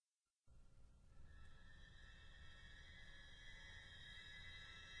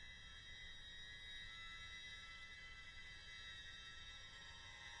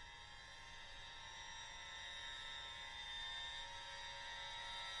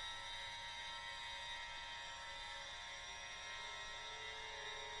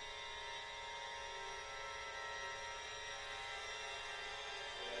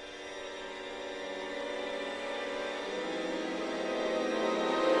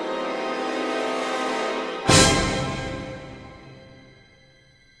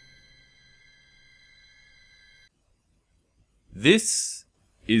This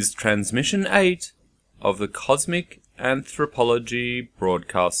is transmission 8 of the Cosmic Anthropology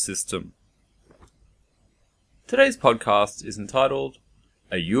broadcast system. Today's podcast is entitled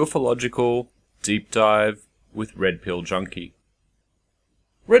A Ufological Deep Dive with Red Pill Junkie.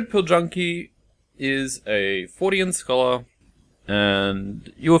 Red Pill Junkie is a Fortean scholar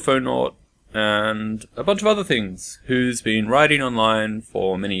and UFO-naut and a bunch of other things who's been writing online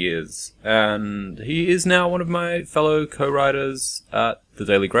for many years. And he is now one of my fellow co-writers at the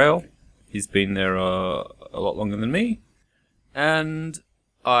Daily Grail. He's been there a lot longer than me. And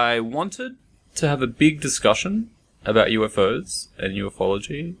I wanted to have a big discussion about UFOs and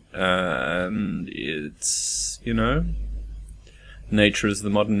ufology and its, nature as the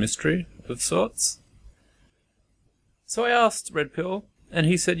modern mystery of sorts. So I asked Red Pill, and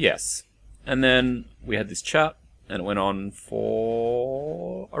he said yes. And then we had this chat, and it went on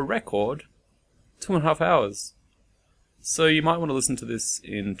for a record 2.5 hours. So you might want to listen to this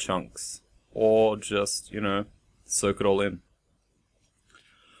in chunks, or just, soak it all in.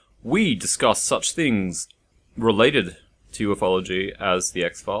 We discuss such things related to ufology as the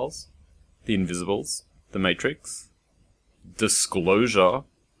X-Files, the Invisibles, the Matrix, disclosure,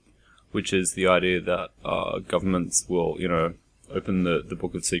 which is the idea that governments will, open the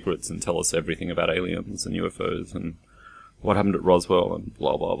Book of Secrets and tell us everything about aliens and UFOs and what happened at Roswell and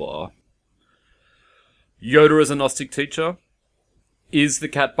blah, blah, blah. Yoda as a Gnostic teacher. Is the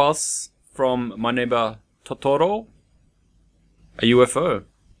cat boss from My Neighbor Totoro a UFO?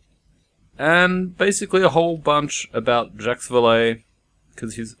 And basically a whole bunch about Jacques Vallée,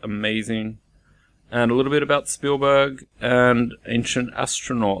 because he's amazing. And a little bit about Spielberg and ancient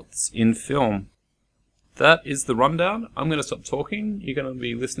astronauts in film. That is the rundown. I'm going to stop talking. You're going to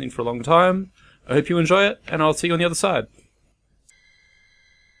be listening for a long time. I hope you enjoy it, and I'll see you on the other side.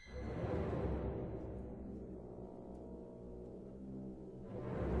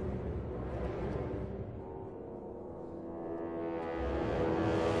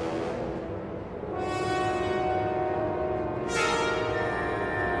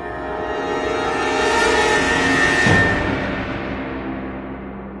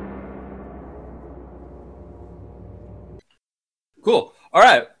 Cool. All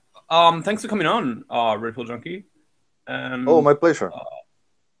right. Thanks for coming on, Red Pill Junkie. My pleasure.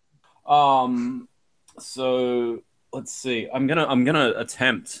 So let's see. I'm gonna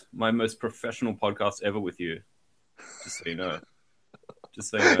attempt my most professional podcast ever with you. Just so you know.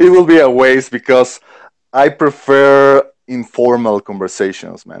 It will be a waste because I prefer informal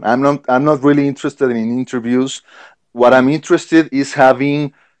conversations, man. I'm not really interested in interviews. What I'm interested is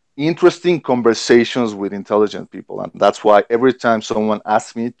having interesting conversations with intelligent people, and that's why every time someone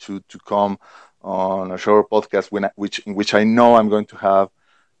asks me to come on a short podcast in which I know I'm going to have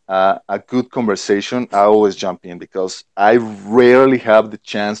a good conversation, I always jump in because I rarely have the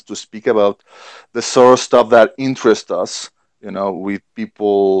chance to speak about the sort of stuff that interests us, with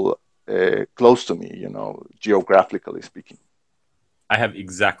people close to me, geographically speaking. I have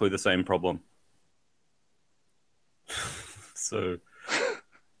exactly the same problem. So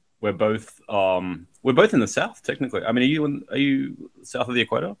we're both in the south, technically. I mean, are you south of the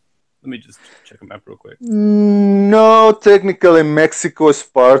equator? Let me just check a map real quick. No, technically Mexico is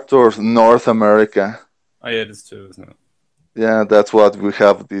part of North America. Oh yeah, it is too, isn't it? Yeah, that's what we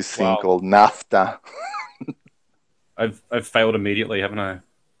have this thing called NAFTA. I've failed immediately, haven't I?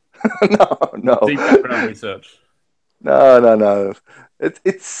 No. Deep background research. No.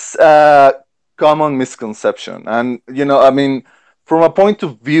 It's a common misconception, and from a point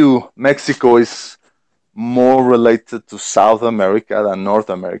of view, Mexico is more related to South America than North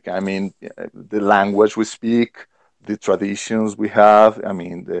America. I mean, the language we speak, the traditions we have, I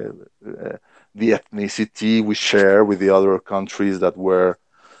mean, the ethnicity we share with the other countries that were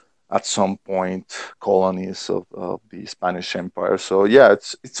at some point colonies of the Spanish Empire. So yeah,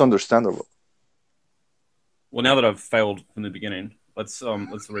 it's understandable. Well, now that I've failed from the beginning, let's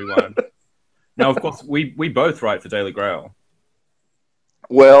rewind. Now, of course, we both write for Daily Grail.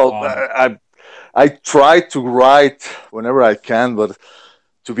 Well, I try to write whenever I can, but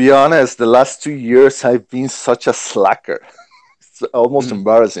to be honest, the last 2 years I've been such a slacker. It's almost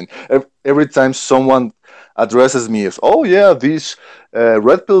embarrassing. Every time someone addresses me as, "Oh yeah, this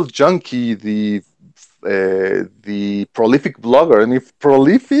Red Pill Junkie, the prolific blogger," and if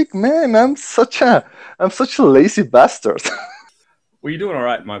prolific, man, I'm such a lazy bastard. Well, you're doing all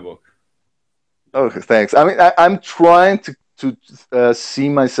right in my book. Okay, thanks. I mean, I'm trying to see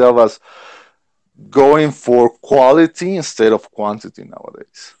myself as going for quality instead of quantity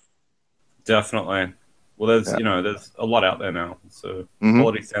nowadays. Definitely. Well, there's a lot out there now, so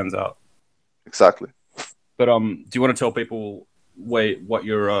quality stands out. Exactly. But do you want to tell people Wait, what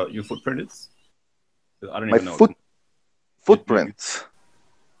your footprint is? I don't My even know what your footprint.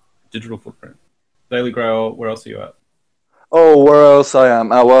 digital footprint. Daily Grail. Where else are you at? Oh, where else I am?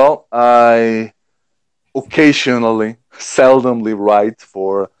 Well, I occasionally, seldomly write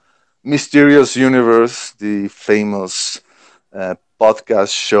for Mysterious Universe, the famous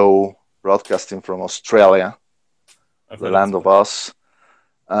podcast show broadcasting from Australia, I've the heard of this land of place. Oz.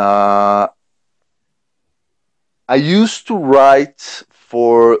 Uh, I used to write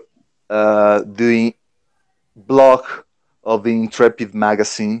for the blog of the Intrepid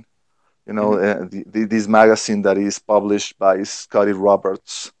magazine. You know, Mm-hmm. this magazine that is published by Scotty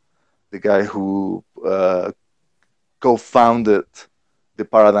Roberts, the guy who co-founded the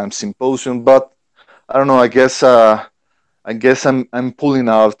Paradigm Symposium. But I don't know. I guess I'm pulling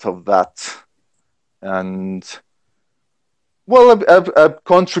out of that, and well, I've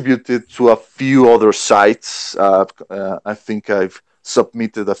contributed to a few other sites. I think I've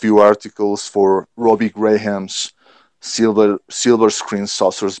submitted a few articles for Robbie Graham's Silver Screen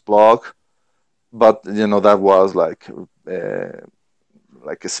Saucers blog, but that was like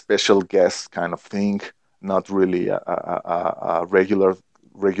a special guest kind of thing, not really a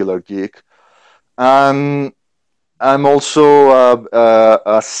regular gig. And I'm also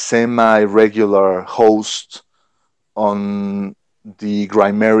a semi-regular host on the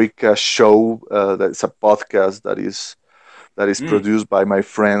Grimerica show. That's a podcast that is Mm. produced by my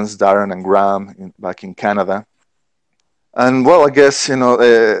friends Darren and Graham back in Canada. And well, I guess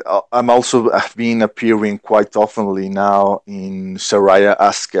I'm also I've been appearing quite oftenly now in Saraya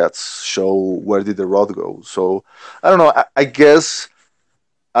Askat's show Where Did the Road Go? So I don't know. I guess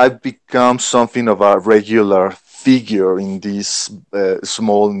I've become something of a regular figure in this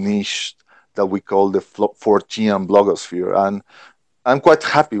small niche that we call the 4chan blogosphere, and I'm quite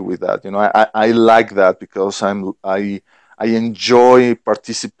happy with that. I like that because I enjoy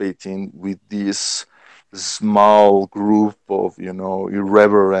participating with this small group of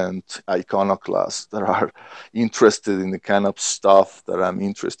irreverent iconoclasts that are interested in the kind of stuff that I'm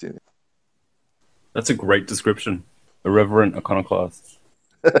interested That's a great description. Irreverent iconoclast.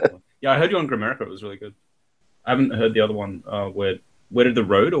 in. Yeah, I heard you on Grammarica. It was really good. I haven't heard the other one. Where did the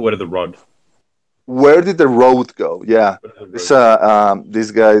road or where did the rod? Where did the road go? Yeah, Where did the it's road go?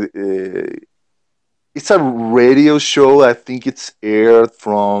 this guy. It's a radio show. I think it's aired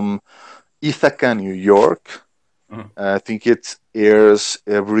from Ithaca, New York. Uh-huh. I think it airs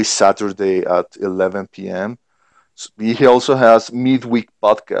every Saturday at 11 p.m. He also has midweek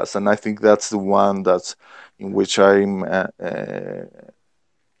podcasts, and I think that's the one that's in which I'm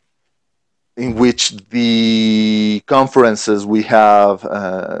in which the conferences we have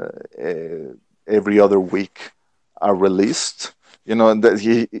every other week are released.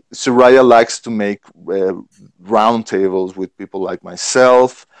 That Soraya likes to make roundtables with people like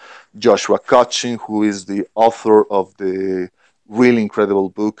myself, Joshua Cochin, who is the author of the really incredible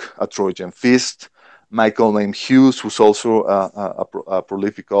book A Trojan Feast, Michael Naim Hughes, who's also a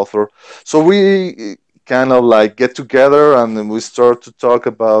prolific author. So we kind of like get together and then we start to talk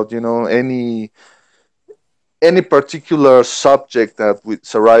about any particular subject that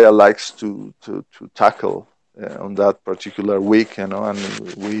Saraya likes to tackle on that particular week, and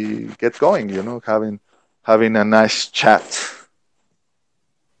we get going, having a nice chat.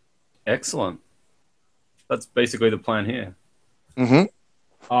 Excellent. That's basically the plan here. Hmm.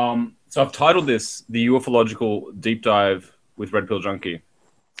 So I've titled this the ufological deep dive with Red Pill Junkie.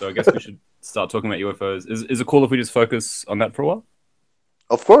 So I guess we should start talking about UFOs. Is it cool if we just focus on that for a while?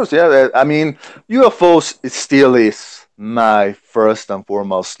 Of course, yeah. I mean, UFOs it still is my first and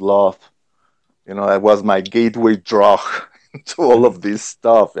foremost love. It was my gateway drug to all of this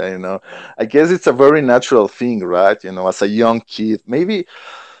stuff. I guess it's a very natural thing, right? As a young kid, maybe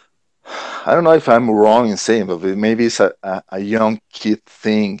I don't know if I'm wrong in saying, but maybe it's a young kid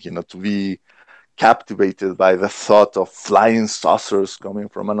thing, to be captivated by the thought of flying saucers coming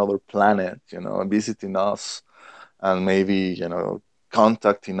from another planet, and visiting us, and maybe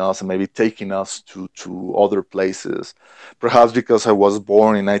contacting us and maybe taking us to other places. Perhaps because I was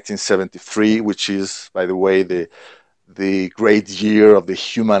born in 1973, which is, by the way, the great year of the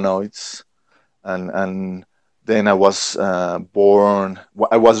humanoids, and then I was born.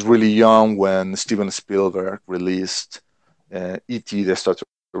 I was really young when Steven Spielberg released E.T. the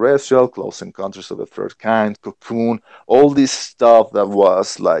Extraterrestrial, Close Encounters of the Third Kind, Cocoon, all this stuff that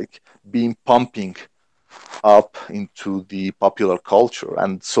was like being pumping up into the popular culture.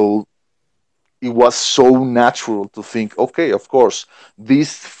 And so it was so natural to think, okay, of course,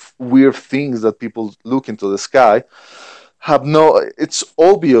 these weird things that people look into the sky, have no. It's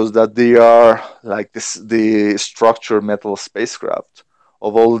obvious that they are like this, the structured metal spacecraft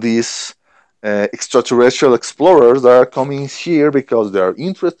of all these extraterrestrial explorers that are coming here because they are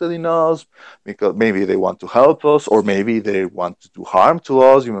interested in us, because maybe they want to help us, or maybe they want to do harm to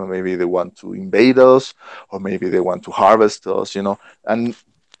us. Maybe they want to invade us, or maybe they want to harvest us. And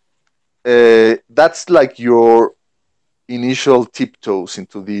that's like your initial tiptoes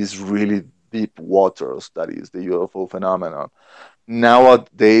into these really deep waters that is the UFO phenomenon.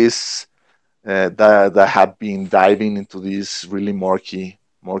 Nowadays, that have been diving into this really murky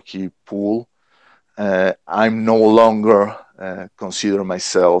pool, I'm no longer consider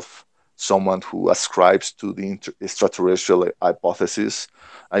myself someone who ascribes to the extraterrestrial hypothesis.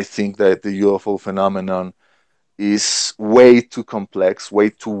 I think that the UFO phenomenon is way too complex, way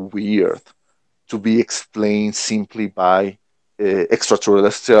too weird to be explained simply by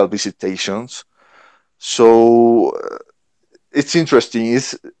extraterrestrial visitations. So it's interesting.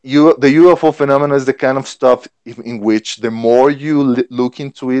 The UFO phenomenon is the kind of stuff in which the more you look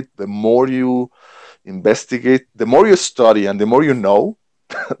into it, the more you investigate, the more you study, and the more you know,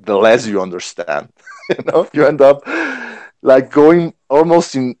 the less you understand. You end up like going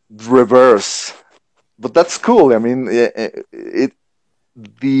almost in reverse. But that's cool. I mean,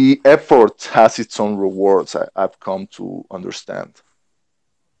 the effort has its own rewards. I've come to understand.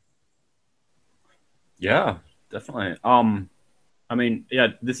 Yeah, definitely. I mean, yeah,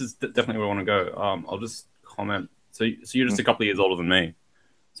 this is definitely where I want to go. I'll just comment. So you're just a couple of years older than me.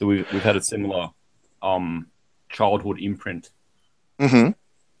 So we've had a similar childhood imprint. Mm-hmm.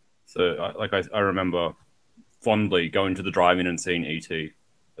 So I remember fondly going to the drive-in and seeing ET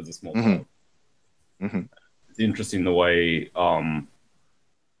as a small Mm-hmm. child. Mm-hmm. It's interesting the way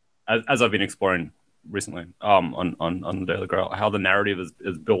as I've been exploring recently on Daily Grail, how the narrative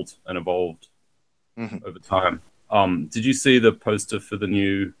is built and evolved Mm-hmm. over time. Did you see the poster for the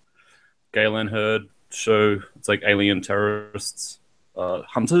new Galen Hurd show? It's like alien terrorists,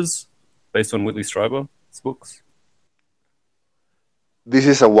 hunters, based on Whitley Strieber's books. This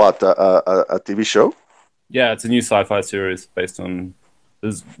is a what? A TV show? Yeah, it's a new sci-fi series based on.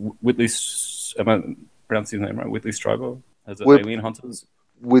 There's Whitley. Am I pronouncing his name right? Whitley Strieber as With alien hunters.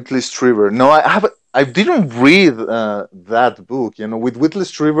 Whitley Strieber. No, I haven't. I didn't read that book. With Whitley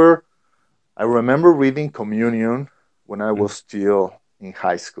Strieber, I remember reading Communion when I was still in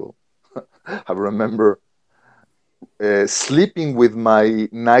high school. I remember sleeping with my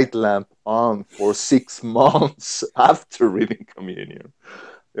night lamp on for 6 months after reading Communion.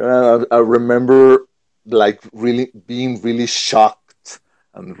 I remember like really being really shocked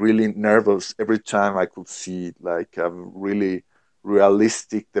and really nervous every time I could see like a really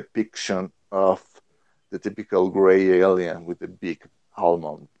realistic depiction of the typical gray alien with the big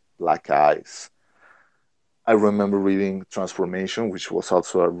almond black eyes. I remember reading Transformation, which was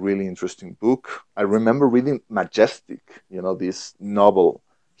also a really interesting book. I remember reading Majestic, this novel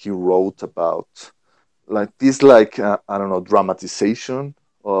he wrote about like this, like I don't know, dramatization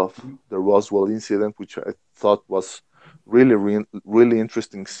of the Roswell incident, which I thought was really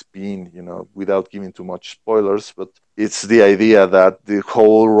interesting spin, without giving too much spoilers. But it's the idea that the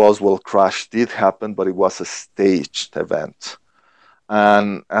whole Roswell crash did happen, but it was a staged event.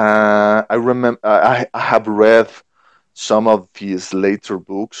 And I remember I have read some of his later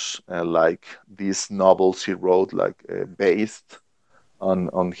books, like these novels he wrote, like based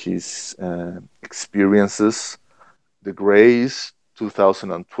on his experiences. The Grays,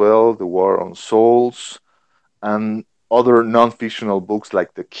 2012, The War on Souls, and other non-fictional books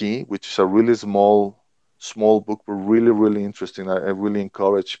like The Key, which is a really small book, but really interesting. I really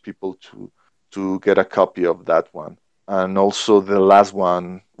encourage people to get a copy of that one. And also the last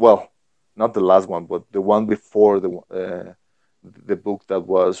one, well, not the last one, but the one before the book that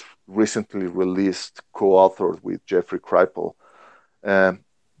was recently released, co-authored with Jeffrey Kripal, um,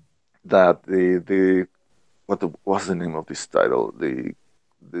 that what's the name of this title? The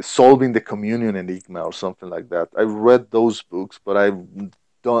Solving the Communion Enigma or something like that. I read those books, but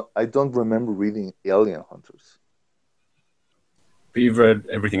I don't remember reading Alien Hunters. But you've read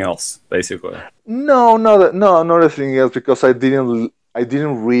everything else, basically. No, not everything else, because I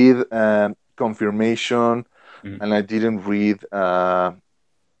didn't read Confirmation, Mm. and I didn't read. I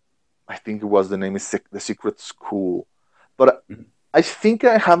think it was the name is The Secret School, but Mm. I think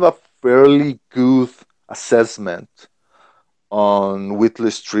I have a fairly good assessment on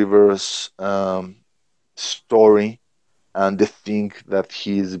Whitley Strieber's story and the thing that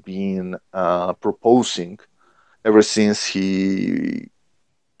he's been proposing ever since he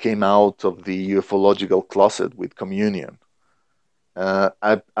came out of the ufological closet with Communion.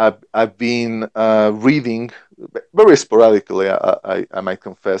 I've been reading very sporadically. I might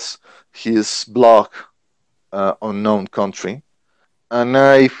confess his blog, Unknown Country, and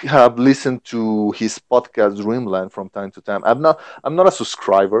I have listened to his podcast Dreamland from time to time. I'm not a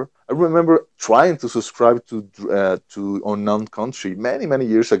subscriber. I remember trying to subscribe to Unknown Country many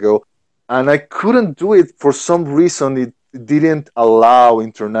years ago, and I couldn't do it for some reason. It didn't allow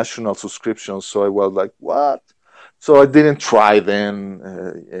international subscriptions, so I was like, "What?" So I didn't try then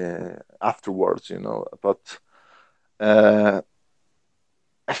afterwards, But uh,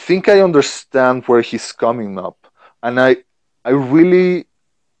 I think I understand where he's coming up, and I really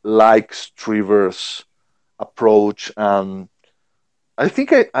like Striver's approach, and I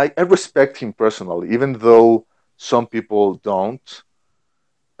think I respect him personally, even though some people don't.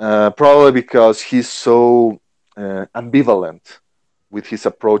 Probably because he's so ambivalent with his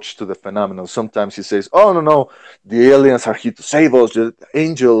approach to the phenomenon. Sometimes he says, "Oh no, the aliens are here to save us, the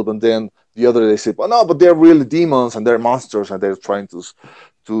angel," but then the other they say, "Well, no, but they're really demons and they're monsters and they're trying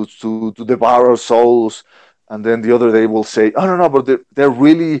to devour our souls." And then the other day will say, "Oh no, but they're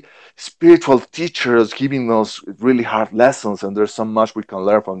really spiritual teachers giving us really hard lessons, and there's so much we can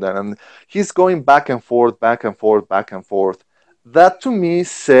learn from them." And he's going back and forth, back and forth, back and forth. That to me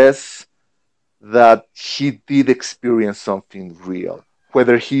says that he did experience something real.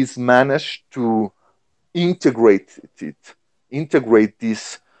 Whether he's managed to integrate it, integrate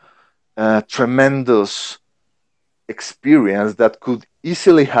this tremendous experience that could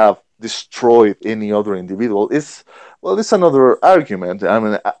easily have destroyed any other individual is, well, it's another argument. I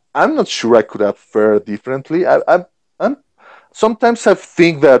mean, I'm not sure I could have fared differently. I'm sometimes I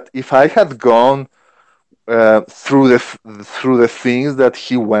think that if I had gone through the things that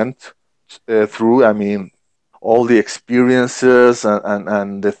he went through. I mean, all the experiences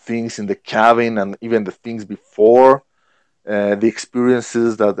and the things in the cabin and even the things before, the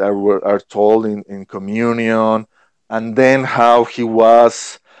experiences that are told in communion, and then how he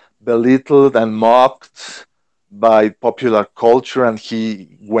was belittled and mocked by popular culture, and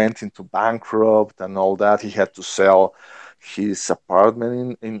he went into bankrupt and all that. He had to sell his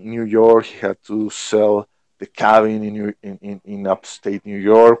apartment in New York. He had to sell the cabin in upstate New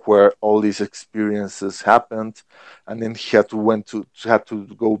York where all these experiences happened, and then he had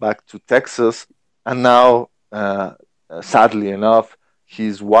to go back to Texas, and now sadly enough,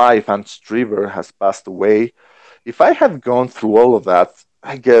 his wife, Ann Striver, has passed away. If I had gone through all of that,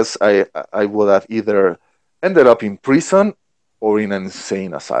 I guess I would have either ended up in prison or in an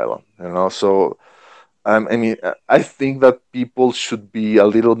insane asylum. So I mean, I think that people should be a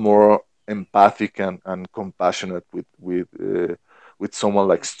little more empathic and compassionate with someone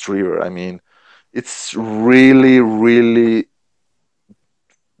like Striver. I mean, it's really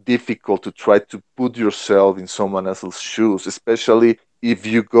difficult to try to put yourself in someone else's shoes, especially if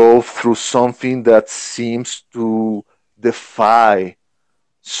you go through something that seems to defy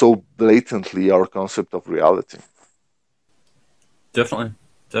so blatantly our concept of reality. Definitely,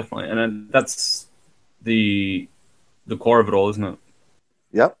 definitely, and then that's the the core of it all, isn't it?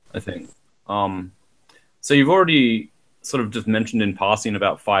 Yeah. I think. Um, so you've already sort of just mentioned in passing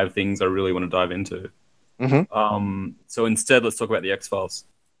about 5 things I really want to dive into. Mm-hmm. So instead, let's talk about the X-Files.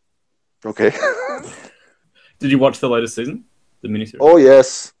 Okay. Did you watch the latest season, the miniseries? Oh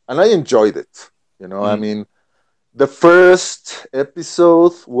yes, and I enjoyed it. I mean, the first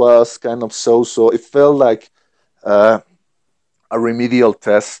episode was kind of so. It felt like uh, a remedial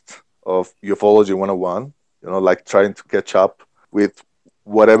test of ufology 101. Like trying to catch up with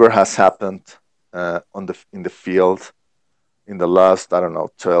whatever has happened in the field in the last, I don't know,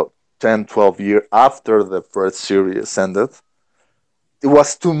 12 years after the first series ended. It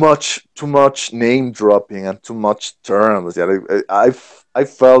was too much name dropping and too much terms. Yeah, I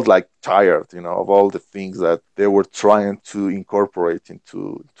felt like tired, of all the things that they were trying to incorporate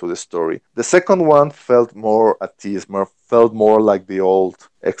into the story. The second one felt more at ease, felt more like the old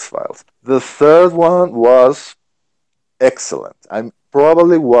X Files. The third one was excellent. I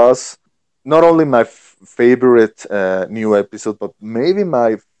probably was not only my favorite new episode, but maybe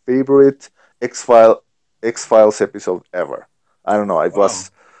my favorite X Files episode ever. I don't know. I Wow. was,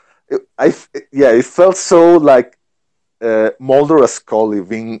 yeah, it felt so like Mulder as Scully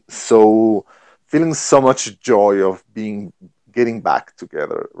being so, feeling so much joy of getting back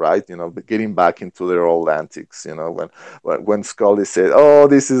together, right? Getting back into their old antics. When Scully said, "Oh,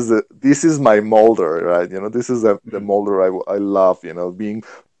 this is my Mulder," right? This is the Mm. Mulder I love. Being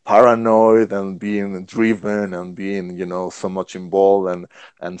paranoid and being driven and being so much involved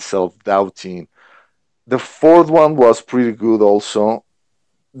and self-doubting. The fourth one was pretty good also.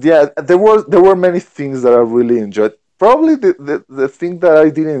 Yeah, there were many things that I really enjoyed. probably the thing that I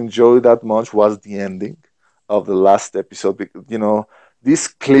didn't enjoy that much was the ending of the last episode. Because, these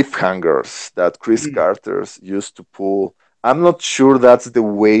cliffhangers that Chris Mm. Carter's used to pull. I'm not sure that's the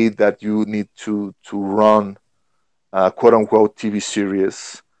way that you need to run a quote unquote TV series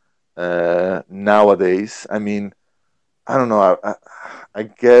nowadays. I mean, I don't know. I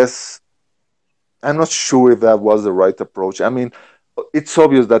guess I'm not sure if that was the right approach. I mean, it's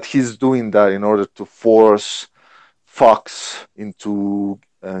obvious that he's doing that in order to force Fox into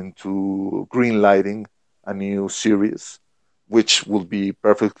green lighting a new series, which will be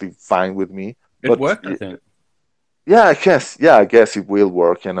perfectly fine with me. It But worked, I think. yeah, I guess it will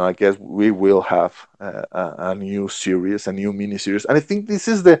work. I guess we will have a new series, a new mini series, and I think this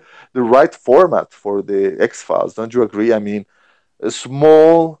is the right format for the X Files. Don't you agree? I mean, a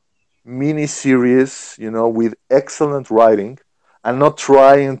small mini series, with excellent writing, and not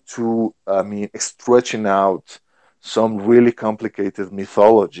trying to, stretching out some really complicated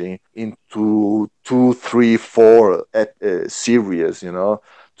mythology into two, three, four series,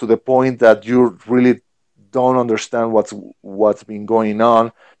 to the point that you really don't understand what's been going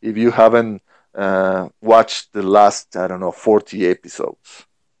on if you haven't watched the last, I don't know, 40 episodes.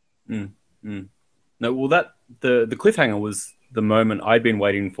 Mm, mm. No, well, the cliffhanger was the moment I'd been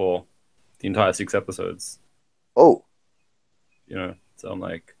waiting for the entire 6 episodes. Oh, So I'm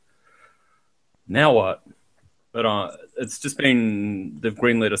like, now what? But it's just been they've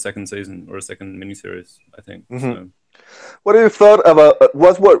greenlit a second season or a second miniseries, I think. mm-hmm. So What do you thought about?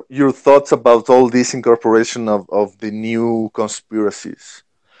 What were your thoughts about all this incorporation of the new conspiracies?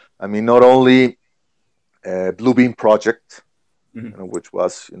 I mean, not only Blue Beam Project, mhm. which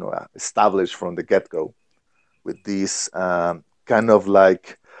was established from the get go, with this kind of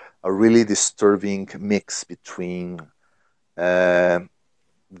like a really disturbing mix between uh,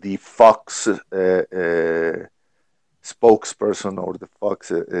 the Fox spokesperson or the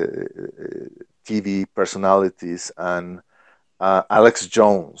Fox TV personalities and Alex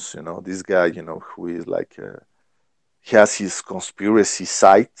Jones, this guy, who is like, he has his conspiracy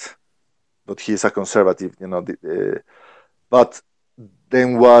site, but he's a conservative, but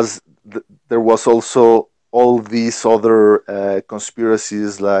then there was also all these other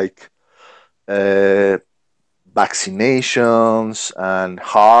conspiracies like uh, vaccinations and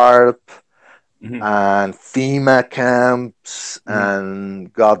HARP Mm-hmm. and FEMA camps Mm-hmm.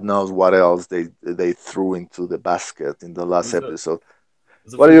 and God knows what else they threw into the basket in the last There's a episode.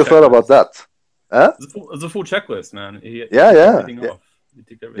 there's a What do full you thought about checklist. that? Huh? There's a full checklist, man. He Yeah, ticked yeah, everything yeah, off. He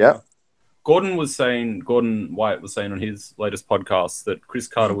ticked everything yeah. off. Gordon White was saying on his latest podcast that Chris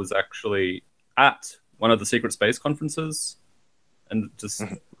Carter was actually at one of the secret space conferences and just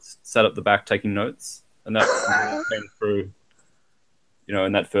sat at the back taking notes, and that came through,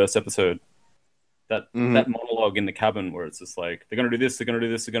 in that first episode. That Mm-hmm. monologue in the cabin where it's just like they're gonna do this, they're gonna do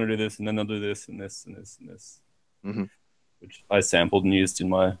this, they're gonna do this, and then they'll do this and this and this and this, Mm-hmm. which I sampled and used in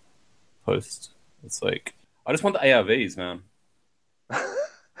my post. It's like I just want the ARVs, man.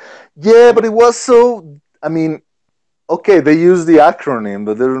 Yeah, but it was so. I mean, okay, they use the acronym,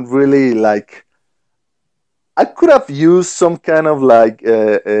 but they don't really like. I could have used some kind of like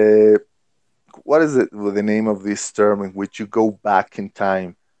what is it with the name of this term in which you go back in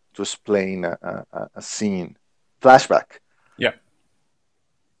time to explain a scene? Flashback. Yeah.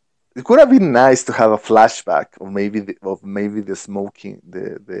 It could have been nice to have a flashback of maybe the smoking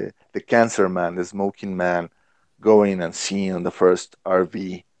the cancer man, the smoking man, going and seeing the first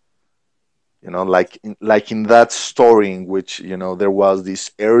RV. Like in that story in which there was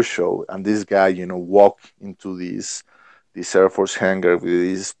this air show and this guy walked into this Air Force hangar with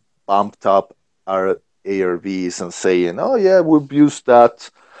these bumped up ARVs and saying, "Oh yeah, we've used that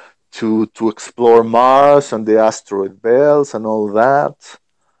to explore Mars and the asteroid belts and all that."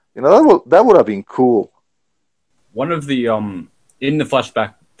 That would have been cool. One of the in the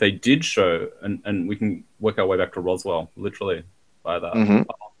flashback they did show, and we can work our way back to Roswell, literally by that.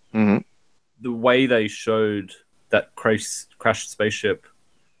 Mm-hmm. Mm-hmm. The way they showed that crashed spaceship,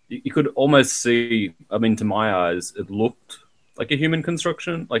 you could almost see. I mean, to my eyes, it looked like a human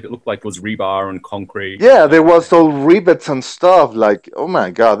construction. Like it looked like it was rebar and concrete. Yeah, there was all rivets and stuff. Like, oh my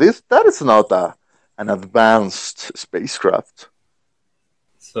god, that is not an advanced spacecraft.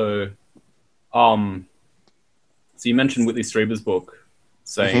 So, um, so you mentioned Whitley Strieber's book,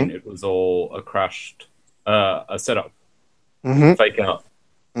 saying Mm-hmm. it was all a setup, Mm-hmm. fake out.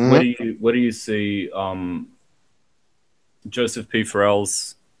 Mm-hmm. Where do you see Joseph P.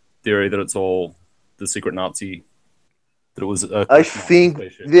 Farrell's theory that it's all the secret Nazi, that it was a I crashed Nazi think,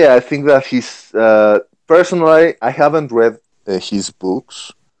 spaceship? yeah, I think that he's personally, I haven't read his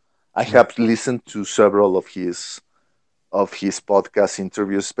books. I Mm. have listened to several of his of his podcast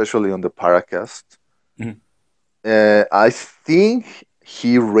interviews, especially on the Paracast. Mhm. I think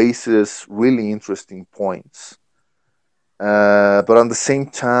he raises really interesting points, but at the same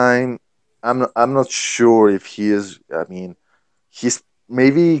time, I'm not sure if he is. I mean, he's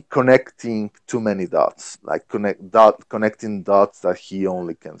maybe connecting too many dots, like connecting dots that he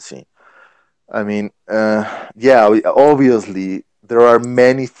only can see. I mean, yeah, obviously there are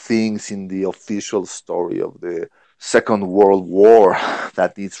many things in the official story of the Second World War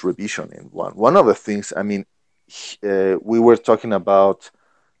that needs revision. In one of the things, I mean, we were talking about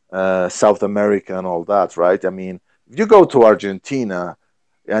South America and all that, right? I mean, if you go to Argentina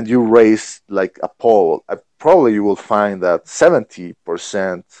and you raise like a poll, probably you will find that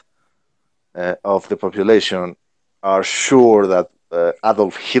 70% of the population are sure that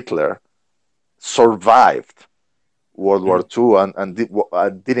Adolf Hitler survived World War Mhm. II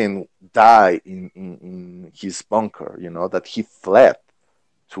and didn't die in his bunker, that he fled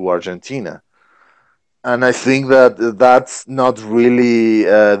to Argentina. And I think that that's not really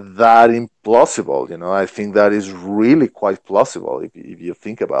that implausible. I think that is really quite plausible if you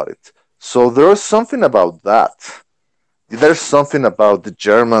think about it. So there's something about that. There's something about the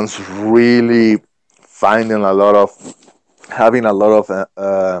Germans really finding a lot of, having a lot of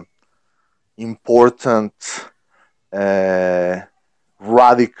important, uh,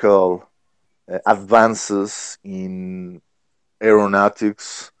 radical advances in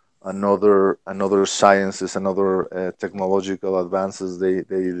aeronautics and other sciences and other technological advances they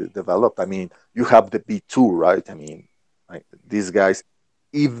developed. I mean, you have the B-2, right? I mean, like, these guys,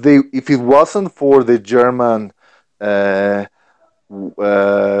 if it wasn't for the German uh,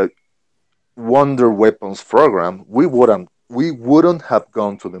 uh, wonder weapons program, we wouldn't have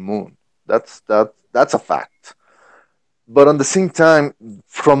gone to the moon. That's a fact. But at the same time,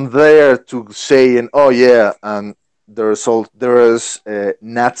 from there to saying, oh yeah, and there's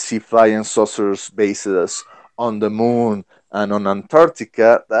Nazi flying saucers bases on the moon and on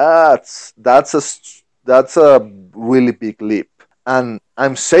Antarctica. That's a really big leap. And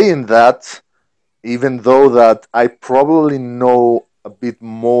I'm saying that even though that I probably know a bit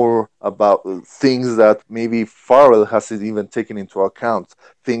more about things that maybe Farrell hasn't even taken into account.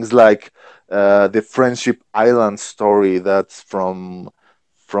 Things like the Friendship Island story that's from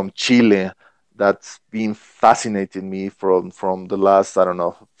Chile, that's been fascinating me from the last, I don't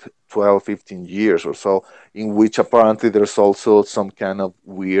know, 12, 15 years or so, in which apparently there's also some kind of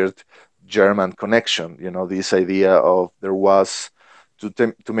weird German connection. This idea of there was,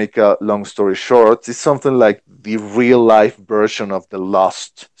 to make a long story short, it's something like the real life version of the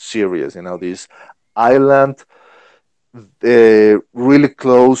Lost series. This island really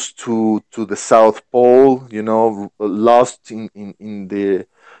close to the South Pole. Lost in the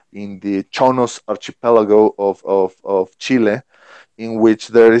Chonos archipelago of Chile, in which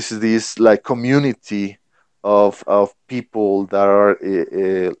there is this like community of people that are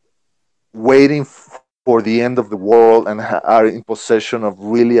waiting for the end of the world and are in possession of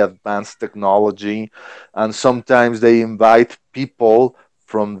really advanced technology. And sometimes they invite people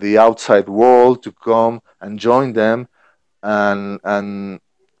from the outside world to come and join them. And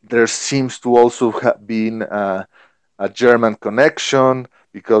there seems to also have been a German connection,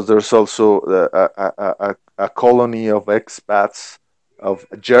 because there's also a colony of expats, of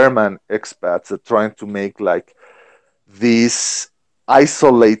German expats, that trying to make like this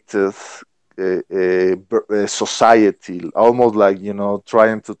isolated society, almost like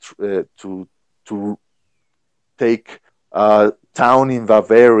trying to take a town in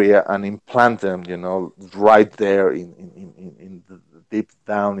Bavaria and implant them, right there in deep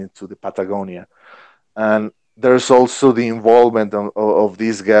down into the Patagonia. And there's also the involvement of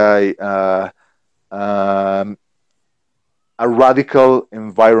this guy, a radical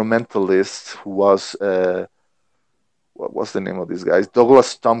environmentalist who was what was the name of this guy?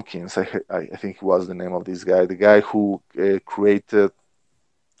 Douglas Tompkins, I think he was the name of this guy. The guy who created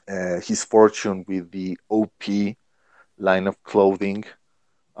his fortune with the OP line of clothing,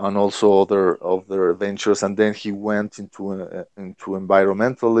 and also other ventures. And then he went into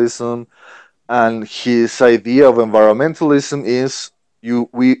environmentalism. And his idea of environmentalism is,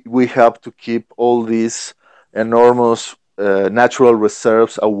 we have to keep all these enormous natural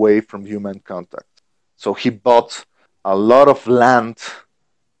reserves away from human contact. So he bought a lot of land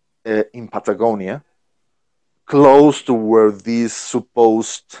in Patagonia, close to where this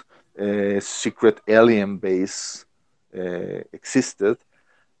supposed secret alien base existed.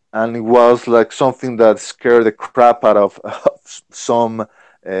 And it was like something that scared the crap out of some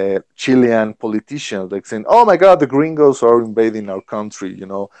Chilean politicians, like saying, "Oh my God, the gringos are invading our country.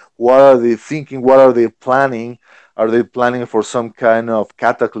 What are they thinking? What are they planning?" Are they planning for some kind of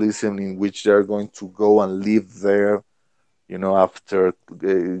cataclysm in which they're going to go and live there, after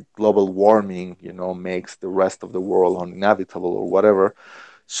global warming, makes the rest of the world uninhabitable or whatever?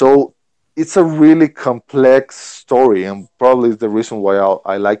 So it's a really complex story, and probably the reason why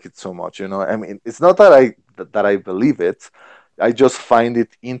I like it so much. I mean, it's not that I believe it. I just find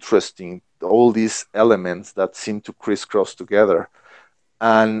it interesting, all these elements that seem to crisscross together.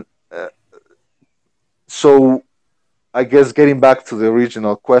 And so I guess getting back to the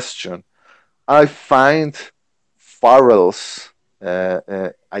original question, I find Farrell's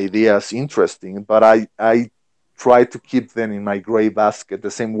ideas interesting, but I try to keep them in my gray basket the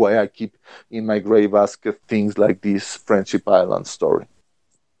same way I keep in my gray basket things like this Friendship Island story.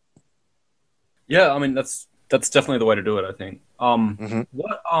 Yeah, I mean that's definitely the way to do it. I think. Mm-hmm.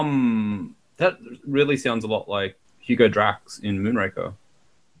 What that really sounds a lot like Hugo Drax in Moonraker,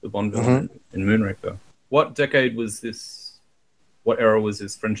 the Bond Mm-hmm. villain in Moonraker. What decade was this? What era was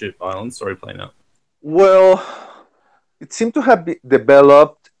this Friendship Island story playing out? Well, it seemed to have been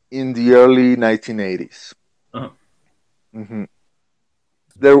developed in the early 1980s. Uh-huh. Mm-hmm.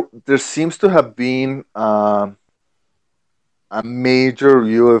 There seems to have been a major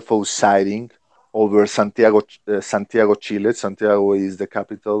UFO sighting over Santiago, Chile. Santiago is the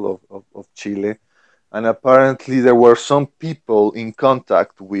capital of Chile, and apparently there were some people in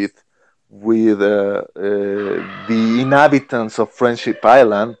contact with the inhabitants of Friendship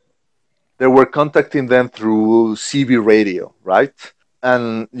Island. They were contacting them through CB radio, right?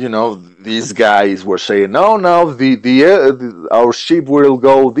 And these guys were saying, no, no, our ship will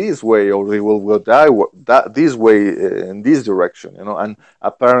go this way, or they will go this way, in this direction, and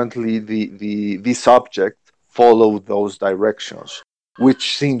apparently this object followed those directions,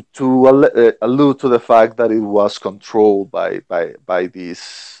 which seemed to allude to the fact that it was controlled by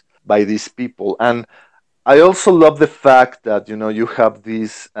these people. And I also love the fact that you have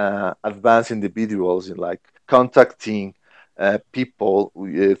these advanced individuals in, like, contacting people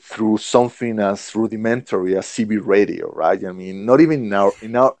through something as rudimentary as CB radio, right? I mean, not even in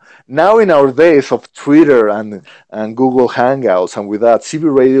our days of Twitter and Google Hangouts, and with that,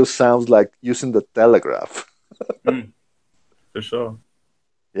 CB radio sounds like using the telegraph. For sure.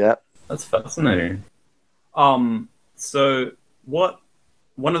 Yeah. That's fascinating. So what?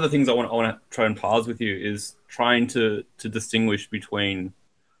 One of the things I want to try and parse with you is trying to distinguish between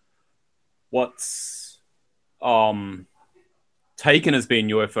what's taken as being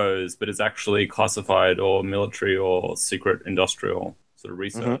UFOs, but is actually classified or military or secret industrial sort of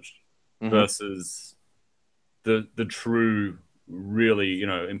research, Mm-hmm. versus the true, really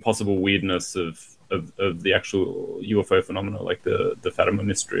impossible weirdness of the actual UFO phenomena, like the Fatima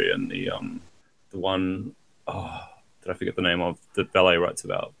mystery and the one, oh, did I forget the name of, that Ballet writes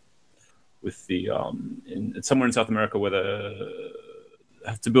about, with the it's somewhere in South America where they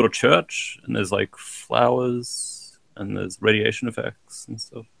have to build a church and there's like flowers and there's radiation effects and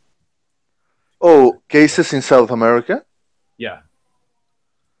stuff. Oh, cases in South America? Yeah,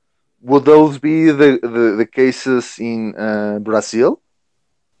 Would those be the cases in Brazil?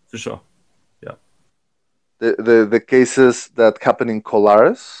 for sure. Yeah. The cases that happen in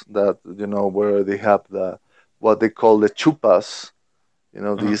Colares, that where they have what they call the chupas,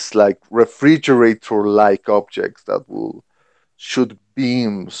 Uh-huh. these like refrigerator like objects that will shoot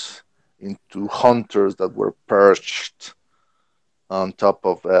beams into hunters that were perched on top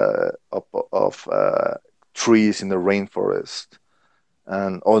of trees in the rainforest,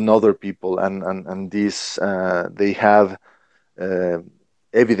 and on other people, and these they have uh,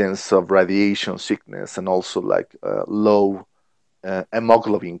 evidence of radiation sickness, and also like low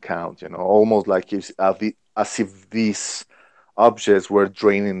hemoglobin count, almost like as if these objects were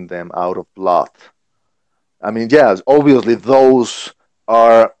draining them out of blood. I mean, yes, obviously those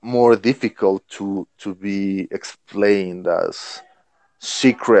are more difficult to be explained as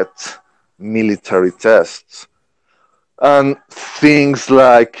secret military tests. And things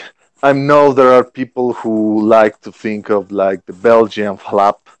like, I know there are people who like to think of like the Belgian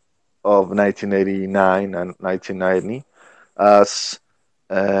flap of 1989 and 1990 as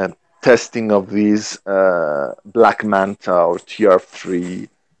uh, testing of these Black Manta or TR3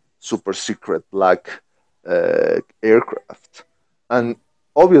 super secret black aircraft. And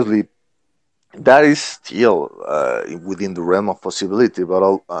obviously, that is still within the realm of possibility, but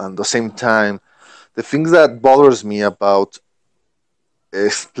at the same time, the things that bothers me about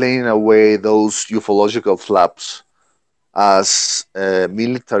explaining away those ufological flaps as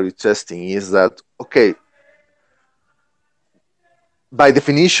military testing is that, okay, by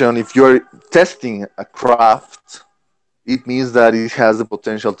definition, if you're testing a craft, it means that it has the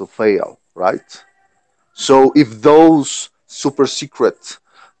potential to fail, right? So if those super secret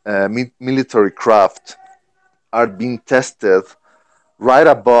military craft are being tested right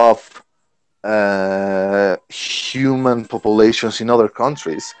above human populations in other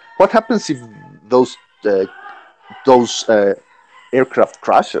countries, what happens if those uh, those aircraft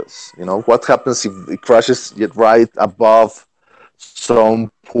crashes? You know, what happens if it crashes right above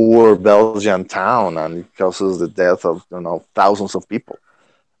some poor Belgian town and it causes the death of thousands of people?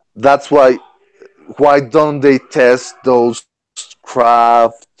 That's why don't they test those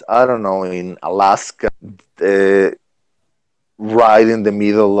craft? I don't know, in Alaska, uh, right in the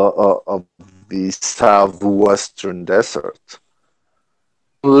middle of the southwestern desert.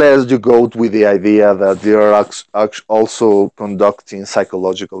 Unless you go with the idea that they are also conducting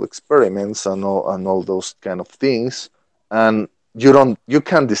psychological experiments and all those kind of things, and you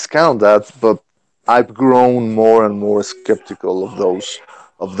can't discount that. But I've grown more and more skeptical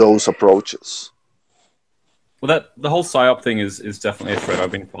of those approaches. Well, that the whole psyop thing is definitely a thread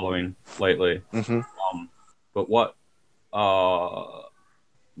I've been following lately. Hmm. But what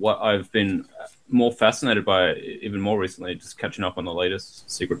I've been more fascinated by, even more recently, just catching up on the latest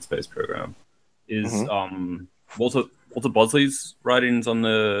secret space program, is Hmm. Walter Bosley's writings on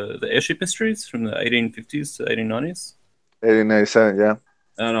the airship mysteries from the 1850s to 1890s. 1897, yeah.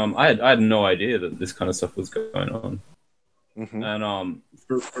 And I had no idea that this kind of stuff was going on. Hmm. And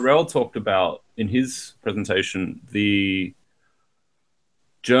Pharrell talked about in his presentation the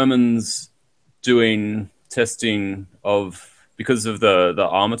Germans doing testing of, because of the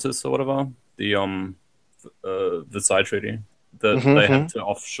Armistice or whatever, the Versailles Treaty, that they Hmm. had to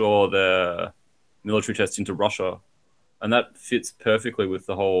offshore their military testing to Russia, and that fits perfectly with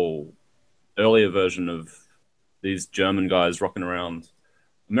the whole earlier version of these German guys rocking around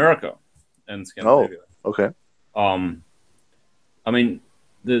America and Oh, Scandinavia. okay. Um, I mean,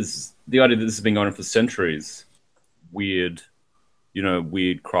 there's the idea that this has been going on for centuries. Weird,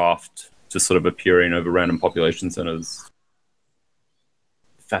 weird craft just sort of appearing over random population centers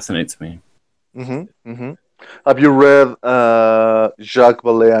fascinates me. Hmm. Hmm. Have you read Jacques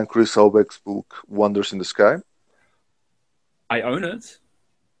Vallée and Chris Aubeck's book Wonders in the Sky? I own it.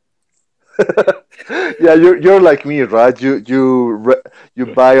 Yeah, you're like me, right?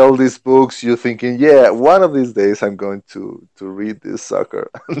 You buy all these books. You're thinking, yeah, one of these days I'm going to read this sucker.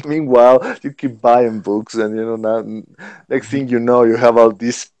 And meanwhile, you keep buying books, and next thing you know, you have all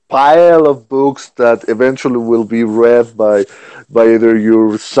this pile of books that eventually will be read by either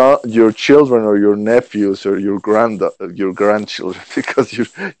your son, your children, or your nephews, or your grandchildren, because you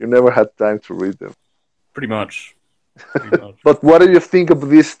never had time to read them. Pretty much. Pretty much. But what do you think of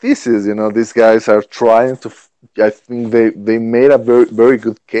this thesis? You know, these guys are trying to. I think they made a very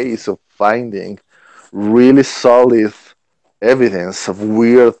good case of finding really solid evidence of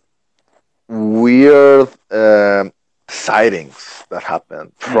weird sightings that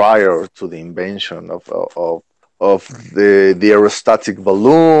happened Mm. prior to the invention of the aerostatic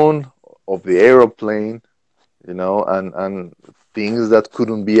balloon, of the aeroplane, and things that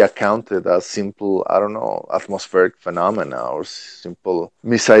couldn't be accounted as simple, I don't know, atmospheric phenomena or simple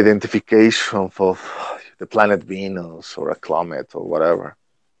misidentification of the planet Venus or a comet or whatever.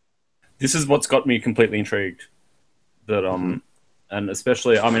 This is what's got me completely intrigued. That Hmm. and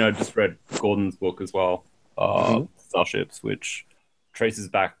especially, I mean, I just read Gordon's book as well, Hmm. Starships, which traces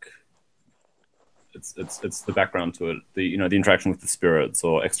back. It's the background to it, the interaction with the spirits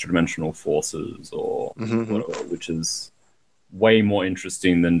or extra dimensional forces or Hmm. whatever, which is way more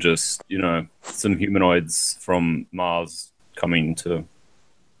interesting than just some humanoids from Mars coming to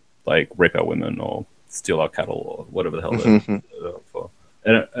like rape our women or steal our cattle or whatever the hell they're Hmm. for.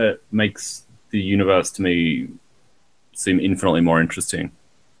 And it makes the universe to me seem infinitely more interesting.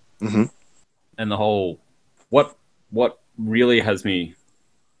 Hmm. And the whole what really has me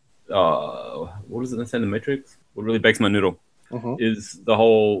what does it say in the Matrix? What really bakes my noodle Hmm. is the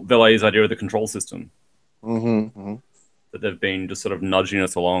whole Vela's idea of the control system, Hmm. that they've been just sort of nudging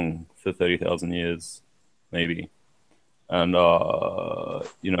us along for 30,000 years, maybe. And,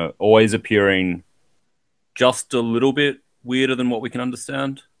 always appearing just a little bit weirder than what we can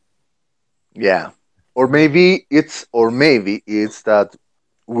understand. Yeah. Or maybe it's that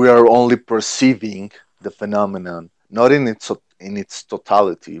we are only perceiving the phenomenon, not in its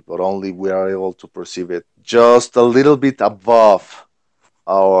totality, but only we are able to perceive it just a little bit above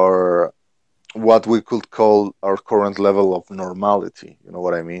our what we could call our current level of normality. You know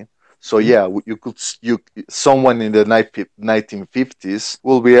what I mean? So Mm. yeah, someone in the 1950s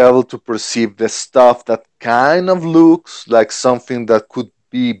will be able to perceive the stuff that kind of looks like something that could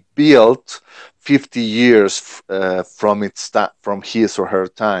be built 50 years from his or her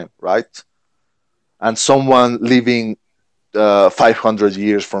time, right? and someone living 500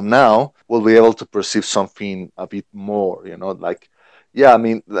 years from now will be able to perceive something a bit more, like, yeah, I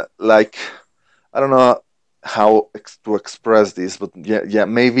mean, like, I don't know how to express this, but yeah,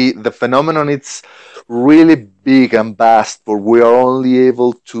 maybe the phenomenon it's really big and vast, but we are only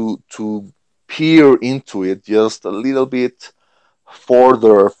able to peer into it just a little bit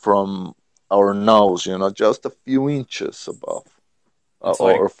further from our nose, just a few inches above, It's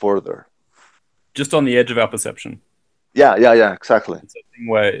or like further. just on the edge of our perception. Yeah, exactly. It's a thing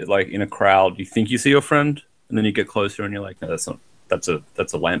where, like, in a crowd, you think you see your friend, and then you get closer, and you're like, no, that's not. That's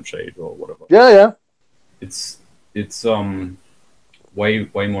a lampshade or whatever. Yeah. It's it's way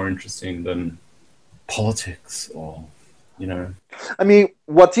more interesting than politics or you know. I mean,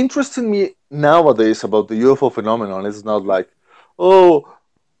 what's interesting me nowadays about the UFO phenomenon is not like, oh,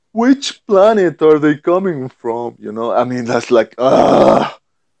 which planet are they coming from? I mean, that's like,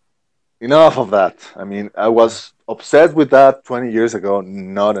 enough of that. I mean, I was obsessed with that 20 years ago,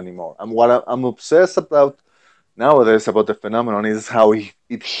 not anymore. And what I'm obsessed about nowadays about the phenomenon is how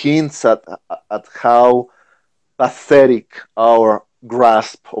it hints at how pathetic our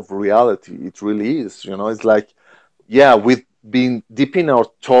grasp of reality it really is. It's like, yeah, we've been dipping our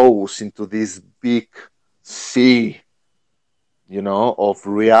toes into this big sea, of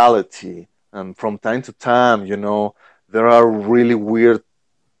reality. And from time to time, there are really weird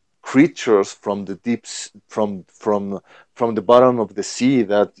creatures from the deeps from the bottom of the sea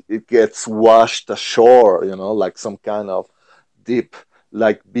that it gets washed ashore, like some kind of deep,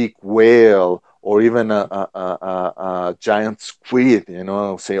 like big whale or even a giant squid,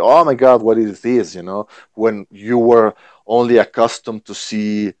 say, oh my God, what is this? When you were only accustomed to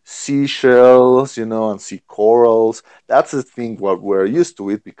see seashells, and see corals. That's the thing what we're used to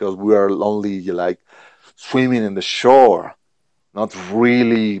it because we are only like swimming in the shore, not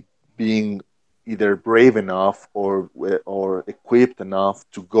really being either brave enough or equipped enough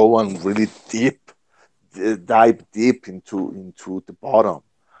to go on really dive deep into the bottom,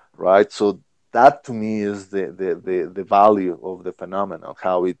 right? So that to me is the value of the phenomenon,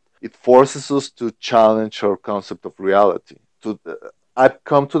 how it forces us to challenge our concept of reality. I've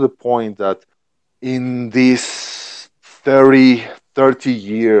come to the point that in these 30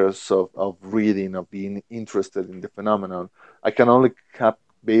 years of reading, of being interested in the phenomenon, I can only have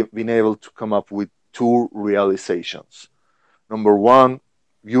been able to come up with two realizations. Number one,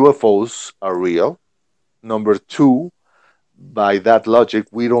 UFOs are real. Number two, by that logic,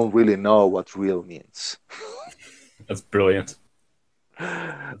 we don't really know what real means. That's brilliant.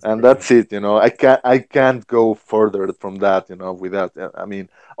 That's And brilliant. that's it. I can't go further from that. Without. I mean,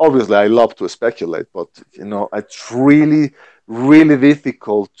 obviously, I love to speculate, but it's really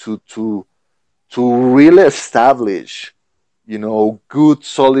difficult to really establish good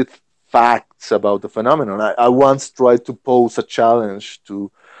solid facts about the phenomenon. I once tried to pose a challenge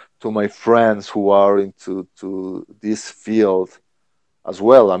to my friends who are into to this field as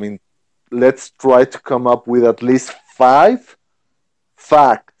well. I mean, let's try to come up with at least 5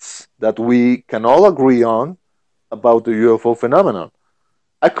 facts that we can all agree on about the UFO phenomenon.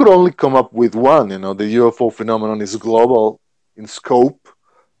 I could only come up with one. The UFO phenomenon is global in scope.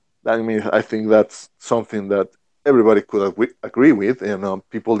 I mean, I think that's something that everybody could agree with.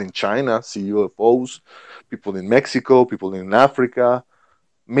 People in China see UFOs, people in Mexico, people in Africa.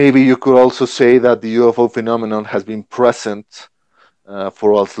 Maybe you could also say that the UFO phenomenon has been present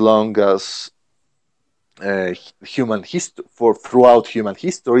for as long as human history, for throughout human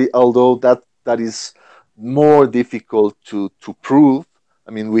history. Although that is more difficult to prove.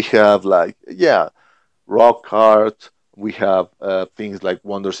 I mean, we have like, yeah, rock art. We have things like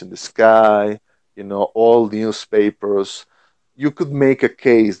Wonders in the Sky, all newspapers. You could make a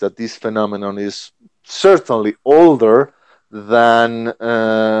case that this phenomenon is certainly older than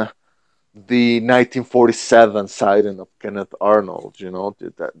the 1947 sighting of Kenneth Arnold.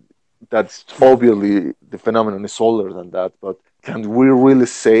 That's obviously the phenomenon is older than that. But can we really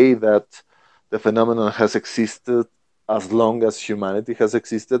say that the phenomenon has existed as long as humanity has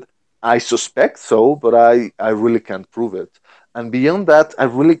existed? I suspect so, but I really can't prove it. And beyond that, I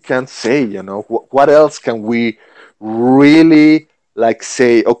really can't say, what else can we really like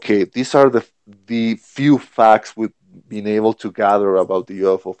say, okay, these are the few facts we've been able to gather about the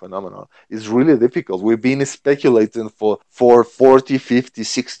UFO phenomenon. It's really difficult. We've been speculating for 40, 50,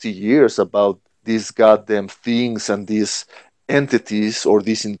 60 years about these goddamn things and these entities or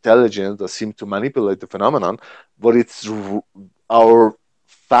this intelligence that seem to manipulate the phenomenon, but it's our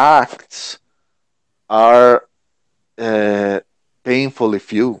facts are uh, painfully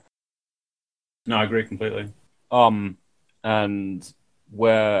few. No, I agree completely. And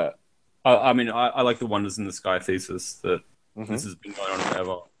where I mean, I like the wonders in the sky thesis that Hmm. this has been going on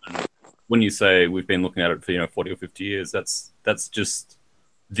forever. And when you say we've been looking at it for 40 or 50 years, that's just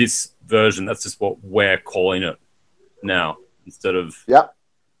this version. That's just what we're calling it now, instead of Yeah.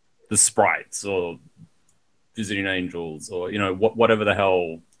 the sprites or visiting angels or whatever the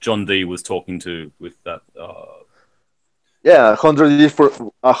hell John Dee was talking to with that. Yeah,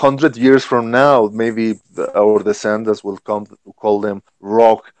 100 years from now, maybe our descendants will come to call them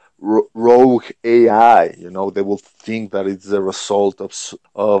rogue AI. They will think that it's the result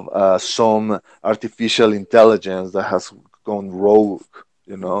of some artificial intelligence that has gone rogue.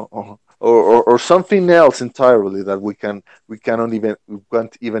 Or something else entirely that we can't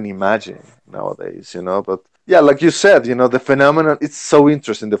even imagine nowadays. But yeah, like you said, the phenomenon. It's so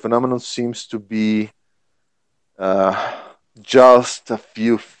interesting. The phenomenon seems to be uh, just uh,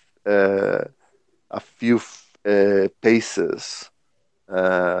 a few paces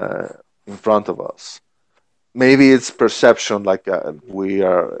uh, in front of us. Maybe it's perception, like we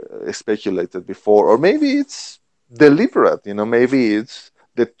are speculated before, or maybe it's deliberate. Maybe it's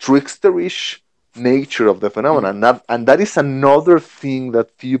the tricksterish nature of the phenomenon, and that is another thing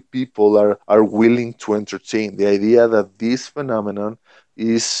that few people are willing to entertain. The idea that this phenomenon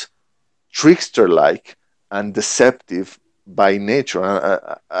is trickster like and deceptive by nature.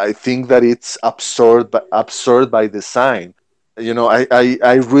 I think that it's absurd by design.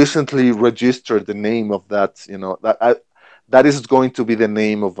 I recently registered the name of that. That is going to be the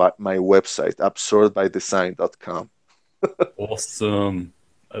name of my website, absurdbydesign.com. Awesome.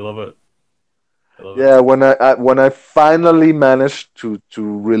 I love it. I love it. Yeah, when I finally manage to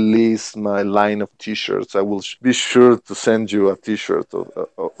release my line of T-shirts, I will be sure to send you a T-shirt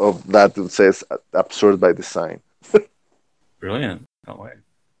of that says "Absurd by Design." Brilliant. Can't wait.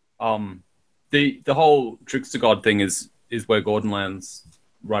 Um, the whole trickster god thing is where Gordon lands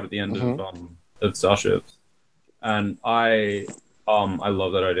right at the end Hmm. of Starships, and I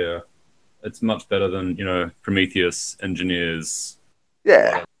love that idea. It's much better than Prometheus engineers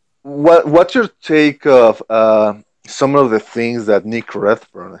Yeah. whatever. What's your take of some of the things that Nick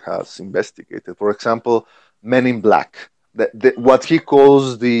Redfern has investigated? For example, Men in Black, what he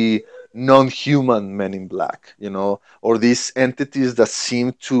calls the non-human Men in Black, or these entities that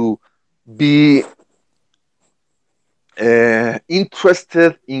seem to be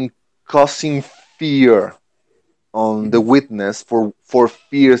interested in causing fear on the witness for the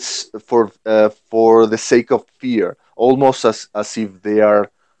sake of fear, almost as if they are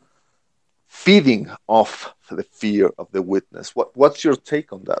feeding off the fear of the witness. What's your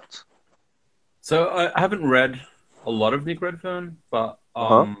take on that? So I haven't read a lot of Nick Redfern, but Uh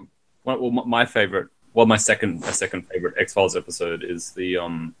huh. my favorite, well, my second favorite X Files episode is the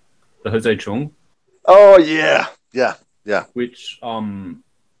Jose Chung, Oh yeah, yeah, yeah. which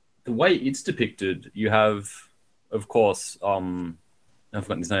the way it's depicted, you have, of course, I've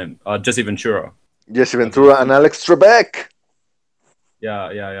forgotten his name, Jesse Ventura. Jesse Have you Ventura and seen? Alex Trebek.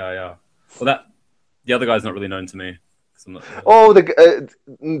 Yeah, yeah, yeah, yeah. Well, that the other guy's not really known to me. 'Cause I'm not, Oh,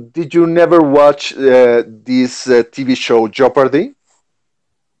 did you never watch this TV show Jeopardy?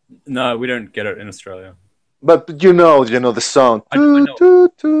 no, we don't get it in Australia. But the song. I Toot, know.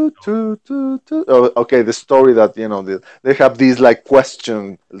 toot, toot, toot, toot, toot. Oh, okay, the story that they have these like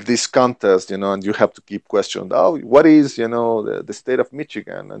this contest, and you have to keep questioning. Oh, what is the state of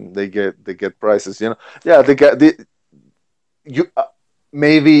Michigan, and they get prizes. Yeah, they get you.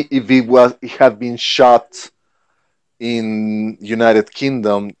 Maybe if it had been shot in United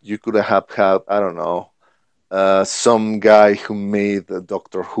Kingdom, you could have had, I don't know, some guy who made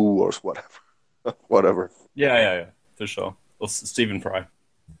Doctor Who or whatever, whatever. Yeah, yeah, yeah, for sure. Or Stephen Fry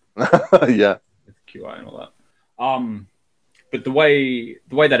Yeah. with QI and all that. But the way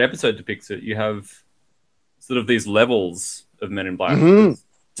that episode depicts it, you have sort of these levels of Men in Black Hmm. because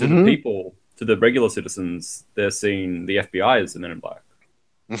to the Hmm. people, to the regular citizens, they're seeing the FBI as the Men in Black.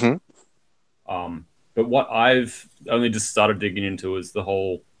 Hmm. But what I've only just started digging into is the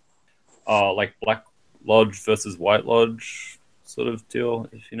whole like Black Lodge versus White Lodge sort of deal.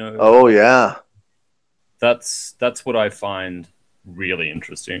 If you know, Oh yeah. that's what I find really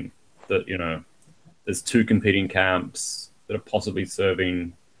interesting. That there's two competing camps that are possibly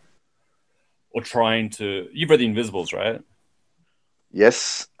serving or trying to. You've read The Invisibles, right?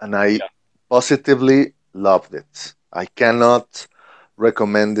 Yes, and I Yeah. positively loved it. I cannot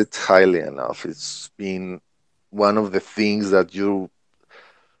recommend it highly enough. It's been one of the things that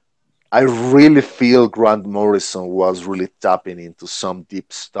I really feel Grant Morrison was really tapping into some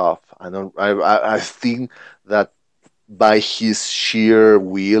deep stuff. I think that by his sheer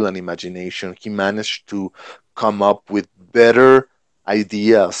will and imagination, he managed to come up with better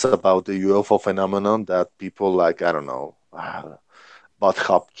ideas about the UFO phenomenon that people like, I don't know, Bud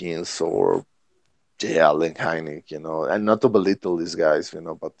Hopkins or J. Allen Hynek, and not to belittle these guys,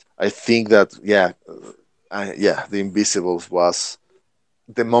 but I think that, The Invisibles was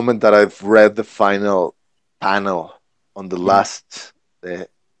the moment that I've read the final panel on the last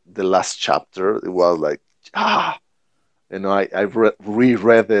chapter. It was like, I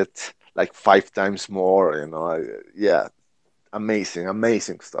reread it like 5 times more.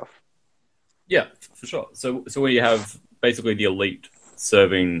 Amazing stuff. Yeah, for sure. So where you have basically the elite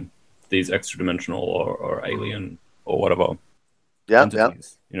serving these extra dimensional or alien or whatever Yeah.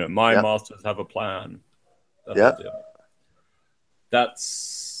 entities. My Yeah. masters have a plan. That whole Yeah. deal.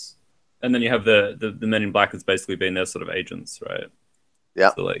 That's and then you have the Men in Black as basically being their sort of agents, right?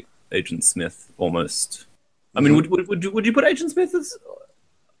 Yeah. So like Agent Smith almost. I mean, would you put Agent Smith as?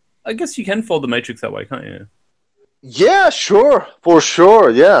 I guess you can fold the Matrix that way, can't you? Yeah, sure, for sure.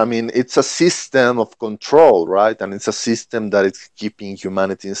 Yeah, I mean, it's a system of control, right? And it's a system that is keeping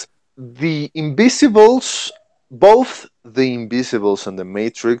humanity's. The Invisibles, both the Invisibles and the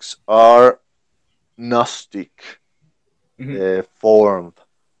Matrix are Gnostic form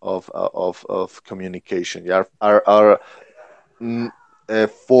of communication. Yeah, mm,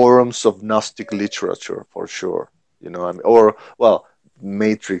 forms of Gnostic literature for sure. I mean, or well,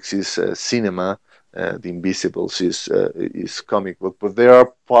 Matrix is cinema. The Invisibles is comic book, but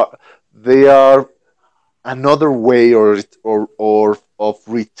they are another way or of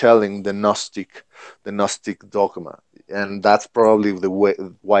retelling the Gnostic dogma, and that's probably the way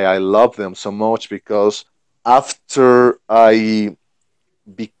why I love them so much, because after I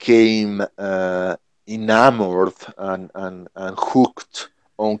became enamored and hooked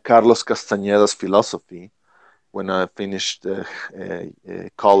on Carlos Castañeda's philosophy when I finished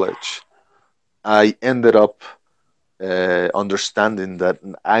college, I ended up understanding that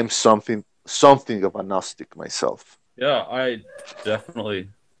I'm something of a Gnostic myself. Yeah, I definitely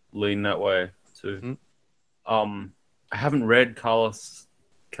lean that way too. Mm-hmm. I haven't read Carlos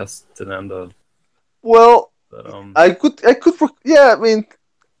Castaneda. Well, But, yeah. I mean,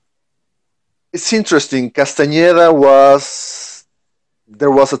 it's interesting. Castañeda was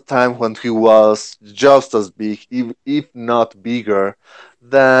there was a time when he was just as big, if not bigger,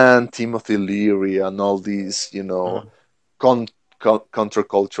 than Timothy Leary and all these, con-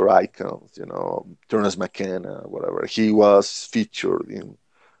 counterculture icons, Terence McKenna, whatever. He was featured in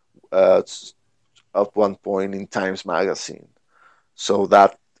uh, at one point in Times Magazine, so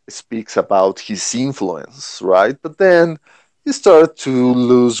that speaks about his influence, right? But then he started to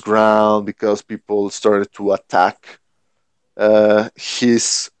lose ground because people started to attack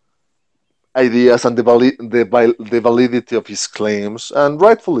his ideas and the validity of his claims, and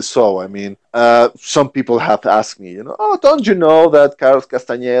rightfully so. I mean, some people have asked me, oh, don't you know that Carlos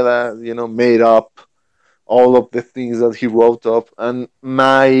Castañeda, made up all of the things that he wrote up? And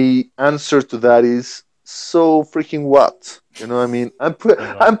my answer to that is, so freaking what? I mean,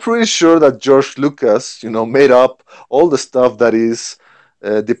 I'm pretty sure that George Lucas, made up all the stuff that is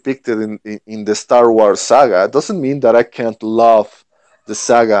depicted in the Star Wars saga. It doesn't mean that I can't love the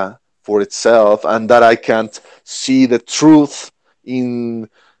saga for itself and that I can't see the truth in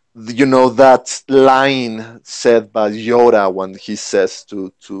that line said by Yoda when he says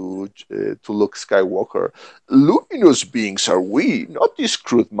to Luke Skywalker, "Luminous beings are we, not this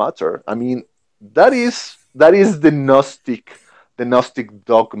crude matter." I mean, that is the Gnostic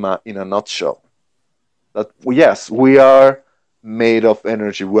dogma in a nutshell. That yes, we are made of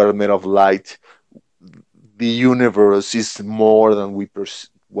energy, we are made of light. The universe is more than we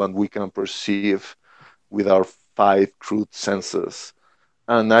can perceive with our five crude senses.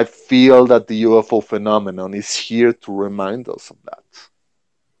 And I feel that the UFO phenomenon is here to remind us of that.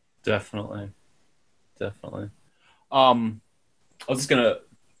 definitely. I was just gonna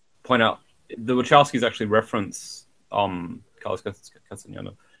point out the Wachowskis actually reference Carlos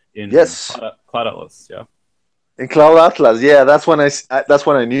Castaneda in Yes, Cloud Atlas. Yeah. in Cloud Atlas, yeah, that's when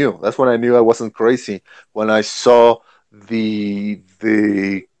I knew. That's when I knew I wasn't crazy, when I saw the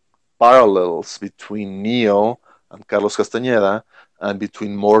parallels between Neo and Carlos Castañeda, and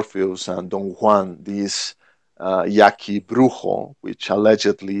between Morpheus and Don Juan, this Yaqui Brujo, which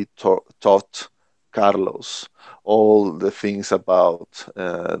allegedly taught Carlos all the things about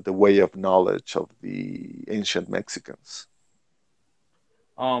the way of knowledge of the ancient Mexicans.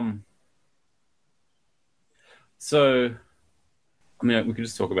 Um. So, I mean, we could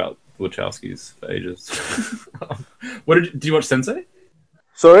just talk about the Wachowskis for ages. Do you watch Sensei?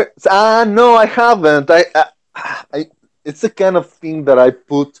 Sorry, no, I haven't. It's the kind of thing that I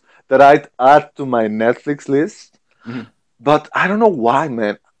add to my Netflix list, Mhm. But I don't know why,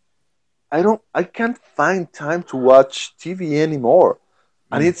 man. I can't find time to watch TV anymore.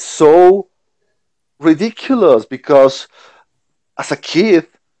 And Mm. it's so ridiculous because as a kid,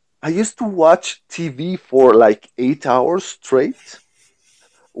 I used to watch TV for like 8 hours straight.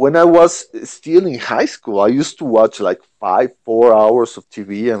 When I was still in high school, I used to watch like 4 hours of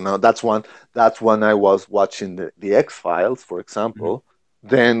TV, and now that's when I was watching the X Files, for Mhm. example.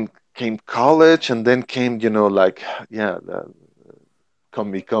 Then came college, and then came, like, yeah,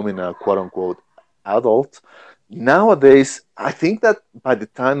 becoming a quote unquote adult. Nowadays, I think that by the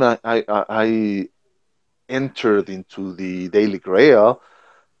time I entered into the Daily Grail,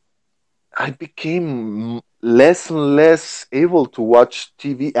 I became less and less able to watch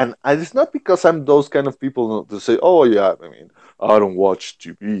TV, and it's not because I'm those kind of people to say, "Oh yeah, I mean, I don't watch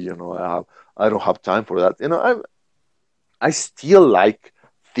TV, I don't have time for that." I still like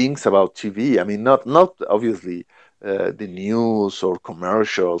things about TV. I mean, not obviously the news or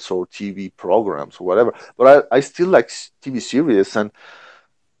commercials or TV programs or whatever, but I still like TV series, and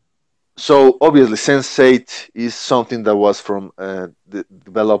so obviously Sense8 is something that was from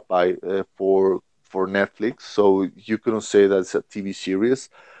developed by for Netflix, so you couldn't say that it's a TV series.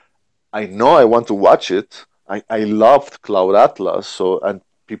 I know I want to watch it. I loved Cloud Atlas, so, and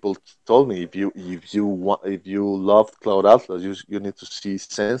people told me, if you loved Cloud Atlas, you need to see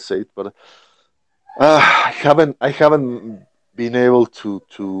Sense8, but I haven't been able to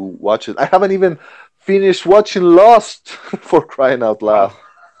watch it. I haven't even finished watching Lost for crying out loud.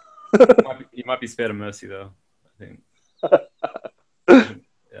 Wow, you might be spared a mercy though. I think. I think.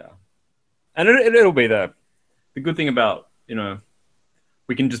 Yeah, and it'll be there. The good thing about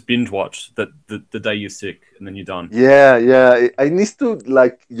we can just binge watch the day you're sick and then you're done. Yeah, yeah. I need to,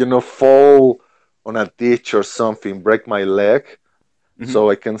 like, fall on a ditch or something, break my leg, Hmm. so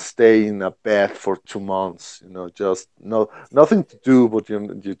I can stay in a bed for 2 months. Just nothing to do, but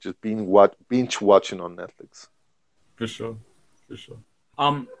you just binge watching on Netflix. For sure, for sure.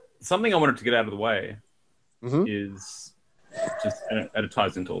 Something I wanted to get out of the way Hmm. is just and it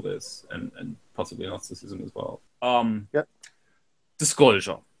ties into all this and possibly narcissism as well. Yeah.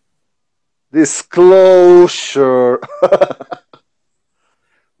 Disclosure. Disclosure.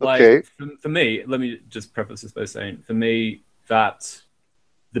 Like Okay. for me, let me just preface this by saying, for me, that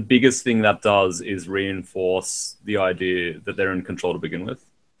the biggest thing that does is reinforce the idea that they're in control to begin with.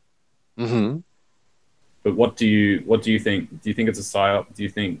 Hmm. But what do you think? Do you think it's a psyop? Do you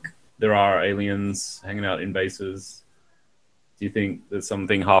think there are aliens hanging out in bases? Do you think there's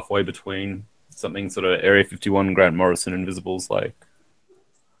something halfway between something sort of Area 51, Grant Morrison, Invisibles? Like,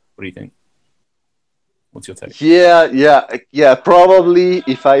 what do you think? What's your take? Yeah, yeah, yeah. Probably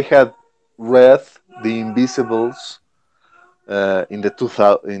if I had read The Invisibles in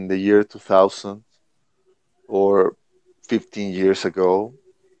the year 2000 or 15 years ago,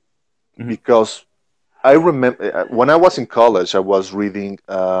 Mm-hmm. because I remember when I was in college, I was reading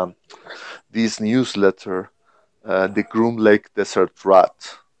this newsletter, The Groom Lake Desert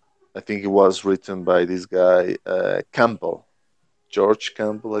Rat. I think it was written by this guy, Campbell, George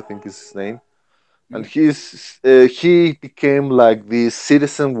Campbell, I think is his name. And he became like this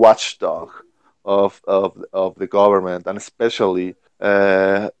citizen watchdog of the government, and especially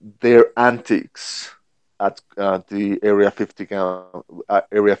their antics at the Area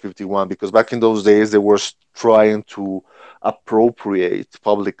 51, because back in those days they were trying to appropriate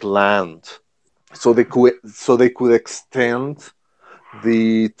public land, so they could extend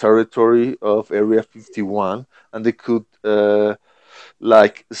the territory of Area 51, and they could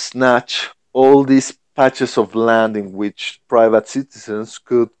like snatch all these patches of land in which private citizens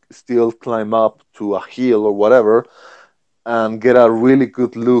could still climb up to a hill or whatever and get a really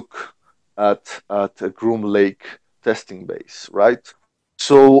good look at a Groom Lake testing base, right?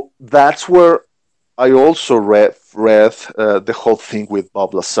 So that's where I also read the whole thing with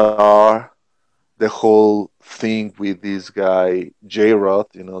Bob Lazar, the whole thing with this guy J Rod.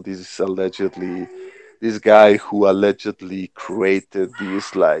 This is allegedly this guy who allegedly created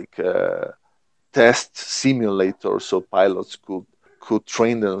this like test simulator so pilots could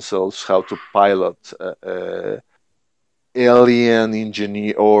train themselves how to pilot alien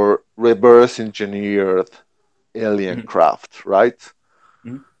engineer or reverse engineered alien Mm-hmm. craft, right?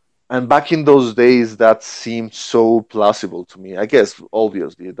 Mm-hmm. And back in those days, that seemed so plausible to me. I guess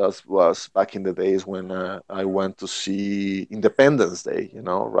obviously that was back in the days when I went to see Independence Day.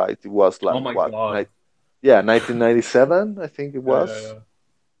 Right? It was Oh like my what? god. Yeah, 1997, I think it Yeah, yeah, was. yeah.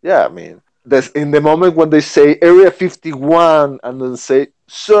 Yeah, I mean. this, in the moment when they say Area 51 and then say,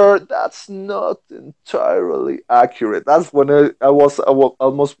 sir, that's not entirely accurate. That's when I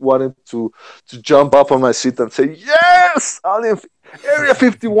almost wanted to jump up on my seat and say, yes, Area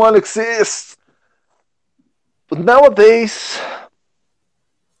 51 exists. But nowadays,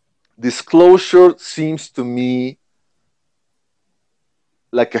 disclosure seems to me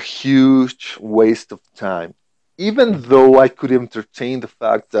like a huge waste of time. Even though I could entertain the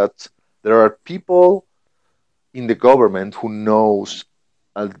fact that there are people in the government who knows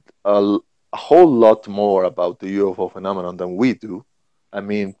a, a, a whole lot more about the UFO phenomenon than we do. I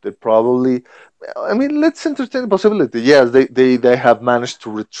mean, they probably. I mean, let's entertain the possibility. Yes, they have managed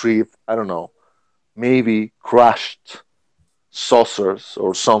to retrieve. I don't know, maybe crashed saucers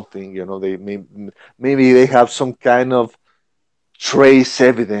or something. You know, maybe they have some kind of trace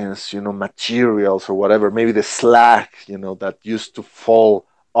evidence, materials or whatever, maybe the slag, that used to fall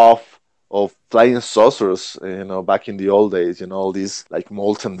off of flying saucers, back in the old days, all these like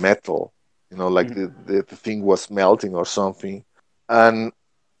molten metal, like the thing was melting or something. And,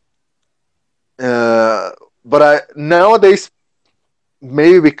 but nowadays,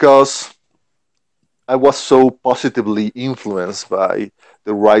 maybe because I was so positively influenced by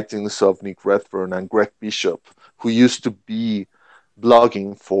the writings of Nick Redfern and Greg Bishop, who used to be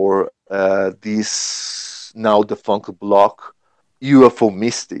blogging for this now defunct blog, UFO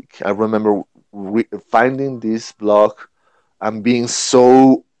Mystic. I remember finding this blog and being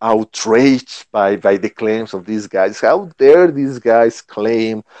so outraged by the claims of these guys. How dare these guys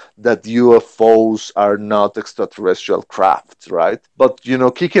claim that UFOs are not extraterrestrial crafts, right? But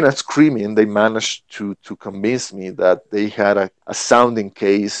kicking and screaming, they managed to convince me that they had a sounding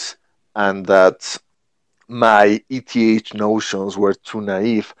case and that my ETH notions were too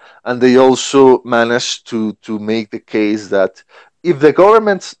naive. And they also managed to make the case that if the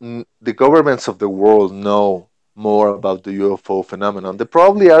governments of the world know more about the UFO phenomenon, they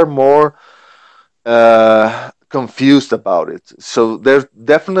probably are more confused about it. So they're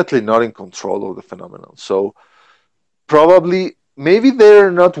definitely not in control of the phenomenon. So probably maybe they're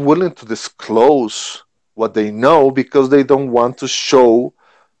not willing to disclose what they know because they don't want to show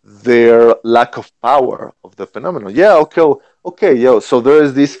their lack of power of the phenomenon. Yeah, okay, yo. So there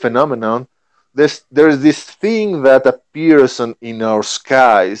is this phenomenon. There is this thing that appears in our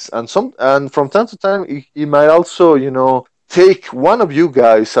skies, and from time to time it might also take one of you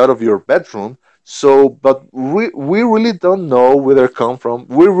guys out of your bedroom. So, but we really don't know where they come from.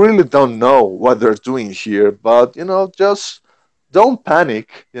 We really don't know what they're doing here. But just don't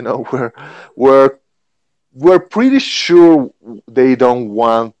panic. We're we're pretty sure they don't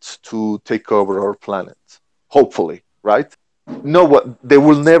want to take over our planet. Hopefully, right? No, what they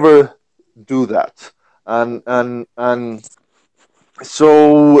will never do that. And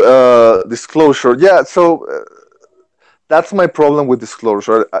so disclosure, yeah. So that's my problem with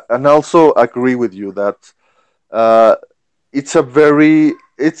disclosure, and also agree with you that uh, it's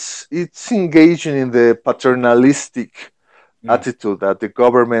engaging in the paternalistic attitude that the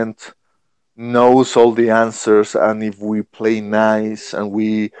government knows all the answers, and if we play nice and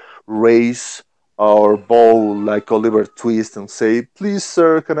we raise our bowl like Oliver Twist and say, please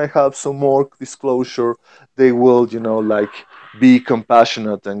sir, can I have some more disclosure, they will like be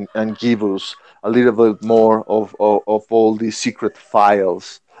compassionate and give us a little bit more of all these secret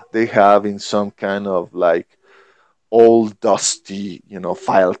files they have in some kind of like old dusty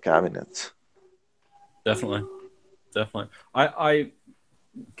file cabinet. Definitely, definitely. I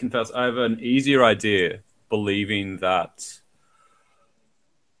confess I have an easier idea believing that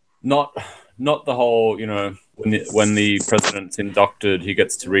not not the whole when the president's inducted he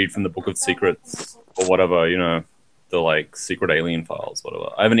gets to read from the Book of Secrets or whatever, the like secret alien files, whatever.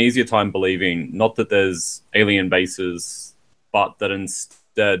 I have an easier time believing not that there's alien bases, but that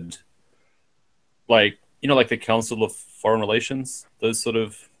instead, like like the Council of Foreign Relations, those sort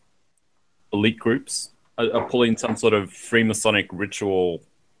of elite groups are pulling some sort of Freemasonic ritual,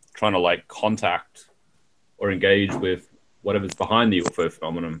 trying to like contact or engage with whatever's behind the UFO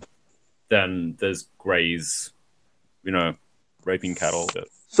phenomenon. Then there's Greys, raping cattle.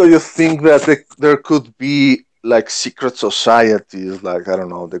 So you think that there could be like secret societies, like I don't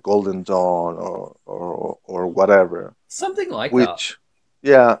know, the Golden Dawn or whatever, Something like that. which,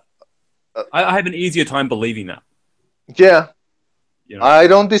 yeah, I have an easier time believing that. yeah, I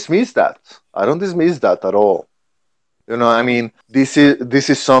don't dismiss that. I don't dismiss that at all. I mean, this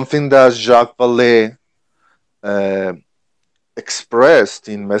is something that Jacques Vallée expressed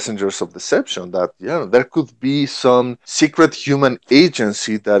in Messengers of Deception, that there could be some secret human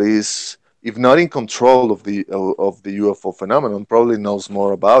agency that is if not in control of the UFO phenomenon, probably knows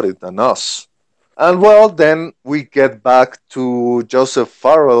more about it than us. And well, then we get back to Joseph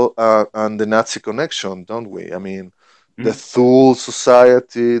Farrell and the Nazi connection, don't we? I mean, the Mm. Thule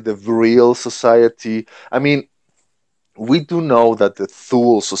Society, the Vril Society. I mean, we do know that the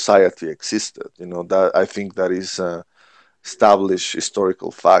Thule Society existed. You know that I think that is established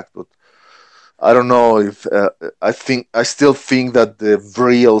historical fact, but I don't know if I still think that the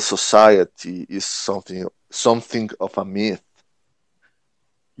Vril Society is something of a myth.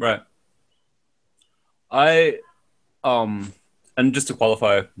 Right. I and just to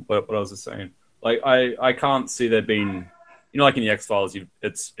qualify what I was just saying, like I can't see there being, like in the X Files,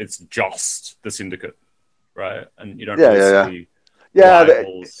 it's just the Syndicate, right? And you don't Yeah, really yeah, yeah, see yeah,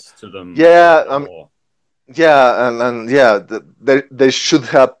 rivals to them yeah. or Yeah, and yeah, they should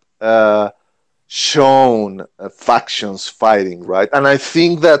have shown factions fighting, right? And I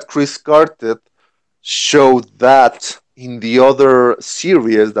think that Chris Carter showed that in the other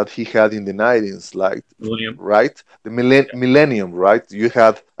series that he had in the 90s, like, Millennium. right? The Yeah, Millennium, right?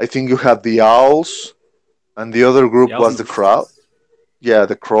 I think you had the Owls, and the other the group Owls was and the the Crow. Roosters, Yeah,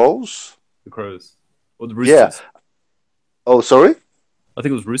 the Crows. the Crows, or the Yeah. Roosters. Oh, sorry. I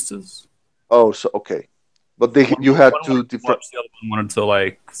think it was Roosters. Oh, so okay. But One you had one two wanted to different. watch, the other one wanted to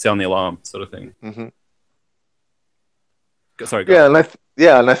like sound the alarm, sort of thing. Mhm. Sorry, go.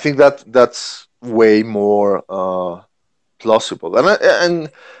 Yeah, and I think that that's way more plausible. And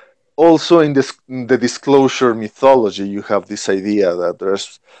also in the disclosure mythology, you have this idea that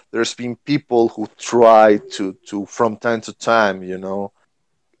there's been people who try to from time to time,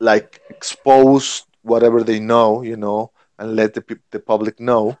 like expose whatever they know, and let the public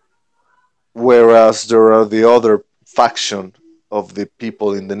know, whereas there are the other faction of the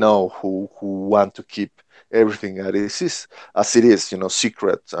people in the know who want to keep everything as it is,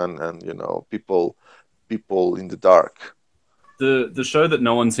 secret, and people in the dark. The show that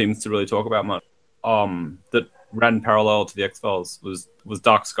no one seems to really talk about much, that ran parallel to the X Files was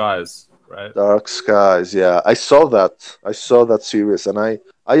Dark Skies, right? Dark Skies, yeah, I saw that series, and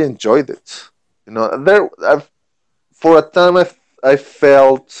I enjoyed it. For a time I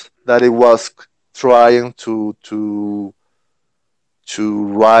felt that it was trying to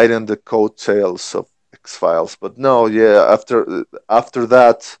ride on the coattails of X Files, but no, yeah, after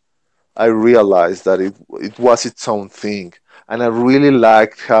that I realized that it was its own thing, and I really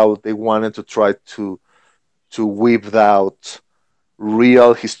liked how they wanted to try to weave out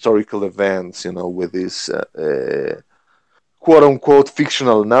real historical events, with this quote unquote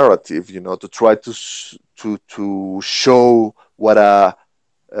fictional narrative, to try to show what a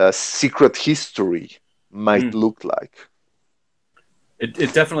secret history might Mm. look like.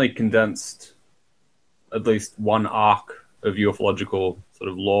 It definitely condensed at least one arc of ufological sort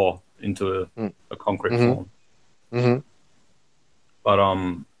of lore into a concrete Mm-hmm. form. Mm-hmm. But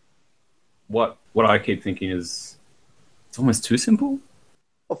what I keep thinking is it's almost too simple.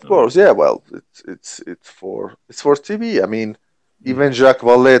 Of course, yeah. Well, it's for TV. I mean, Mm. even Jacques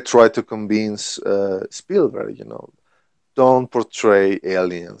Vallée tried to convince Spielberg, don't portray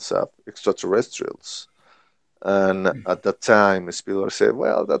aliens as extraterrestrials. And at that time, Spielberg said,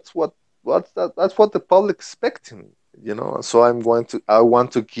 "Well, that's what the public expecting, And so I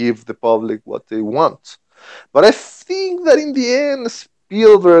want to give the public what they want." But I think that in the end,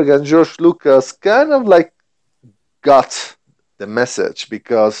 Spielberg and George Lucas kind of like got the message,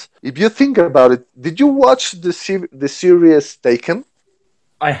 because if you think about it, did you watch the series Taken?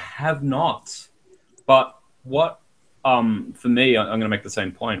 I have not. But what for me, I'm going to make the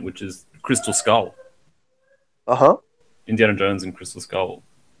same point, which is Crystal Skull. Uh huh. Indiana Jones and Crystal Skull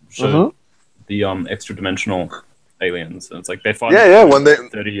showed Mm-hmm. the extra dimensional aliens, and it's like they Yeah, finally yeah. proved When they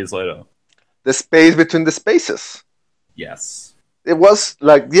it 30 years later. the space between the spaces, Yes. it was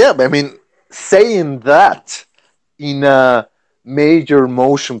like, yeah. I mean, saying that in a major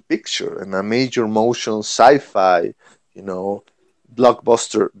motion picture and a major motion sci-fi, you know,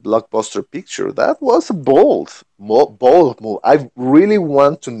 blockbuster picture, that was a bold move. I really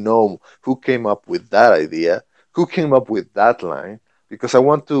want to know who came up with that idea, who came up with that line, because I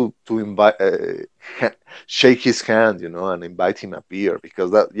want to invite shake his hand, and invite him a beer,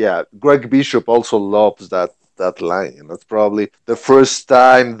 because that, yeah, Greg Bishop also loves that line. It's probably the first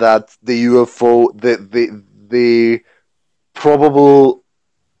time that the UFO, the probable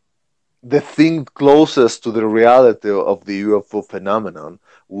the thing closest to the reality of the UFO phenomenon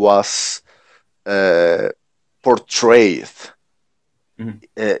was uh, portrayed Mhm.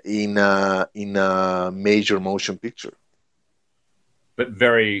 in a major motion picture. But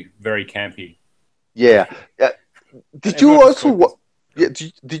very, very campy. Yeah. Like, Did you everyone just also focused. Yeah,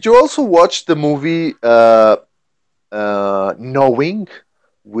 did you also watch the movie Knowing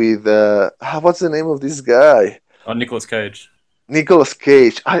with what's the name of this guy? Oh, Nicolas Cage. Nicolas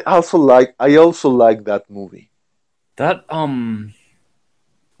Cage. I also like that movie. That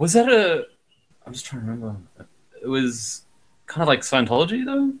was that a? I'm just trying to remember. It was kind of like Scientology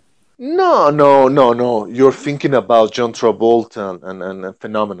though. No, no, no, no. You're thinking about John Travolta and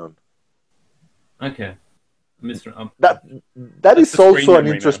Phenomenon. Okay, Mr. That that That's is the screen also an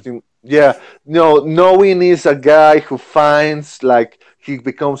memory, man. interesting. Yeah, no, Knowing is a guy who finds like he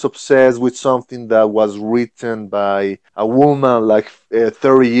becomes obsessed with something that was written by a woman like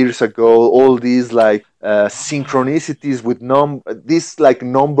 30 years ago. All these like synchronicities with these like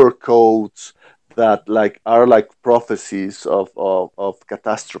number codes that like are like prophecies of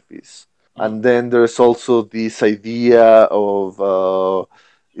catastrophes. Oh, And then there's also this idea of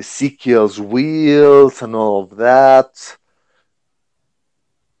Ezekiel's wheels and all of that.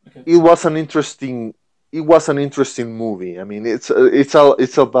 okay. It was an interesting. It was an interesting movie. I mean, it's a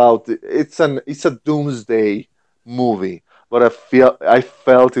doomsday movie, but I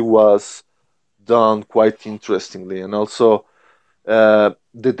felt it was done quite interestingly, and also the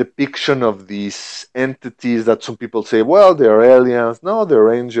depiction of these entities that some people say, well, they're aliens. No,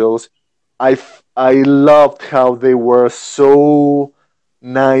 they're angels. I loved how they were so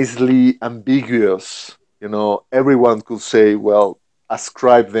nicely ambiguous. You know, everyone could say, well,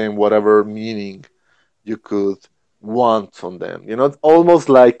 ascribe them whatever meaning you could want on them. You know, almost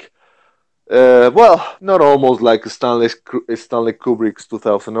like, well, not almost like Stanley Kubrick's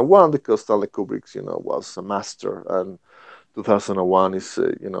 2001, because Stanley Kubrick's, was a master, and 2001 is,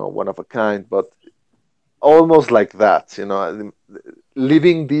 one of a kind, but almost like that,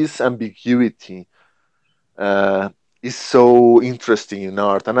 leaving this ambiguity uh, is so interesting in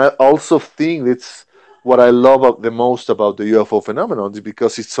art. And I also think it's what I love the most about the UFO phenomenon is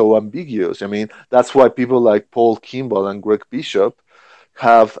because it's so ambiguous. I mean, that's why people like Paul Kimball and Greg Bishop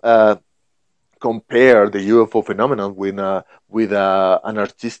have compared the UFO phenomenon with an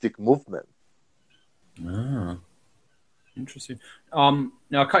artistic movement. Ah, interesting. Now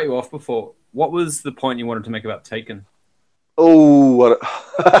I cut you off before. What was the point you wanted to make about Taken? Oh, what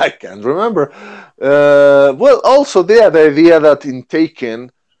I can't remember. Well, also the idea that in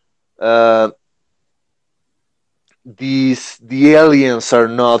Taken, uh, the aliens are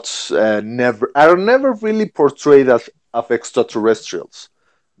never really portrayed as of extraterrestrials.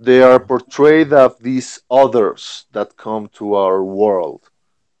 They are portrayed as these others that come to our world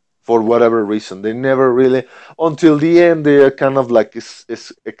for whatever reason. They never really, until the end, they are kind of like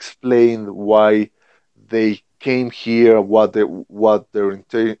is explained why they came here, what their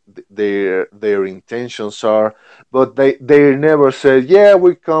intentions are, but they never said, yeah,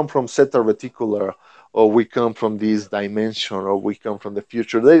 we come from Zeta Reticular, or we come from this dimension, or we come from the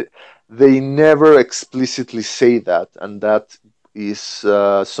future. They never explicitly say that, and that is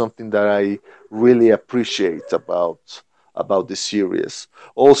something that I really appreciate about the series.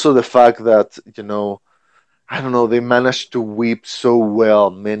 Also, the fact that I don't know, they managed to weave so well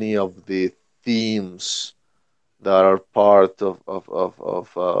many of the themes that are part of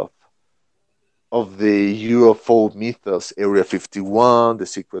the UFO mythos: Area 51, the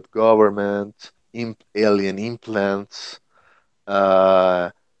secret government, alien implants, uh,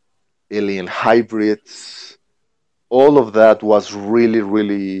 alien hybrids. All of that was really,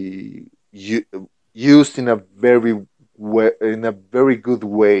 really used in a very good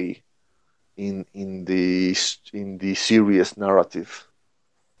way in the series narrative.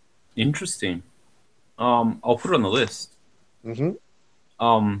 Interesting. I'll put it on the list. Hmm.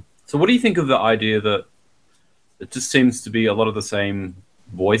 So what do you think of the idea that it just seems to be a lot of the same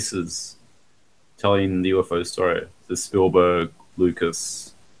voices telling the UFO story? The Spielberg,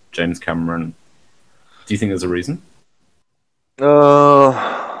 Lucas, James Cameron. Do you think there's a reason?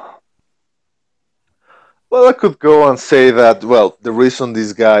 Uh, well, I could go and say that. Well, the reason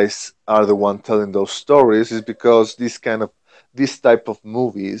these guys are the one telling those stories is because this type of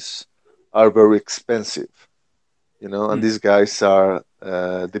movies are very expensive. And Hmm. these guys are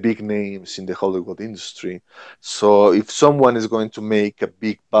the big names in the Hollywood industry. So if someone is going to make a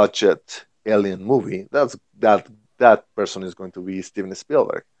big budget alien movie, that person is going to be Steven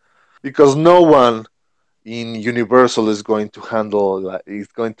Spielberg, because no one in Universal is going to hand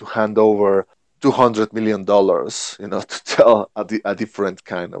over $200 million, to tell a different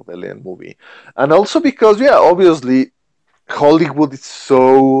kind of alien movie. And also because, yeah, obviously Hollywood is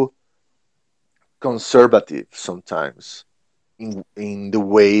so conservative sometimes in the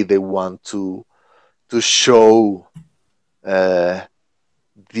way they want to show uh,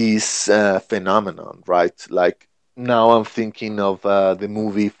 this phenomenon, right? Like now I'm thinking of the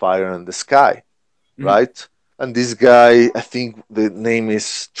movie Fire in the Sky, Mhm. right? And this guy, I think the name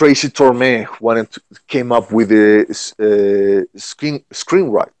is Tracy Torme, came up with the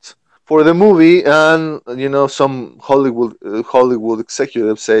screenwrite for the movie, and some Hollywood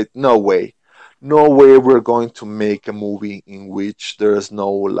executives said, no way, we're going to make a movie in which there's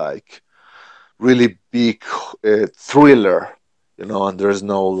no like really big thriller, and there's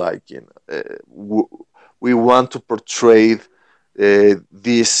no like we want to portray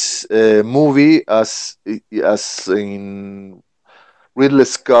this movie as in Ridley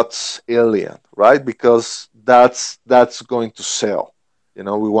Scott's Alien, right? Because that's going to sell. We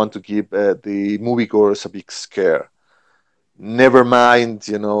want to give the moviegoers a big scare. Never mind,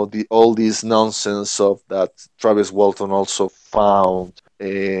 the all this nonsense of that Travis Walton also found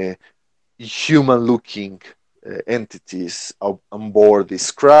human-looking entities on board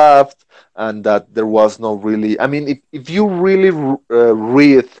this craft, and that there was no really. I mean, if you really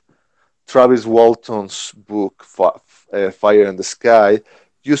read Travis Walton's book Fire in the Sky,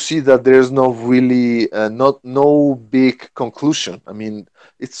 you see that there's no really not no big conclusion. I mean,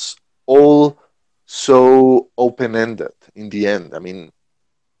 it's all so open-ended in the end. I mean,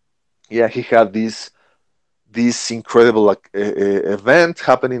 yeah, he had this incredible event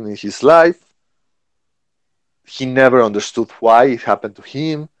happening in his life. He never understood why it happened to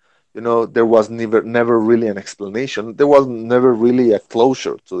him. There was never really an explanation. There was never really a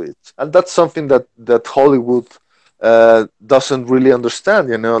closure to it, and that's something that Hollywood doesn't really understand.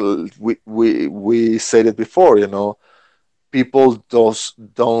 We said it before. People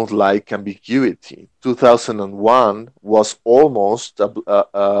don't like ambiguity. 2001 was almost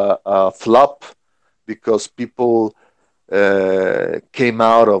a flop because people came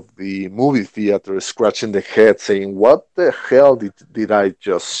out of the movie theater scratching their head saying, what the hell did I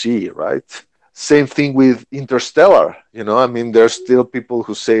just see, right? Same thing with Interstellar. I mean, there's still people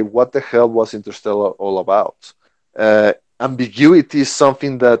who say, what the hell was Interstellar all about? Ambiguity is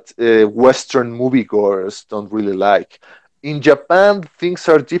something that Western moviegoers don't really like. In Japan, things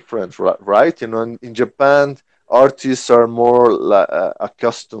are different, right? In Japan, artists are more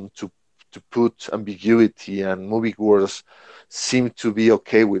accustomed to put ambiguity, and moviegoers seem to be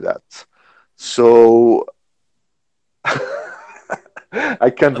okay with that. So I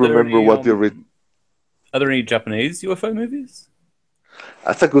can't Are there remember any what the. are there any Japanese UFO movies?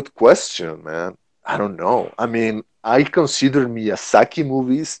 That's a good question, man. I don't know. I mean, I consider Miyazaki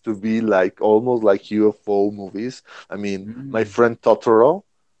movies to be like almost like UFO movies. I mean, my Mm. friend Totoro,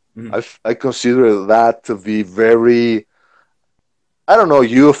 Mm. I consider that to be very, I don't know,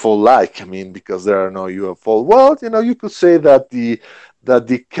 UFO like. I mean, because there are no UFO. Well, you could say that the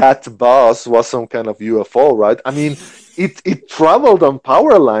cat bus was some kind of UFO, right? I mean, it traveled on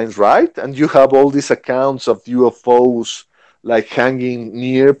power lines, right? And you have all these accounts of UFOs like hanging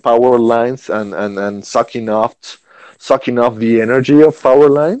near power lines and sucking off the energy of power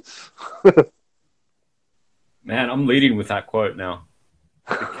lines. Man, I'm leading with that quote now.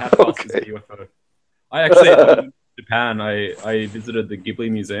 The cat bus is a Okay. UFO. I actually, when I went to Japan, I visited the Ghibli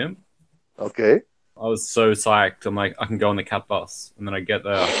Museum. Okay. I was so psyched. I'm like, I can go on the cat bus, and then I get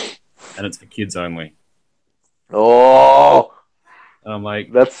there, and it's for kids only. Oh, And I'm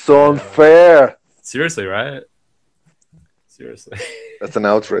like, that's so yeah, unfair. seriously, right? Seriously. That's an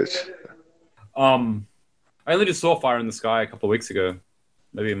outrage. um, I only just saw Fire in the Sky a couple of weeks ago,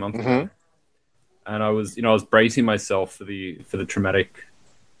 maybe a month ago, Hmm. and I was bracing myself for the traumatic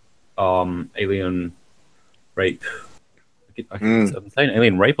alien rape. Mm. I'm saying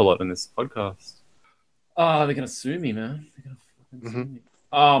alien rape a lot in this podcast. Oh, they're gonna sue me, man. They're gonna fucking sue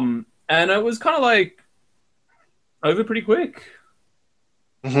Hmm. me. And it was kind of like over pretty quick.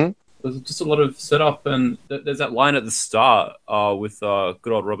 Hmm. There's just a lot of setup, and there's that line at the start with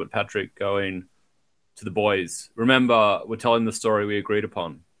good old Robert Patrick going to the boys. Remember, we're telling the story we agreed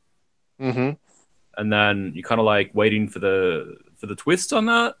upon, Hmm. and then you kind of like waiting for the twist on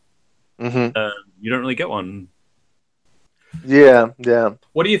that, Hmm. and you don't really get one. Yeah, yeah.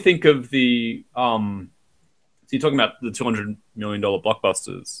 What do you think of the So you're talking about the $200 million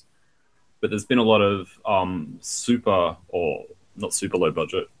blockbusters, but there's been a lot of super or not super low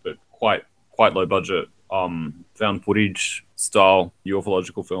budget, but quite low budget found footage style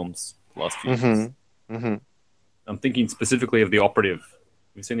ufological films the last few years. Hmm. Hmm. I'm thinking specifically of The Operative.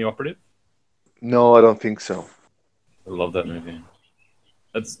 Have you seen The Operative? No, I don't think so. I love that movie.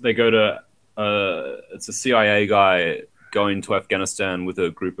 They go to it's a CIA guy going to Afghanistan with a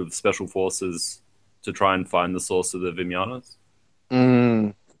group of special forces to try and find the source of the Vimyanas.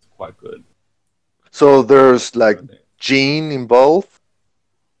 Mm. It's quite good. So there's like gene involved.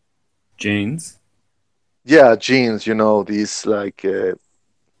 Genes. Yeah, genes. These like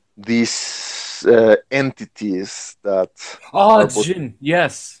these entities that Oh, are Jin.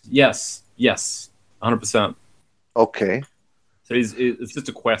 Yes, yes, yes. 100%. okay. So it's just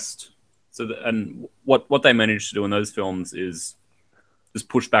a quest. So and what they managed to do in those films is just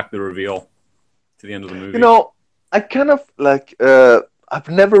push back the reveal to the end of the You movie. know, I kind of like. I've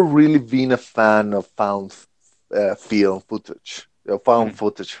never really been a fan of found film footage, found Mm,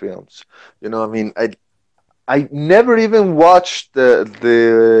 footage films. I mean, I never even watched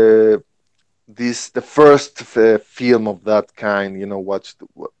the first film of that kind. Watched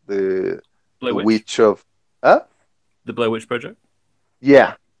Blair the Witch, Witch of. Huh? the Blair Witch Project.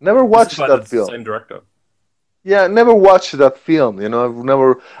 Yeah, never This is watched by that the film. same director. Yeah, I never watched that film. I've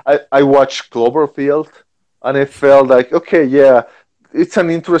never. I watched Cloverfield, and I felt like, okay, yeah, it's an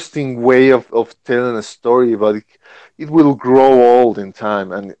interesting way of telling a story, but it will grow old in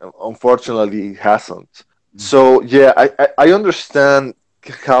time, and unfortunately, it hasn't. Mm. So yeah, I understand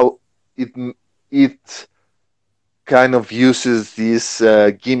how it it kind of uses this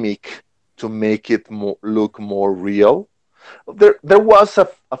gimmick to make it look more real. There was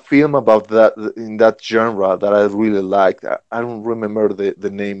a film about that in that genre that I really liked. I don't remember the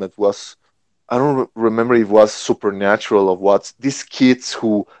name. I don't remember if it was supernatural or what. These kids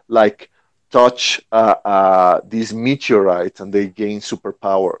who like touch these meteorites and they gain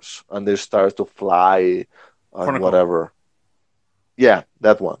superpowers and they start to fly and Chronicle. whatever. Yeah,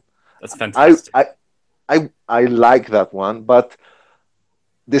 that one. That's I fantastic. I I like that one, but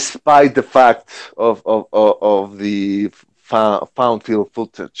despite the fact of the found field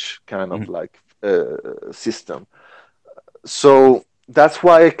footage kind of Mm-hmm. like system. So that's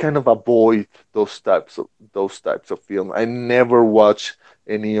why I kind of avoid those types of film. I never watch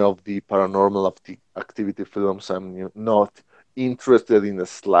any of the paranormal activity films. I'm not interested in the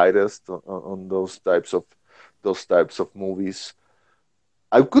slightest on those types of movies.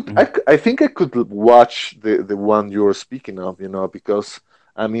 Mm-hmm. I think I could watch the one you're speaking of, because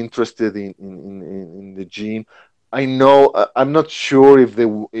I'm interested in the gene. I know I'm not sure if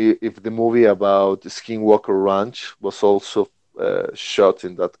the movie about Skinwalker Ranch was also shot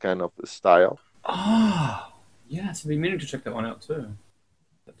in that kind of style. Ah, yes. I've been meaning to check that one out too.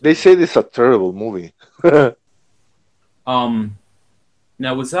 They say it's a terrible movie. Um,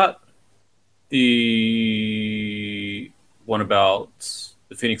 Now was that the one about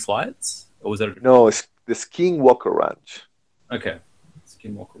the Phoenix Lights, or was that a different No, one? it's the Skinwalker Ranch. Okay,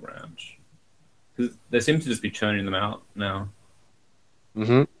 Skinwalker Ranch. Because they seem to just be churning them out now.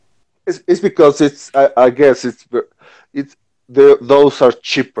 Hmm. It's because I guess it's those are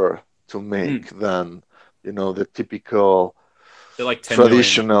cheaper to make Mm. than the typical They're like 10 million.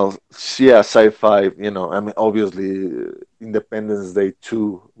 traditional, yeah, sci-fi. I mean, obviously, Independence Day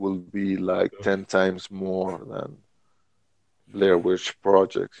 2 will be like 10 times more than Blair Witch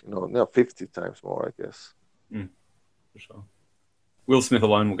Project. No, 50 times more, I guess. Mm, for sure. Will Smith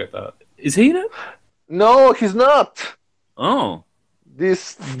alone will get that. Is he in it? No, he's not. Oh,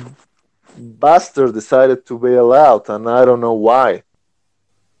 This bastard decided to bail out, and I don't know why.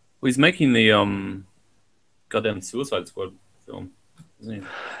 well, he's making the goddamn Suicide Squad film, isn't he?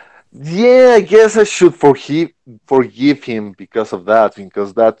 Yeah, I guess I should forgive him because of that,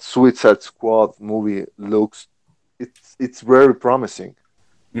 because that Suicide Squad movie looks it's very promising.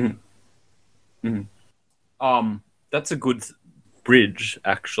 Mm-hmm. Mm-hmm. That's a good bridge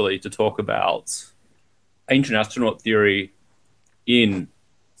actually to talk about ancient astronaut theory in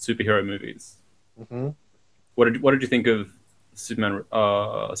superhero movies. Hmm. What did you think of Superman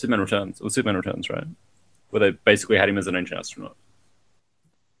Returns? It was Superman Returns, right? Where they basically had him as an ancient astronaut.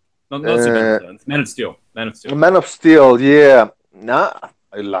 Not Superman Uh, Returns. Man of Steel. Man of Steel. Man of Steel, yeah. Nah,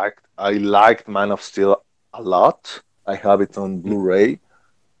 I liked Man of Steel a lot. I have it on Blu-ray.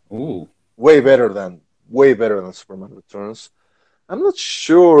 Ooh. Way better than Superman Returns. I'm not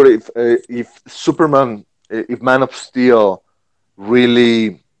sure if Man of Steel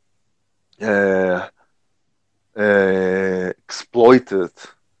really uh, exploited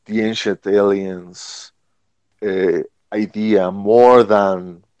the ancient aliens idea more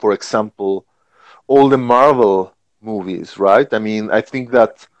than, for example, all the Marvel movies, right? I mean, I think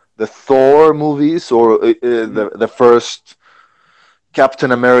that the Thor movies or the first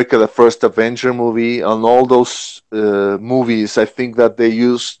Captain America, the first Avenger movie, and all those movies, I think that they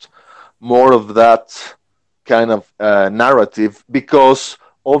used more of that kind of narrative because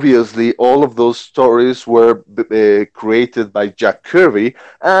obviously all of those stories were created by Jack Kirby,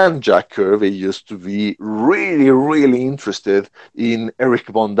 and Jack Kirby used to be really, really interested in Eric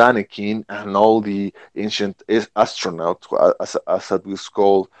von Daniken and all the ancient astronauts, as it was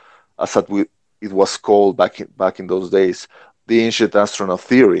called, as it it was called back in those days, the ancient astronaut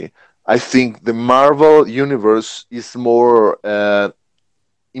theory. I think the Marvel universe is more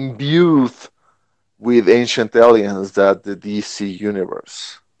imbued with ancient aliens than the DC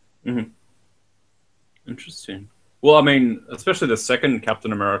universe. Mm-hmm. Interesting. Well, I mean, especially the second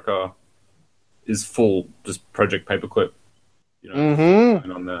Captain America is full just Project Paperclip. There's stuff Mm-hmm.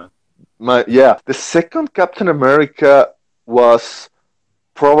 going on there. The second Captain America was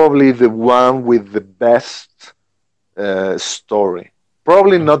probably the one with the best story.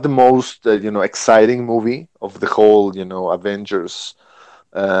 Probably not the most exciting movie of the whole Avengers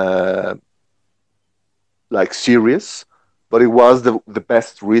uh, like series, but it was the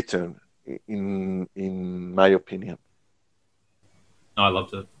best written in my opinion. No, I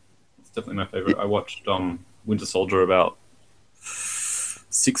loved it. It's definitely my Y- favorite. I watched Winter Soldier about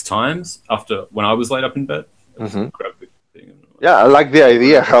 6 times after when I was laid up in bed. It was mhm. grab the thing and Yeah, I like the over and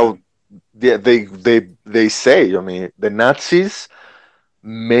idea over how again. they say. I mean, the Nazis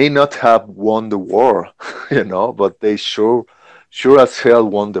may not have won the war, but they sure as hell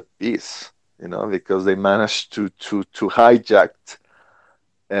won the peace, because they managed to hijack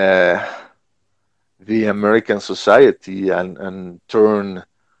uh, the American society and turn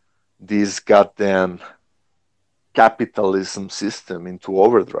this goddamn capitalism system into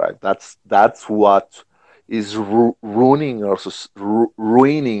overdrive. That's what is ruining our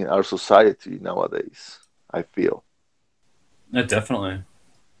society nowadays. I feel. Yeah, definitely,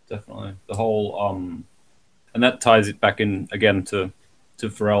 definitely. The whole and that ties it back in again to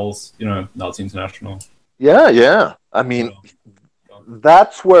Pharrell's, Nazi International. Yeah, yeah. I But, mean,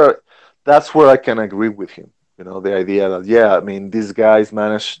 that's where that's where I can agree with him. The idea that, yeah, I mean, these guys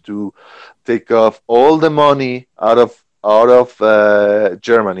managed to take off all the money out of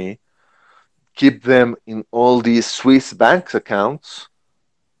Germany, keep them in all these Swiss bank accounts,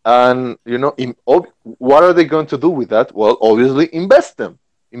 and what are they going to do with that? Well, obviously invest the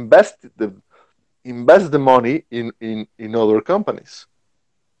invest the money in other companies.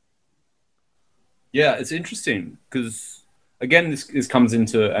 yeah, it's interesting because again, this comes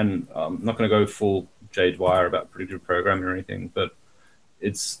into, and I'm not going to go full Jade Wire about predictive programming or anything, but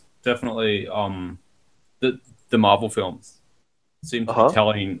it's definitely the Marvel films seem Uh to be huh.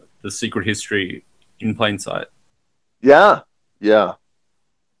 telling the secret history in plain sight. Yeah, yeah.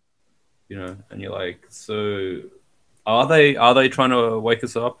 And you're like, so are they trying to wake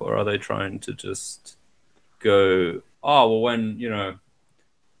us up, or are they trying to just go, oh well, when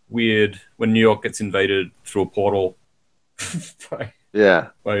New York gets invaded through a portal by Yeah.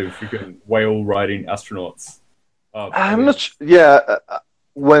 freaking whale riding astronauts. I'm not. Aliens. Yeah,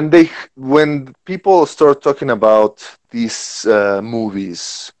 when people start talking about these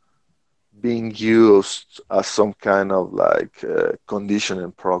movies being used as some kind of like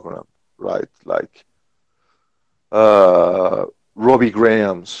conditioning program, right? Like uh, Robbie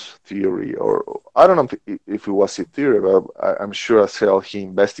Graham's theory, or I don't know if it was a theory, but I'm sure as hell he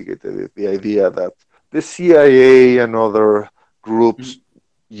investigated it. The idea that the CIA and other groups Mhm.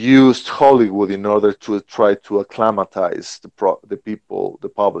 used Hollywood in order to try to acclimatize the people, the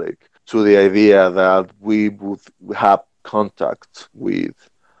public, to the idea that we would have contact with,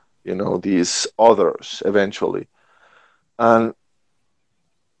 these others eventually. And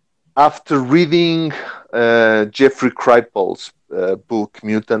after reading Jeffrey Kripal's book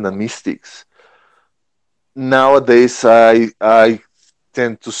Mutant and Mystics, nowadays I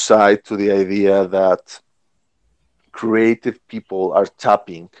tend to side to the idea that creative people are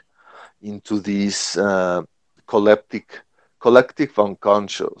tapping into this collective collective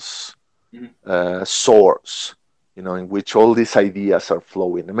unconscious Mhm. source, in which all these ideas are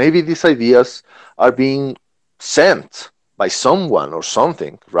flowing. And maybe these ideas are being sent by someone or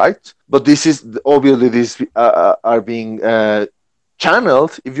something, right? But this is obviously these are being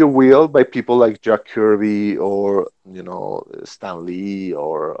channeled, if you will, by people like Jack Kirby or Stan Lee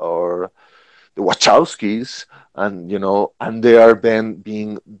or the Wachowskis, and they are then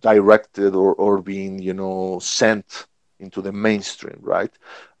being directed or being sent into the mainstream, right?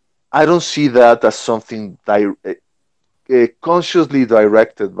 I don't see that as something consciously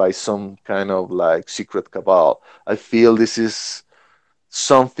directed by some kind of like secret cabal. I feel this is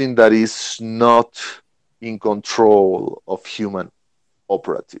something that is not in control of human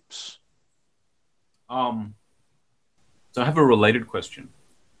operatives. Um, so I have a related question,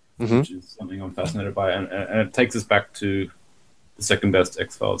 Mm-hmm. which is something I'm fascinated by, and it takes us back to the second best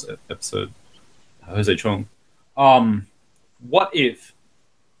X Files episode, Jose Chung. Um, what if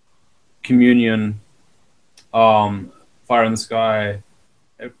Communion, Fire in the Sky,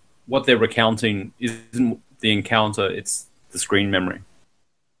 what they're recounting isn't the encounter; it's the screen memory.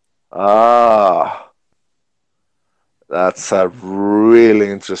 Ah, that's a really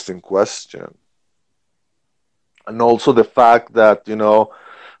interesting question. And also the fact that,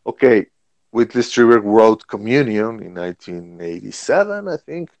 okay, Whitley Strieber wrote Communion in 1987, I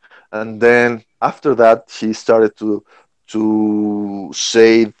think, and then after that he started to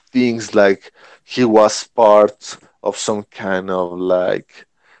say things like he was part of some kind of like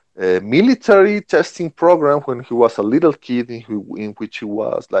military testing program when he was a little kid, in which he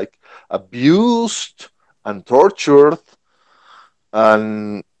was like abused and tortured,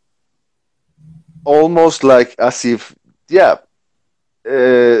 and almost like as if, yeah,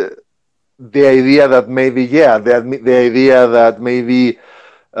 uh, the idea that maybe, yeah, the idea that maybe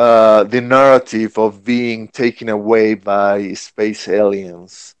the narrative of being taken away by space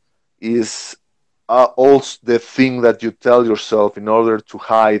aliens is also the thing that you tell yourself in order to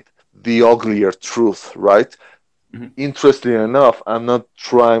hide the uglier truth, right? Mhm. Interestingly enough, I'm not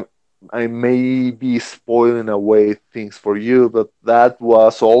trying, I may be spoiling away things for you, but that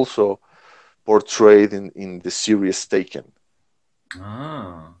was also portrayed in the series Taken.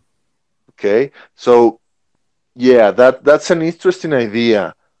 Ah. Okay, so yeah, that's an interesting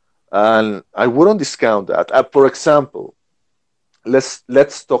idea, and I wouldn't discount that. For example,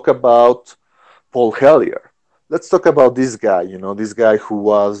 let's talk about Paul Hellyer. Let's talk about this guy. This guy who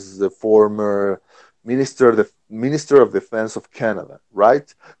was the former minister of defense of Canada,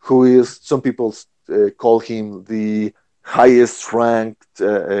 right? Who is, some people call him the highest ranked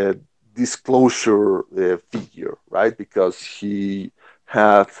disclosure figure, right? Because he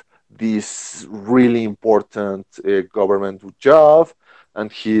had this really important government job,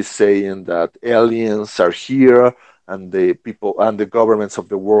 and he's saying that aliens are here, and the people and the governments of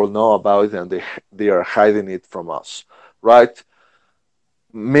the world know about it, and they are hiding it from us, right?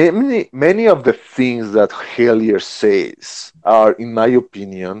 Many of the things that Hellier says are, in my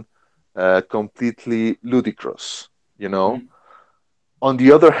opinion, completely ludicrous. You know. Mhm. On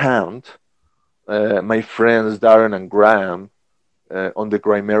the other hand, my friends Darren and Graham on the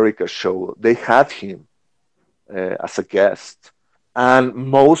Grimerica show, they had him as a guest. And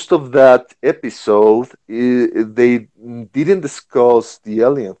most of that episode, they didn't discuss the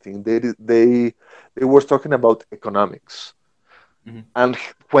alien thing. They were talking about economics. Mhm. And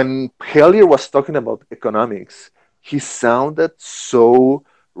when Hellier was talking about economics, he sounded so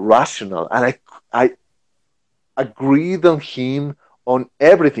rational, and I agreed on him on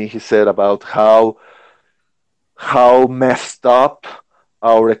everything he said about how messed up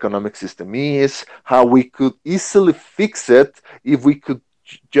our economic system is, how we could easily fix it if we could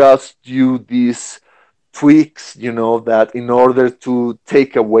just do these tweaks, that in order to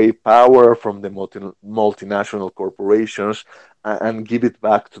take away power from the multinational corporations and give it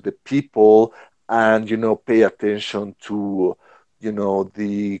back to the people, and, pay attention to,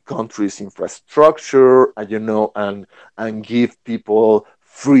 the country's infrastructure, and, and give people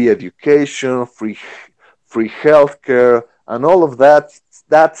free education, free healthcare, and all of that.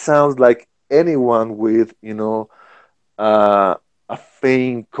 That sounds like anyone with, uh, a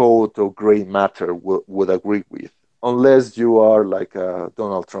faint coat of gray matter would agree with, unless you are like a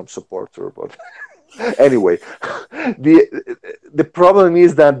Donald Trump supporter. But anyway, the problem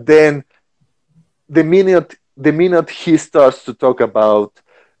is that then the minute he starts to talk about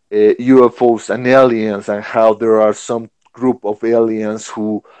UFOs and aliens, and how there are some group of aliens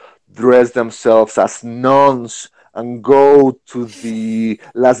who dress themselves as nuns and go to the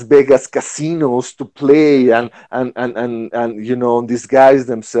Las Vegas casinos to play, and disguise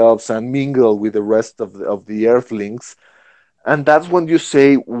themselves and mingle with the rest of the earthlings. And that's when you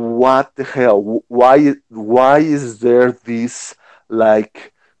say, what the hell? Why is there this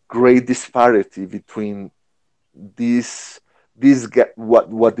like great disparity between this guy,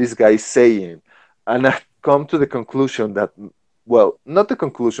 what this guy is saying? And I come to the conclusion that, well, not the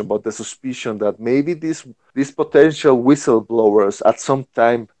conclusion, but the suspicion that maybe these potential whistleblowers at some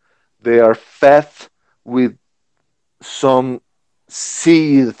time, they are fed with some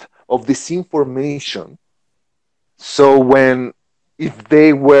seed of disinformation. So when, if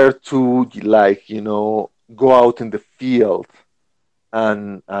they were to, like, go out in the field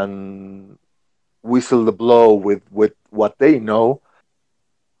and whistle the blow with what they know,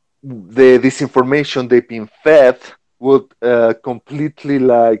 the disinformation they've been fed would completely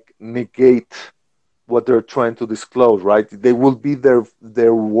like negate what they're trying to disclose, right? They will be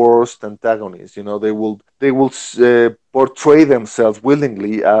their worst antagonists. They will portray themselves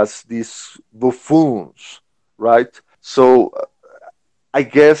willingly as these buffoons, right? So I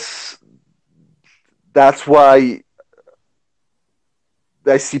guess that's why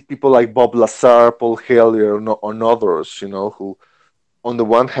I see people like Bob Lazar, Paul Hellyer, and others, who on the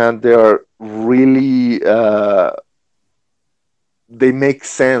one hand, they are really they make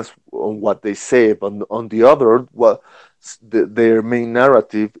sense on what they say, but on the other, well, their main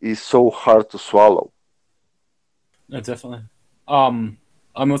narrative is so hard to swallow. No, definitely. I'm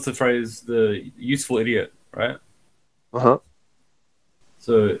what's the phrase? The useful idiot, right? Uh-huh.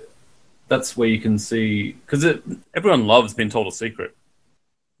 So that's where you can see because everyone loves being told a secret,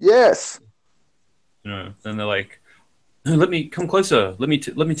 Yes. you know. And they're like, "No, let me come closer. Let me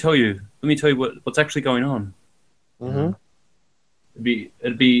tell you. Let me tell you what's actually going on." You Hmm. know,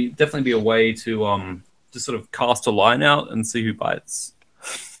 it'd be definitely be a way to just sort of cast a line out and see who bites.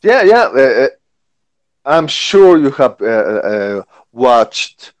 Yeah, yeah. I'm sure you have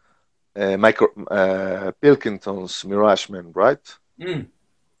watched Michael Pilkington's Mirage Man, right? Mm,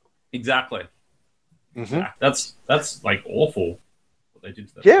 exactly. Hmm. Exactly. That's like awful what they did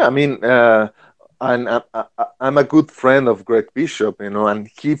to that Yeah, I character. mean, and I'm a good friend of Greg Bishop, and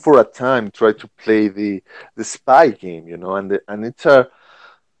he for a time tried to play the spy game, and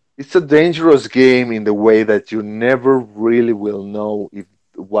it's a dangerous game in the way that you never really will know if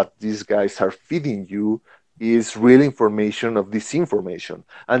what these guys are feeding you is real information or disinformation,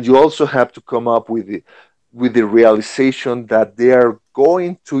 and you also have to come up with the realization that they are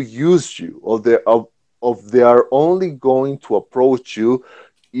going to use you, or they are only going to approach you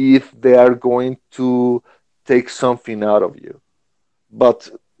if they are going to take something out of you. But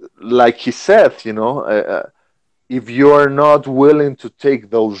like he said, if you are not willing to take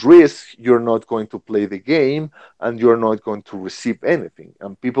those risks, you're not going to play the game and you're not going to receive anything.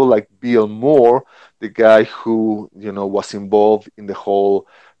 And people like Bill Moore, the guy who, was involved in the whole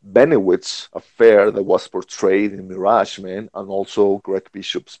Benowitz affair that was portrayed in Mirage Man, and also Greg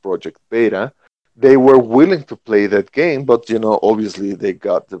Bishop's Project Beta, they were willing to play that game, but, obviously they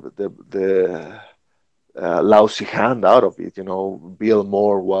got the lousy hand out of it. Bill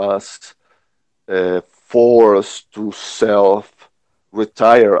Moore was forced to self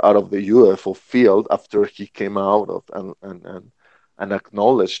retire out of the UFO field after he came out of and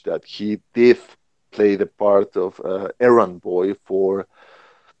acknowledged that he did play the part of errand boy for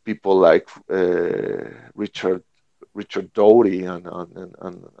people like Richard Doty and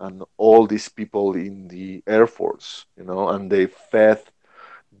all these people in the Air Force, and they fed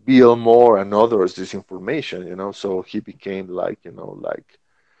Bill Moore and others this information, so he became like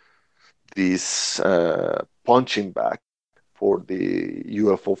this punching bag for the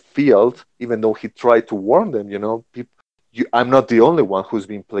UFO field, even though he tried to warn them. I'm not the only one who's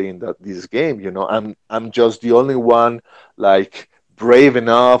been playing this game. I'm just the only one like brave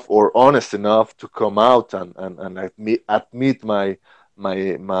enough or honest enough to come out and admit my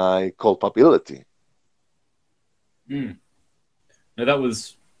culpability. Mm. No, that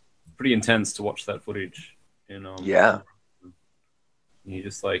was pretty intense to watch that footage. And Yeah. you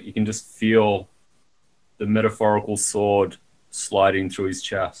just like you can just feel the metaphorical sword sliding through his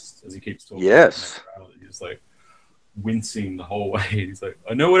chest as he keeps talking to the Yes. crowd. He's just like wincing the whole way. He's like,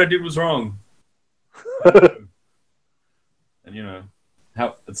 I know what I did was wrong. I know. And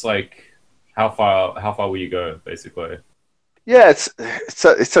how it's like how far will you go, basically? Yeah. It's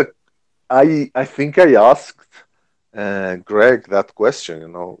a. I think I asked Greg that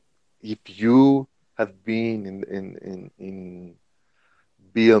question. If you had been in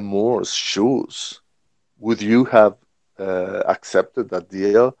Bill Moore's shoes, would you have accepted that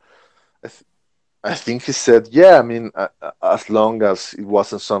deal? I, th- I think he said, yeah. I mean, as long as it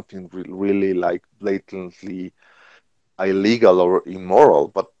wasn't something really like blatantly illegal or immoral,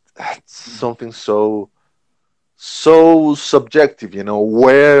 but it's something so subjective.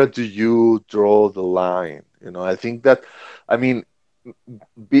 Where do you draw the line? I think that, I mean,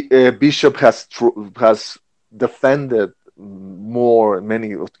 Bishop has defended more on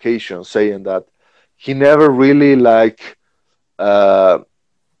many occasions, saying that he never really like uh,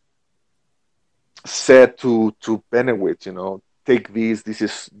 said to Benowitz, take this.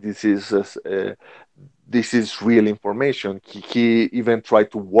 This is real information. He even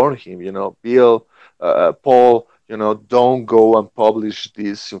tried to warn him, Bill, Paul, don't go and publish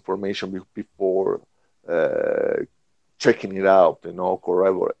this information before uh, checking it out,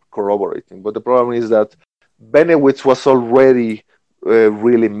 corroborating. But the problem is that Benowitz was already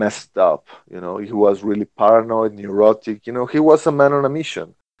really messed up. He was really paranoid, neurotic. He was a man on a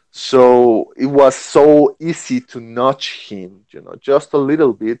mission. So it was so easy to nudge him, just a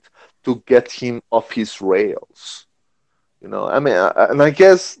little bit to get him off his rails. I mean, and I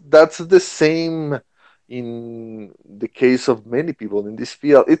guess that's the same in the case of many people in this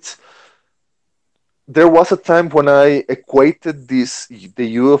field. There was a time when I equated the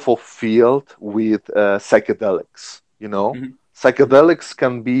UFO field with psychedelics. Mm-hmm. Psychedelics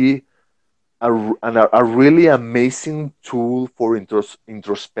can be a really amazing tool for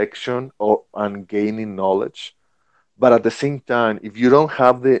introspection and gaining knowledge. But at the same time, if you don't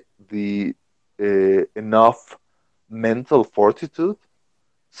have the enough mental fortitude,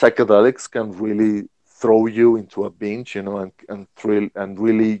 psychedelics can really throw you into a binge, and thrill and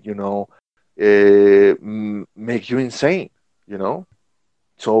really, make you insane, you know.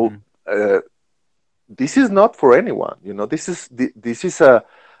 So this is not for anyone, this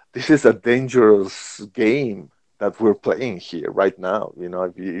is a dangerous game that we're playing here right now.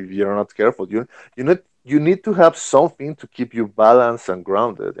 If you're not careful, you need to have something to keep you balanced and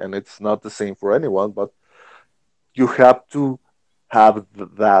grounded, and it's not the same for anyone, but you have to have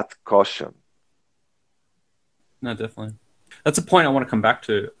that caution. No, definitely. That's a point I want to come back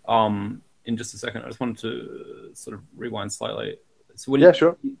to in just a second. I just wanted to sort of rewind slightly. So when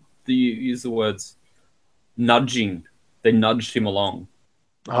Sure. you use the words nudging, they nudged him along.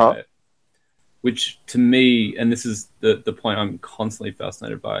 Right? Which to me, and this is the point I'm constantly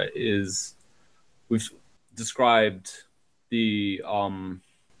fascinated by, is we've described the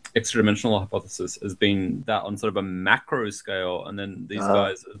extra-dimensional hypothesis as being that on sort of a macro scale, and then these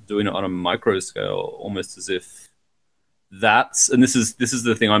guys are doing it on a micro scale, almost as if and this is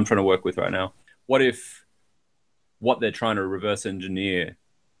the thing I'm trying to work with right now. What if what they're trying to reverse engineer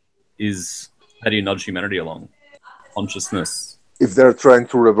is how do you nudge humanity along? Consciousness. If they're trying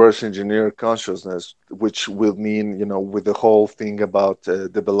to reverse engineer consciousness, which will mean, with the whole thing about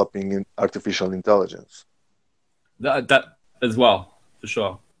developing artificial intelligence. That as well, for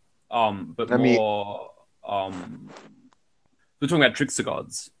sure. But we're talking about trickster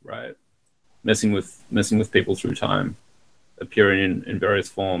gods, right? Messing with people through time, appearing in various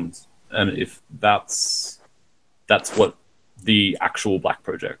forms, and if that's what the actual black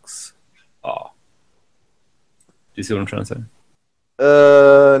projects are. Do you see what I'm trying to say?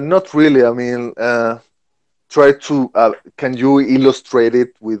 Not really. I mean, try to. Can you illustrate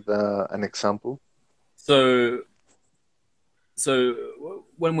it with an example? So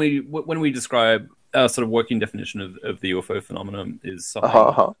when we describe our sort of working definition of the UFO phenomenon is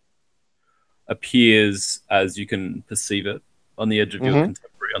something appears as you can perceive it on the edge of your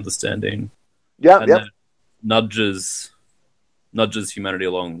contemporary understanding. Then nudges humanity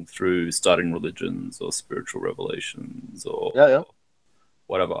along through starting religions or spiritual revelations or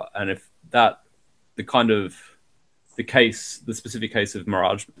whatever. And if that the specific case of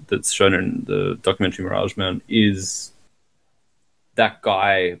Mirage that's shown in the documentary Mirage Man is that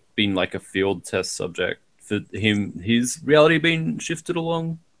guy being like a field test subject for him, his reality being shifted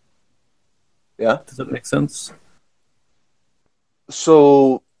along. Yeah. Does that make sense?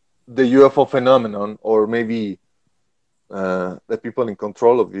 So the UFO phenomenon, or maybe the people in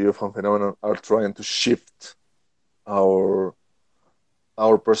control of the UFO phenomenon, are trying to shift our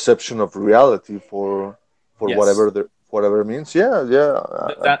perception of reality for whatever it means.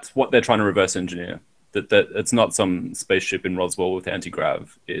 That's what they're trying to reverse engineer. That it's not some spaceship in Roswell with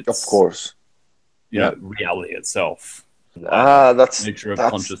anti-grav. It's, of course, reality itself. That's nature of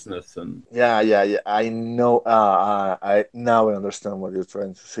consciousness and I know. I now I understand what you're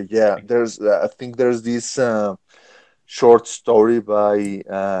trying to say. I think there's this short story by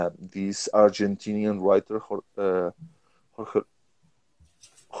this Argentinian writer,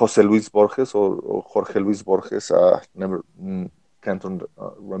 Jose Luis Borges, or Jorge Luis Borges. Never can't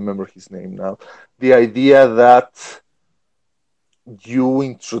remember his name now. The idea that you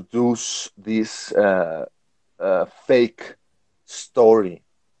introduce this fake story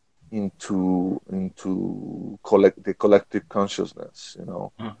into the collective consciousness,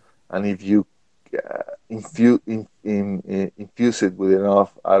 and if you infuse it with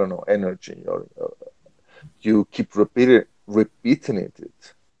enough, I don't know, energy, or you keep repeating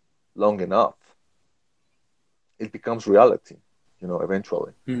it long enough, it becomes reality,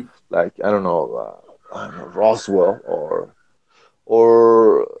 eventually. Like I don't know, Roswell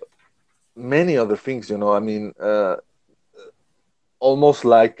or many other things, I mean, almost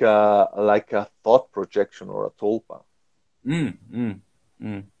like a thought projection or a tulpa.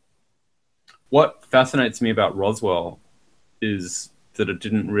 What fascinates me about Roswell is that that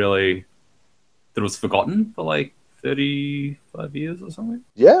it was forgotten for like 35 years or something.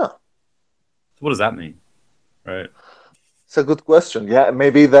 Yeah. So what does that mean? Right. It's a good question. Yeah,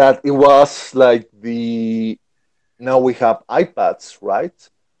 maybe that it was like now we have iPads, right?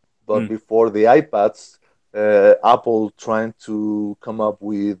 But before the iPads, Apple trying to come up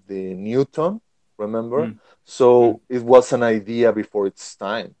with the Newton, remember? So it was an idea before its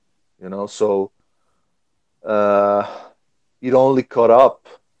time, so it only caught up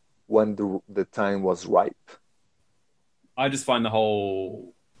when the time was ripe. I just find the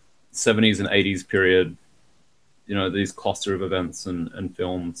whole 70s and 80s period, these cluster of events and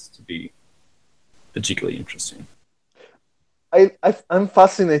films to be particularly interesting. I'm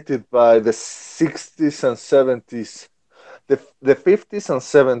fascinated by the 60s and 70s, the 50s and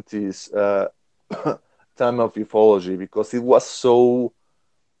 70s time of ufology because it was so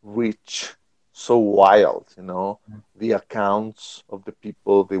rich, so wild, the accounts of the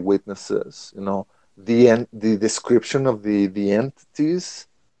people, the witnesses, the description of the entities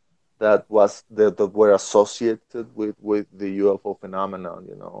that were associated with the UFO phenomenon,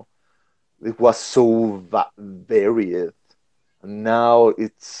 it was so varied. And now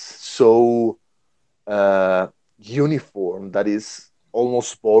it's so uniform that is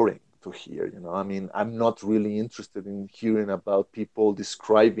almost boring to hear. I mean, I'm not really interested in hearing about people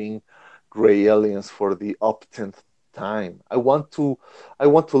describing gray aliens for the uptenth time. I want to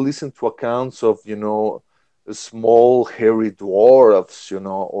listen to accounts of small hairy dwarfs,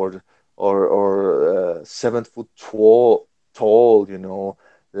 or 7 foot tall,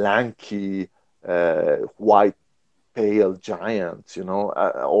 lanky white pale giants,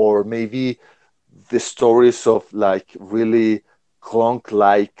 or maybe the stories of like really clunk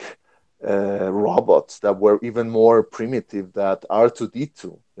like robots that were even more primitive that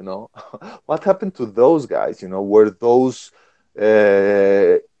R2D2, what happened to those guys, were those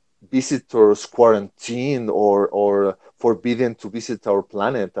uh, visitors quarantined or forbidden to visit our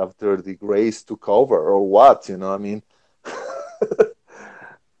planet after the Greys took over or what, I mean.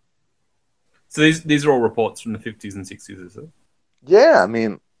 So these are all reports from the 50s and 60s, is it? Yeah, I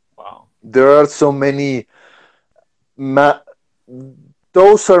mean, Wow. there are so many. Ma-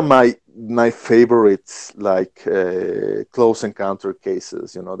 those are my favorites, like close encounter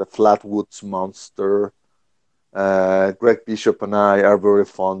cases. The Flatwoods Monster. Greg Bishop and I are very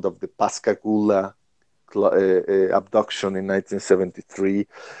fond of the Pascagoula abduction in 1973.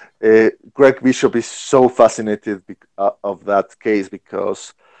 Greg Bishop is so fascinated of that case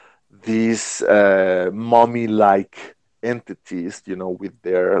because these mummy-like entities, with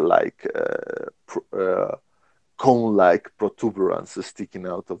their like cone-like protuberances sticking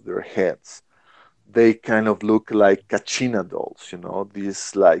out of their heads. They kind of look like Kachina dolls,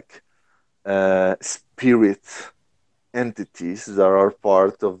 these like spirit entities that are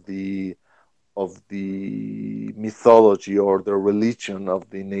part of the mythology or the religion of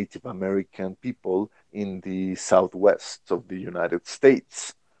the Native American people in the southwest of the United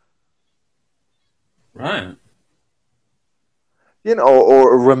States. Right.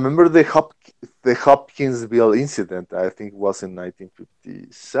 Or remember the Hopkinsville incident? I think it was in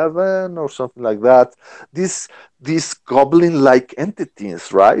 1957 or something like that. These goblin-like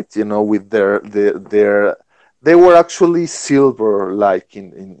entities, right? With they were actually silver-like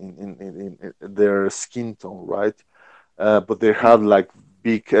in their skin tone, right? But they had like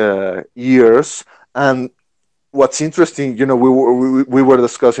big ears. And what's interesting, we were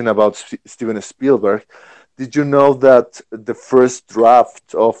discussing about Steven Spielberg. Did you know that the first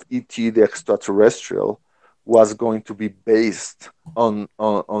draft of E.T. the Extraterrestrial was going to be based on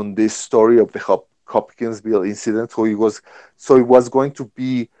this story of the Hopkinsville incident? So it was going to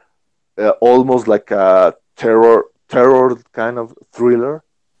be almost like a terror kind of thriller.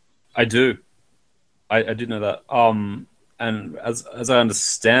 I do. I did know that. And as I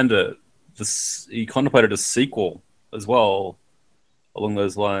understand it, he contemplated a sequel as well along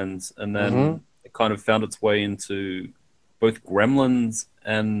those lines, and Mm-hmm. then it kind of found its way into both Gremlins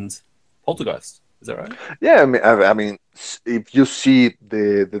and Poltergeist. Is that right? Yeah, I mean, if you see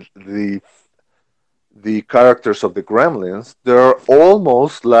the characters of the Gremlins, they're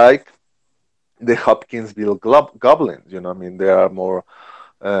almost like the Hopkinsville goblins. I mean, they are more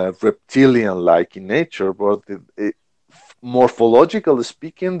reptilian-like in nature, but morphologically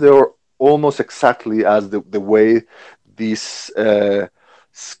speaking, they're almost exactly as the way these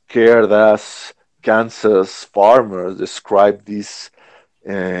scared ass Kansas farmers describe these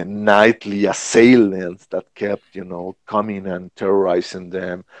nightly assailants that kept, coming and terrorizing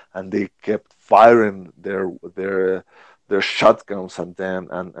them, and they kept firing their shotguns at them,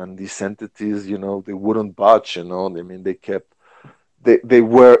 and these entities, they wouldn't budge. I mean, they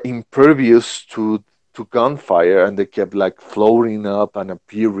were impervious to gunfire, and they kept like floating up and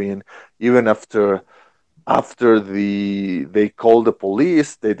appearing even after they called the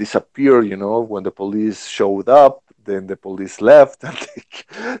police. They disappeared. When the police showed up, then the police left, and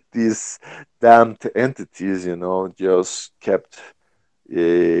these damned entities, just kept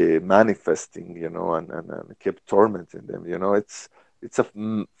manifesting, and kept tormenting them. It's a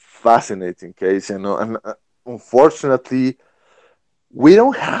fascinating case, and unfortunately we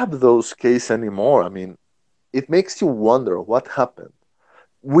don't have those cases anymore. I mean, it makes you wonder what happened.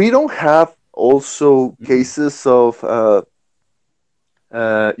 We don't have also Mm. cases of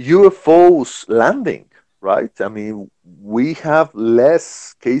UFOs landing, right? I mean, we have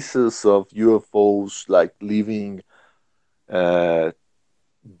less cases of UFOs like leaving uh,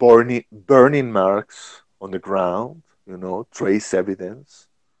 burning marks on the ground, trace evidence,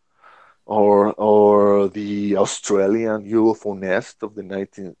 or the Australian UFO nest of the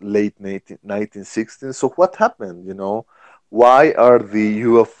late 1960s. So what happened? Why are the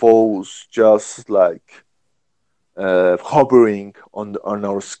UFOs just like hovering on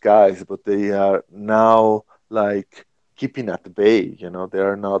our skies, but they are now like keeping at bay. They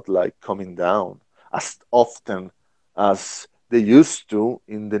are not like coming down as often as they used to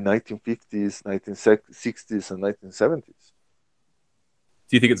in the 1950s, 1960s, and 1970s.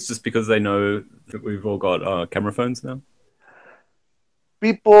 Do you think it's just because they know that we've all got camera phones now?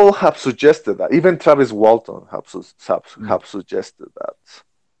 People have suggested that. Even Travis Walton Mm. have suggested that.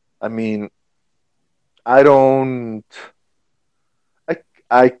 I mean, I don't. I,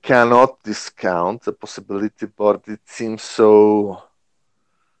 I cannot discount the possibility, but it seems so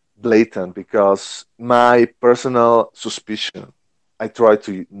blatant because my personal suspicion, I try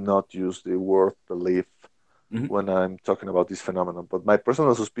to not use the word belief Hmm. when I'm talking about this phenomenon, but my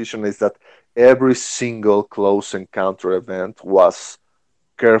personal suspicion is that every single close encounter event was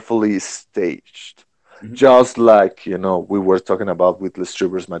carefully staged. Hmm. Just like, we were talking about with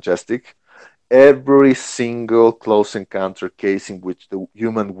Lestruber's Majestic, every single close encounter case in which the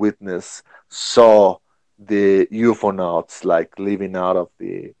human witness saw the UFOnauts like living out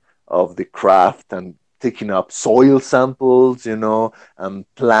of the craft and taking up soil samples, and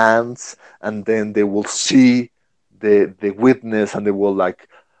plants, and then they will see the witness and they will like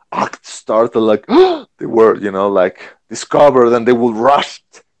act startled, like they were, like discovered, and they will rush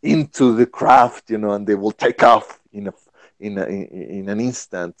into the craft, and they will take off in an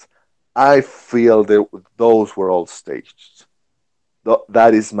instant. I feel that those were all staged.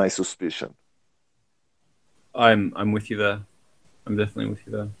 That is my suspicion. I'm with you there. I'm definitely with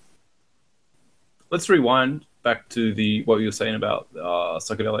you there. Let's rewind back to the what you were saying about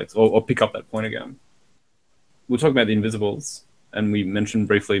psychedelics, or pick up that point again. We're talking about the Invisibles, and we mentioned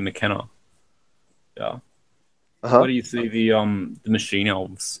briefly McKenna. Yeah, where Uh-huh. do you see the machine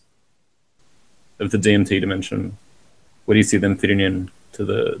elves of the DMT dimension? Where do you see them fitting in to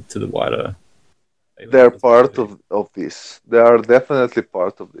the wider alien They're part cosmology? of this. They are definitely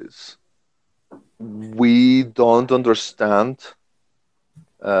part of this. We don't understand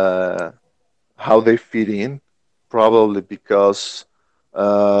uh, how they fit in, Mm-hmm. probably because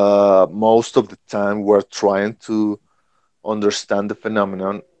most of the time we're trying to understand the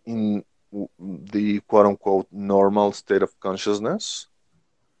phenomenon in the quote unquote normal state of consciousness.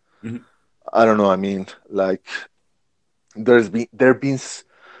 Mm-hmm. I don't know. I mean, like there's been there been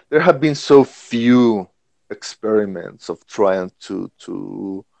there have been so few experiments of trying to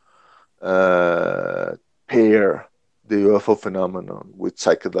uh, pair the UFO phenomenon with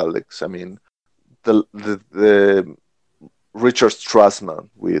psychedelics. I mean, the Richard Strassman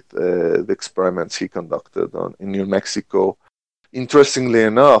with the experiments he conducted in New Mexico. Interestingly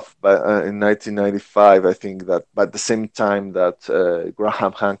enough, in 1995, I think that by the same time that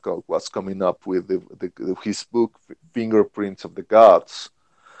Graham Hancock was coming up with his book Fingerprints of the Gods,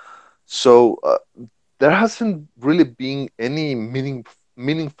 so there hasn't really been any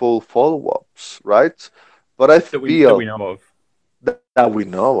meaningful follow-ups, right? But I That we feel know of. that we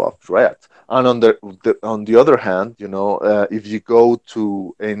know of, right? And on the other hand, if you go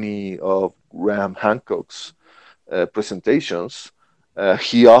to any of Graham Hancock's presentations,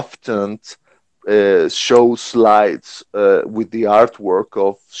 he often shows slides with the artwork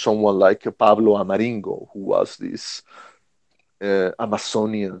of someone like Pablo Amaringo, who was this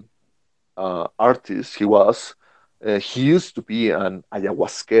Amazonian artist. He used to be an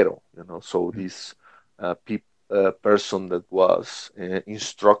ayahuasquero, so this person that was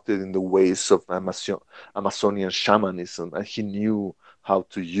instructed in the ways of Amazonian shamanism, and he knew how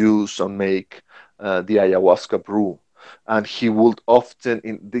to use and make the ayahuasca brew. And he would often,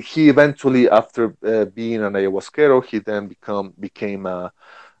 he eventually, after being an ayahuasquero, he then became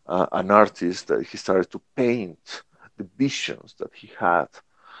an artist. He started to paint the visions that he had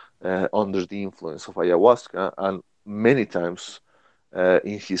under the influence of ayahuasca, and many times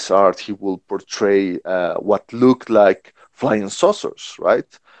in his art he will portray what looked like flying saucers,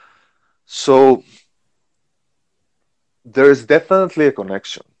 right? So there is definitely a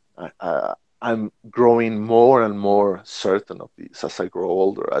connection. I'm growing more and more certain of this as I grow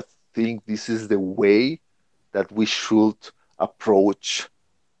older. I think this is the way that we should approach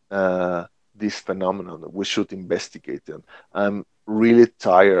uh, this phenomenon. We should investigate them. I'm really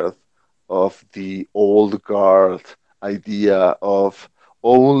tired of the old guard idea of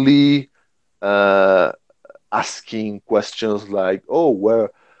only uh, asking questions like, "Oh, where,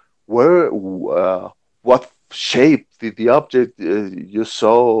 what shape did the object you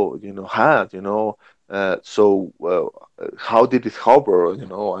saw, had, how did it hover,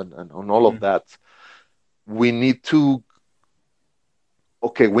 and all of Mm. that." We need to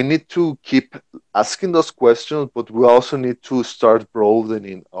we need to keep asking those questions, but we also need to start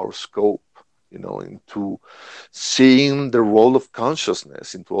broadening our scope, into seeing the role of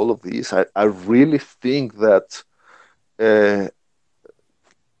consciousness into all of these. I really think that uh,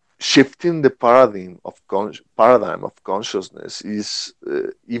 shifting the paradigm of consciousness is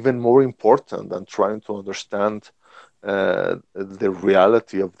even more important than trying to understand the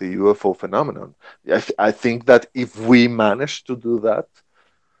reality of the UFO phenomenon. I think that if we manage to do that,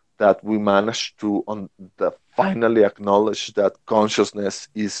 we manage to finally acknowledge that consciousness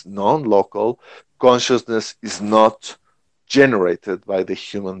is non-local, consciousness is not generated by the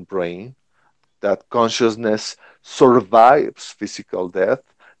human brain, that consciousness survives physical death,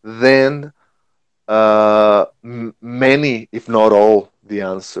 then many, if not all, the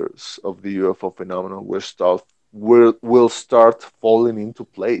answers of the UFO phenomenon will start falling into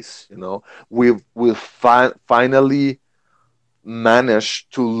place. We'll finally manage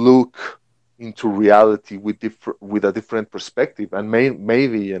to look into reality with a different perspective, and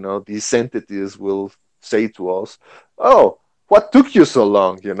maybe these entities will say to us, "Oh, what took you so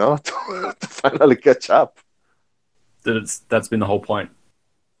long, to finally catch up?" That's been the whole point.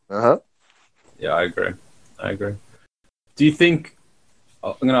 Uh-huh. Yeah, I agree. I agree. Do you think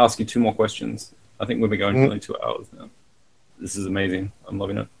I'm going to ask you two more questions? I think we've been going for Mm-hmm. nearly 2 hours now. This is amazing. I'm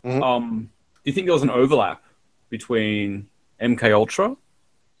loving it. Mm-hmm. Do you think there was an overlap between MK Ultra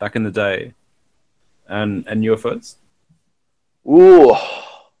back in the day and UFOs?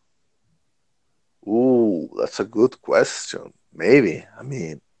 Ooh, that's a good question. Maybe. I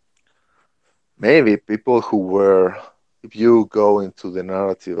mean, maybe people who were, if you go into the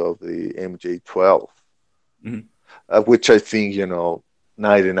narrative of the MJ12, Mm-hmm. which I think,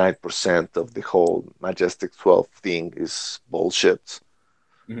 99% of the whole Majestic 12 thing is bullshit.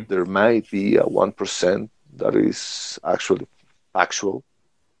 Mm-hmm. There might be a 1% that is actually factual.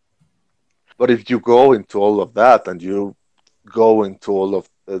 But if you go into all of that and you go into all of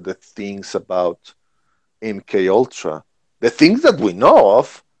the things about MK Ultra, the things that we know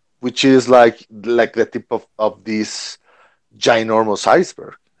of, which is like the tip of this ginormous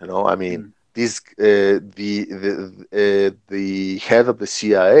iceberg. I mean, Mm-hmm. this the head of the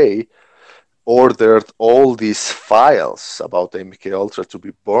CIA ordered all these files about MK Ultra to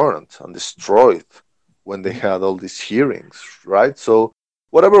be burned and destroyed when they Mm-hmm. had all these hearings, right? So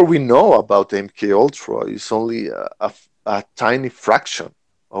whatever we know about MK Ultra is only a tiny fraction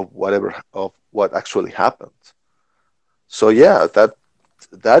of what actually happened. So yeah,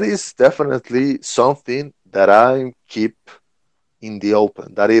 that is definitely something that I keep in the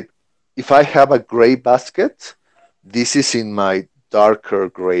open. That if I have a gray basket, this is in my darker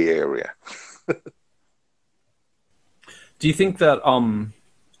gray area. Do you think that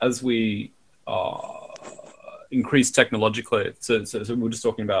as we increase technologically, so we're just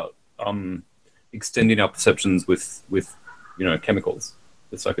talking about extending our perceptions with chemicals,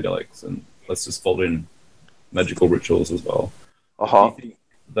 with psychedelics, and let's just fold in magical rituals as well. Do you Uh-huh. think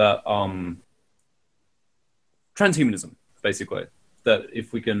that transhumanism, basically, that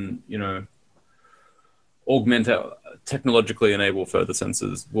if we can, augment our technologically enable further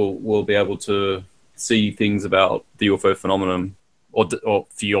senses, we'll be able to see things about the UFO phenomenon or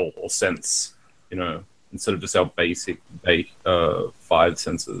feel or sense, instead of just our basic five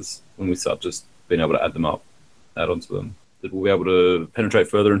senses. When we start just being able to add onto them, that we'll be able to penetrate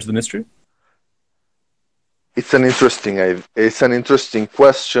further into the mystery. It's an interesting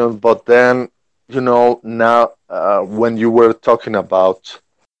question, but then now when you were talking about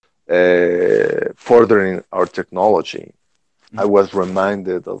furthering our technology, I Mm-hmm. was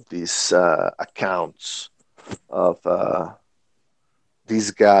reminded of these accounts of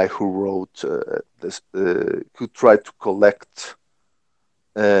this guy who wrote who tried to collect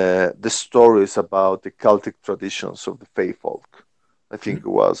the stories about the Celtic traditions of the Fey folk. I think it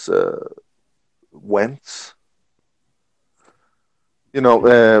was Wentz.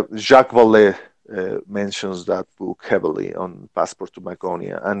 Jacques Vallée mentions that book heavily on Passport to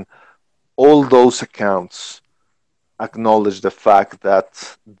Magonia, and all those accounts acknowledge the fact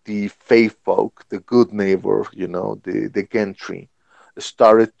that the Fey folk, the good neighbor, the gentry,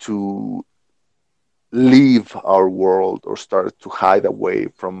 started to leave our world or started to hide away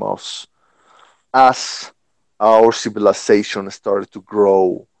from us as our civilization started to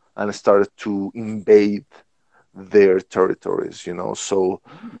grow and started to invade their territories, so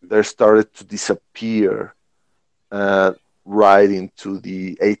they started to disappear uh, right into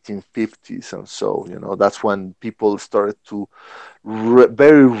the 1850s, and so that's when people started to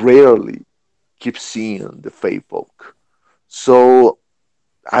very rarely keep seeing the fey folk. So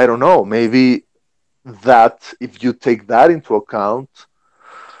I don't know, maybe that if you take that into account,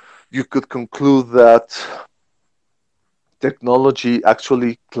 you could conclude that technology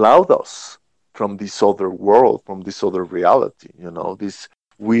actually cloud us from this other world, from this other reality. This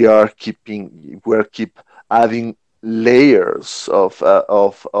we're keep adding layers of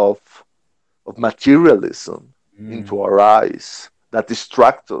materialism Mm. into our eyes that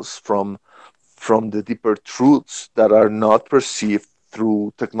distract us from the deeper truths that are not perceived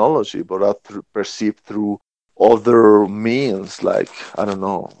through technology, but are perceived through other means, like I don't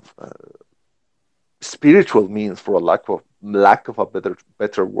know, spiritual means, for a lack of a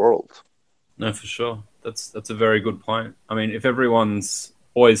better world. No, for sure. That's a very good point. I mean, if everyone's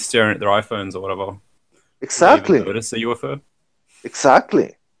always staring at their iPhones or whatever, will they even Exactly, notice a UFO?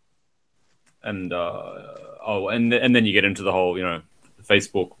 exactly. And and then you get into the whole,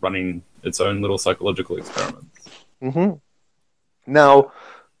 Facebook running its own little psychological experiments. hmm Now,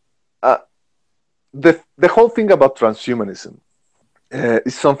 uh, the whole thing about transhumanism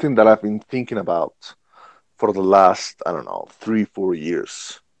is something that I've been thinking about for the last, I don't know, 3 4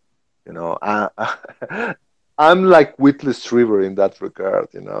 years. I'm like Witless River in that regard.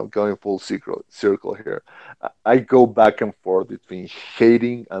 Going full circle here. I go back and forth between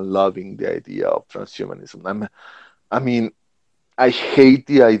hating and loving the idea of transhumanism. I mean, I hate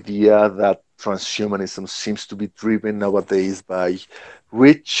the idea that transhumanism seems to be driven nowadays by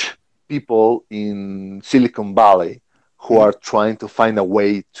rich people in Silicon Valley who Mm-hmm. are trying to find a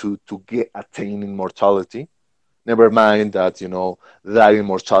way to get attain immortality. Never mind that that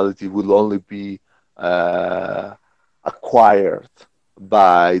immortality will only be uh, acquired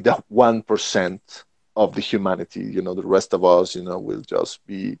by the 1% of the humanity. The rest of us, will just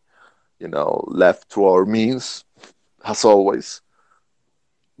be left to our means as always.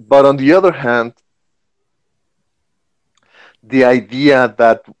 But on the other hand, the idea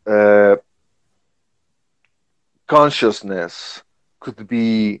that consciousness could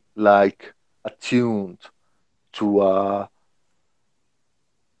be like attuned to a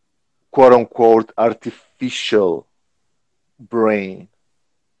quote unquote artificial brain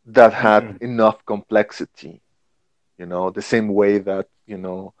that had Mm-hmm. enough complexity, the same way that,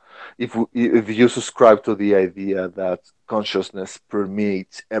 if you subscribe to the idea that consciousness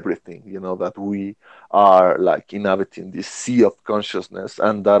permeates everything, that we are like inhabiting this sea of consciousness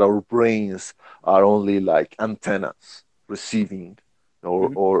and that our brains are only like antennas receiving or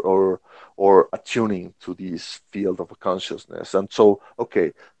Mm-hmm. or or, or attuning to this field of consciousness. And so,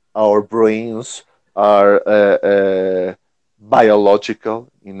 okay, our brains are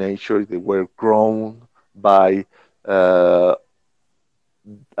biological in nature. They were grown by uh,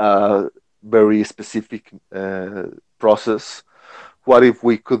 a very specific process. What if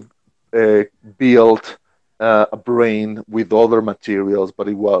we could uh, build a brain with other materials, but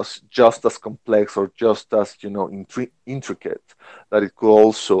it was just as complex or just as intricate, that it could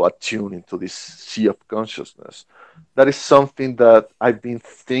also attune into this sea of consciousness? That is something that I've been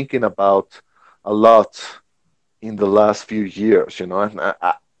thinking about a lot in the last few years, and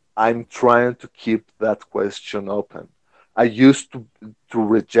I'm trying to keep that question open. I used to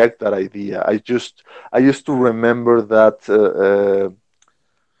reject that idea. I used to remember that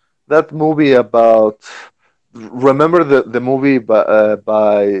movie about, remember the movie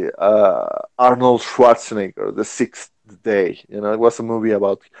by Arnold Schwarzenegger, The Sixth Day. It was a movie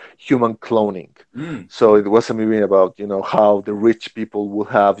about human cloning. So it was a movie about how the rich people will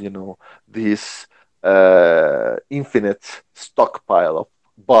have this infinite stockpile of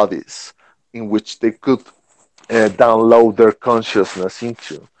bodies in which they could download their consciousness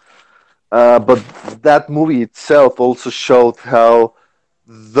into. But that movie itself also showed how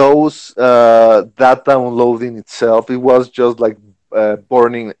that downloading itself, it was just like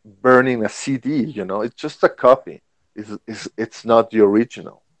burning a CD. It's just a copy. It's not the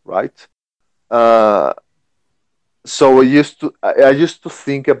original, right? Uh, so I used to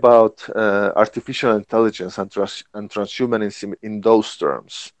think about artificial intelligence and transhumanism in those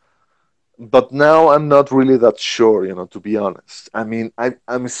terms. But now I'm not really that sure, to be honest. I mean,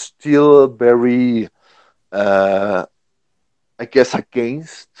 I'm still very, uh, I guess,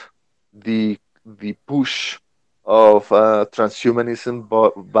 against the push of transhumanism,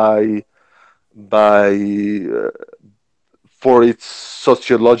 but by for its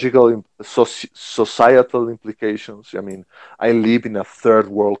societal implications. I mean, I live in a third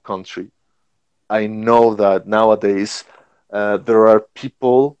world country. I know that nowadays there are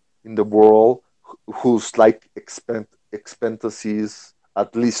people in the world whose life expectancy is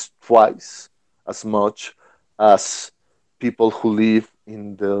at least twice as much as people who live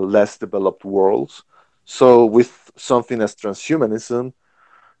in the less developed worlds. So with something as transhumanism,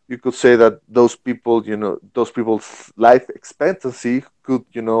 you could say that those people, those people's life expectancy could,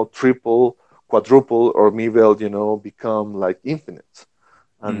 triple, quadruple, or maybe, become like infinite.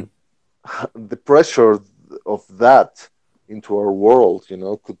 And Mm. the pressure of that into our world,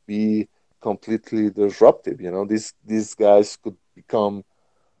 could be completely disruptive. These guys could become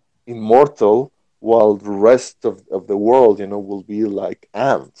immortal while the rest of the world, will be like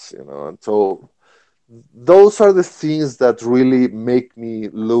ants, And so those are the things that really make me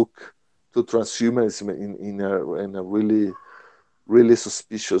look to transhumanism in a really really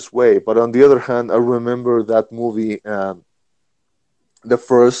suspicious way. But on the other hand, I remember that movie, the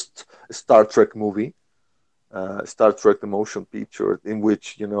first Star Trek movie, Star Trek the motion picture, in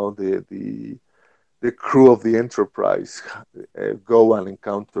which the crew of the Enterprise go and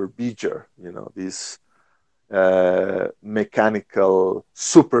encounter Beeger, this mechanical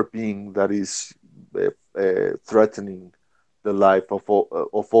super being that is threatening the life of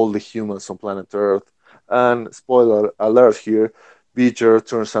all the humans on planet Earth. And spoiler alert here, Beecher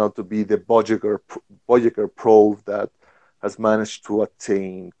turns out to be the Voyager probe that has managed to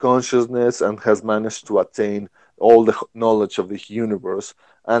attain consciousness and has managed to attain all the knowledge of the universe.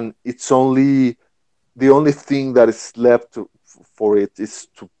 And it's only the only thing that is left for it is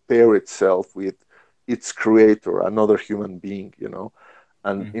to pair itself with its creator, another human being,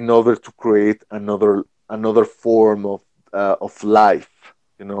 and Mm. in order to create another form of life,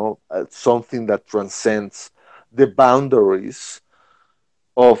 something that transcends the boundaries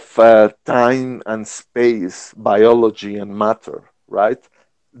of time and space, biology and matter, right?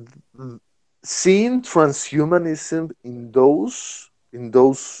 Seeing transhumanism in those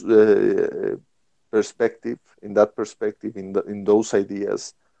perspective, in that perspective, in those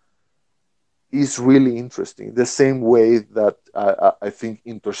ideas, is really interesting. The same way that I think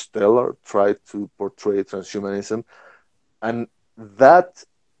Interstellar tried to portray transhumanism, and that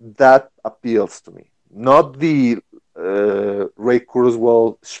appeals to me. Not the Ray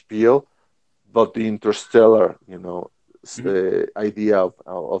Kurzweil spiel, but the Interstellar, Mhm. idea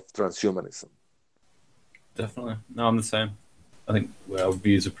of transhumanism. Definitely. No, I'm the same. I think our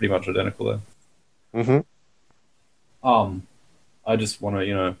views are pretty much identical there. Hmm. Um, I just want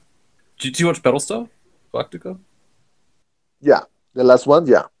to, do you watch Battlestar Galactica? Yeah, the last one.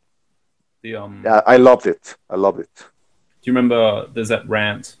 Yeah, The yeah, I loved it. I loved it. Do you remember? There's that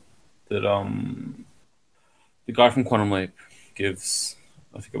rant that the guy from Quantum Leap gives.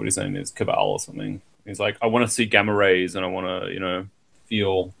 I forget what his name is, Cabal or something. He's like, I want to see gamma rays and I want to,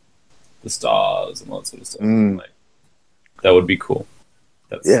 feel the stars and all that sort of stuff. Mm, Like that would be cool.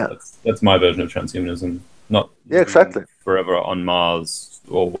 That's yeah, that's that's my version of transhumanism. Not yeah, living exactly. forever on Mars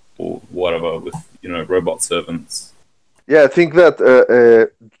or whatever with robot servants. Yeah, I think that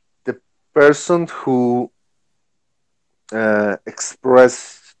the person who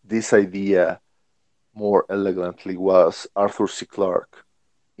expressed this idea more elegantly was Arthur C. Clarke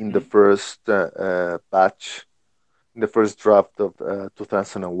in the Mhm. first batch, in the first draft of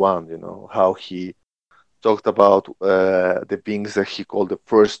 2001. How he talked about the beings that he called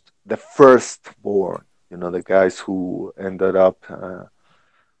the firstborn. The guys who ended up uh,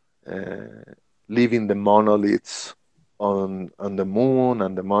 leaving the monoliths on the moon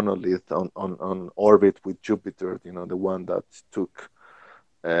and the monolith on orbit with Jupiter. The one that took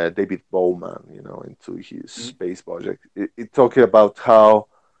David Bowman, into his Mhm. space project. It talking about how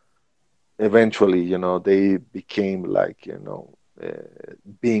eventually, they became like,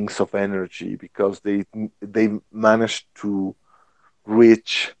 beings of energy because they managed to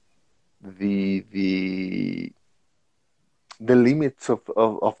reach the the limits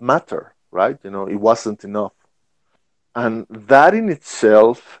of matter, right? It wasn't enough. And that in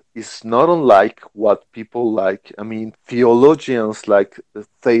itself is not unlike what people like, I mean, theologians like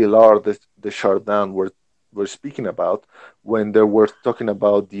Taylor de Chardin were speaking about when they were talking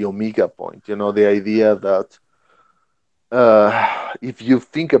about the omega point. The idea that if you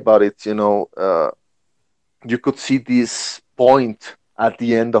think about it, you could see this point at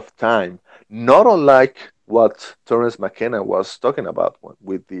the end of time, not unlike what Terence McKenna was talking about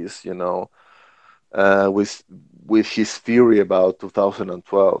with this, with his theory about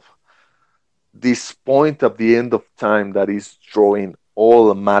 2012. This point at the end of time that is drawing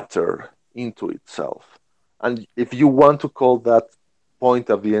all matter into itself. And if you want to call that point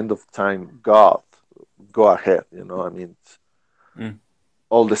at the end of time God, go ahead. I mean, it's Mm.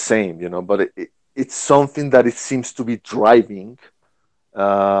 all the same. But it's something that it seems to be driving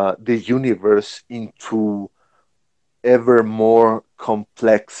the universe into ever more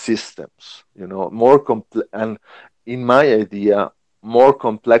complex systems. More complex, and in my idea, more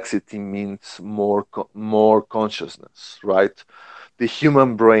complexity means more consciousness, right? The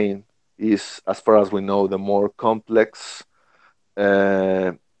human brain is, as far as we know, the more complex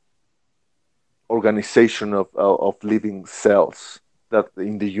uh, organization of living cells that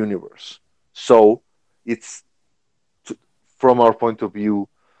in the universe. So it's, from our point of view,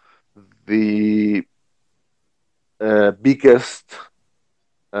 the biggest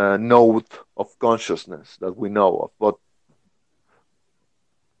node of consciousness that we know of. But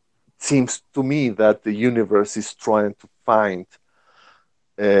it seems to me that the universe is trying to find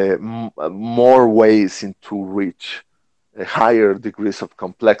more ways into reach higher degrees of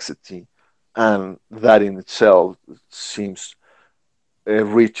complexity, and that in itself seems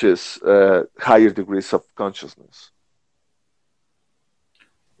reaches higher degrees of consciousness.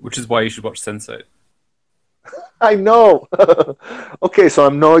 Which is why you should watch Sense8. I know. Okay, so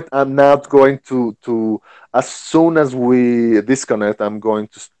I'm not going to as soon as we disconnect, I'm going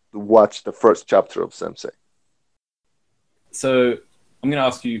to watch the first chapter of Sensei. So I'm going to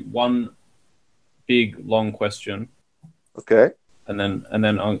ask you one big long question. Okay. And then I'm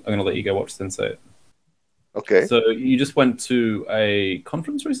going to let you go watch Sense8. Okay. So you just went to a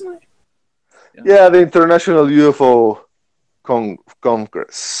conference recently? Yeah, the International UFO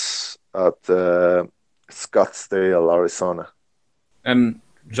Congress at Scottsdale, Arizona. And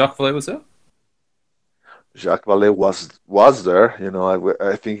Jacques Vallée was there? Jacques Vallée was there.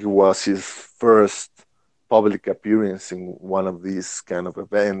 I think it was his first public appearance in one of these kind of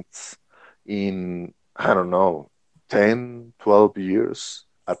events in, I don't know, 10, 12 years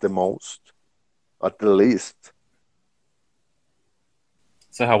at the most, at the least.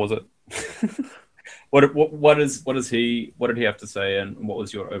 So how was it? What did he have to say, and what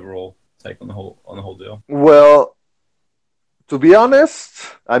was your overall take on the whole deal? Well, to be honest,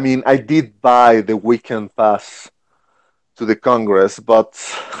 I mean, I did buy the weekend pass to the Congress, but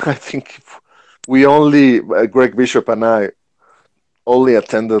I think Greg Bishop and I only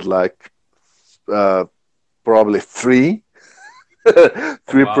attended like probably three Oh,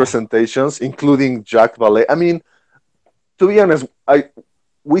 wow. presentations, including Jacques Vallée. I mean, to be honest,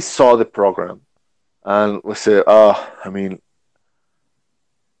 we saw the program and we said, I mean,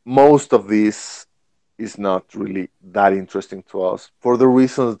 most of this is not really that interesting to us for the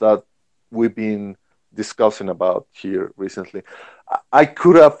reasons that we've been discussing about here recently. I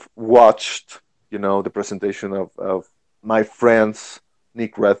could have watched, the presentation of my friends,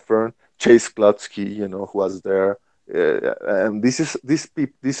 Nick Redfern, Chase Klutsky, who was there. And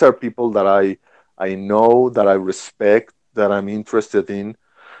these are people that I know, that I respect, that I'm interested in.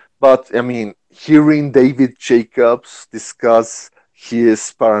 But I mean, hearing David Jacobs discuss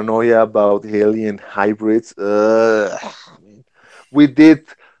his paranoia about alien hybrids, I mean, we did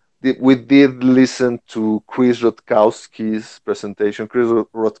we did listen to Chris Rutkowski's presentation. Chris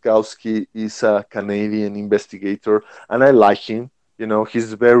Rutkowski is a Canadian investigator, and I like him.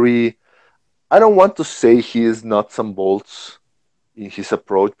 He's very. I don't want to say he is nuts and bolts in his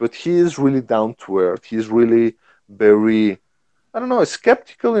approach, but he is really down to earth. He's really very, I don't know,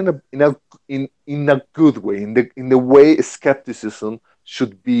 skeptical in a good way, in the way skepticism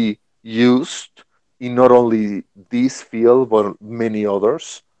should be used in not only this field but many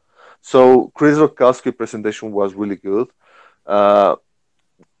others. So Chris Rokowski's presentation was really good. Uh,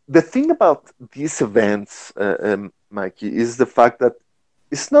 the thing about these events, Mikey, is the fact that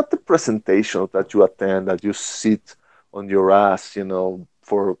it's not the presentation that you attend, that you sit on your ass,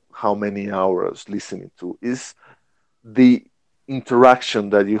 for how many hours listening to. Is the interaction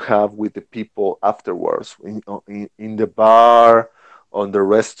that you have with the people afterwards in the bar, on the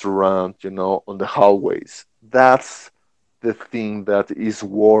restaurant, on the hallways. That's the thing that is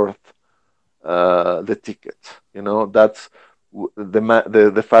worth the ticket. That's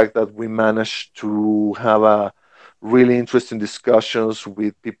the fact that we managed to have a really interesting discussions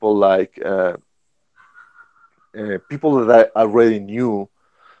with people like people that I already knew,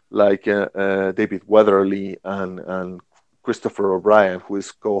 like David Weatherly and Christopher O'Brien, who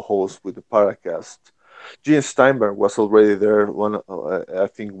is co-host with the Paracast. Gene Steinberg was already there. I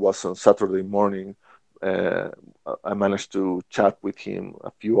think was on Saturday morning. Uh, I managed to chat with him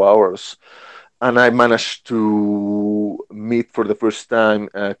a few hours, and I managed to meet for the first time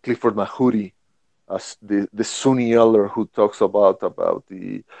Clifford Mahooty, as the Sunni elder who talks about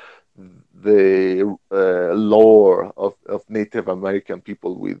the the lore of Native American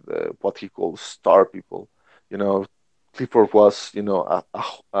people with what he calls star people. You know, Clifford was,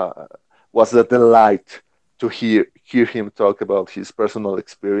 was a delight to hear him talk about his personal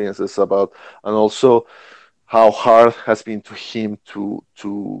experiences about, and also how hard has been to him to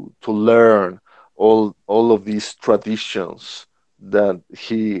learn all of these traditions that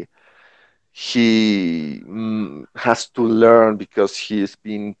he has to learn because he's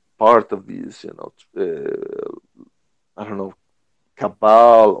been part of these, I don't know,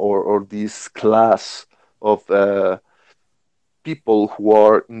 cabal or this class of people who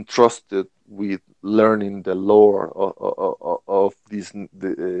are entrusted with learning the lore of this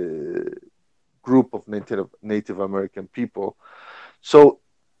group of Native American people. So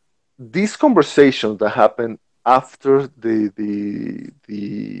these conversations that happen after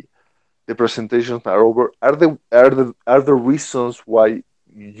the presentations are over are the reasons why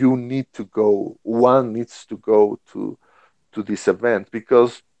you need to go. One needs to go to this event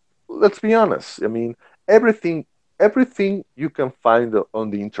because let's be honest. I mean, everything everything you can find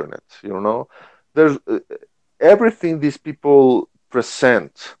on the internet. There's everything these people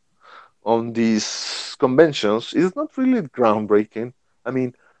present on these conventions is not really groundbreaking. I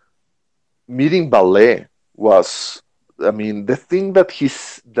mean, meeting ballet was, I mean, the thing that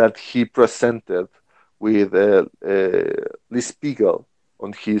he presented with Lee Spiegel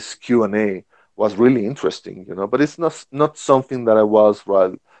on his Q&A was really interesting, but it's not something that I was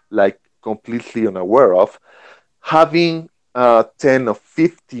like completely unaware of. Having a 10 or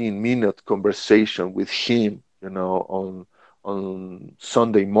 15-minute conversation with him, on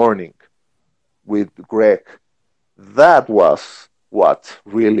Sunday morning with Greg, that was what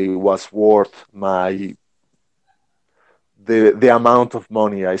really was worth the amount of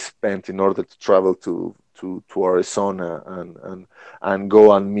money I spent in order to travel to Arizona and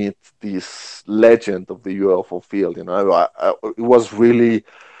go and meet this legend of the UFO field. It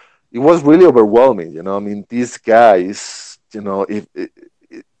was really overwhelming. I mean, these guys.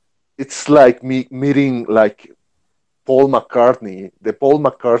 It's like me meeting like Paul McCartney, the Paul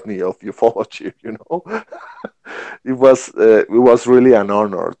McCartney of ufology. It was really an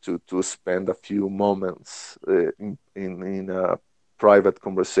honor to spend a few moments in a private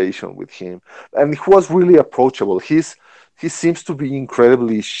conversation with him, and he was really approachable. He seems to be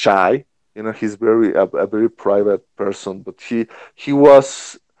incredibly shy. He's a very private person, but he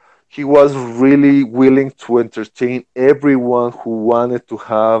was really willing to entertain everyone who wanted to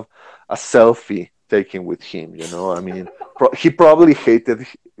have a selfie taken with him. I mean, he probably hated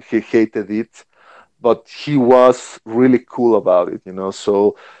it, but he was really cool about it.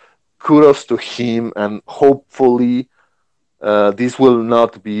 So kudos to him, and hopefully this will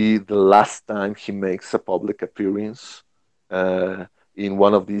not be the last time he makes a public appearance uh, in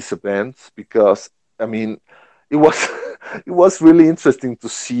one of these events, because I mean, it was it was really interesting to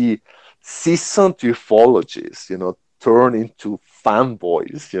see seasoned ufologists, turn into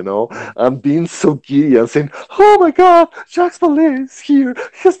fanboys, and being so giddy and saying, "Oh my God, Jacques Vallée is here.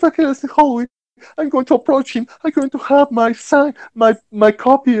 He's back in Hollywood. I'm going to approach him. I'm going to have my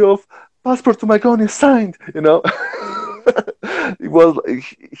copy of Passport to Magonia signed."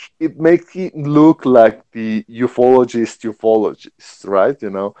 It makes him look like the ufologist, right?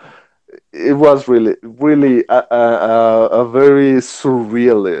 It was really a very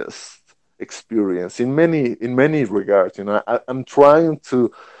surrealist experience in many regards. I'm trying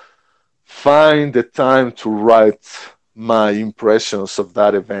to find the time to write my impressions of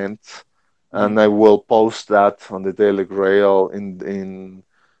that event, and I will post that on the Daily Grail in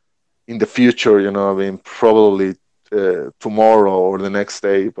the future. I mean, probably tomorrow or the next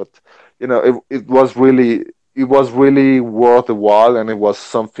day. But it was really worth a while, and it was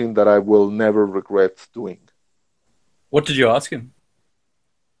something that I will never regret doing. What did you ask him?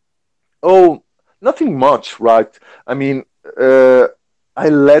 Oh, nothing much, right? I mean, uh, I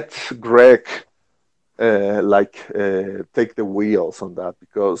let Greg take the wheels on that,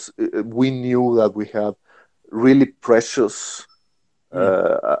 because we knew that we had really precious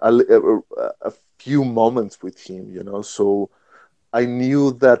a few moments with him. So I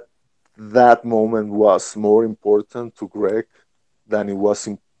knew that moment was more important to Greg than it was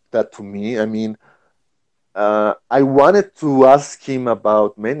that to me. I mean, I wanted to ask him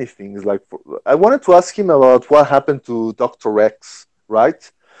about many things. I wanted to ask him about what happened to Dr. X,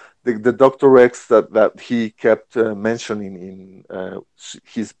 right? The Dr. X that he kept mentioning in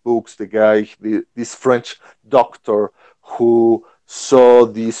his books. The guy, this French doctor who saw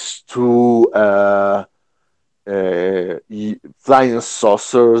these two flying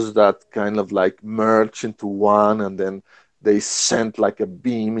saucers that kind of like merge into one, and then they sent like a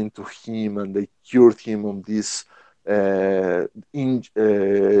beam into him and they cured him of this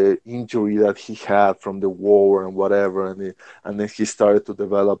injury that he had from the war and whatever, and then he started to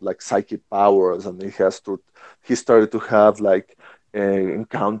develop like psychic powers, and he started to have like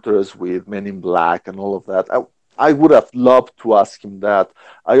encounters with Men in Black and all of that. I would have loved to ask him that.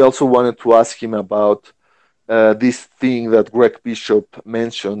 I also wanted to ask him about this thing that Greg Bishop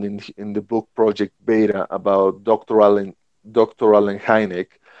mentioned in the book Project Beta about Dr. Allen Hynek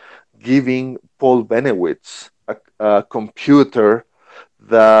giving Paul Benowitz a computer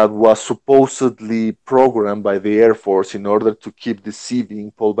that was supposedly programmed by the Air Force in order to keep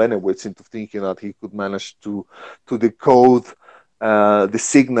deceiving Paul Benowitz into thinking that he could manage to decode the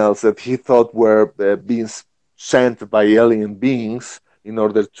signals that he thought were being sent by alien beings in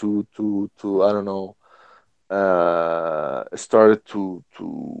order to I don't know, started to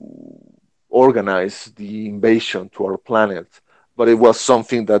organize the invasion to our planet, but it was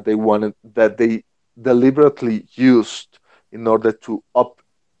something that they deliberately used in order to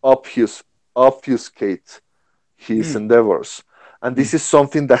obfuscate his Mm. endeavors. And Mm. this is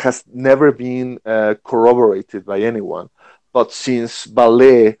something that has never been corroborated by anyone. But since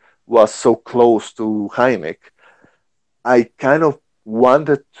Ballet was so close to Hynek, I kind of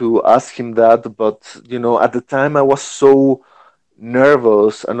wanted to ask him that, but at the time I was so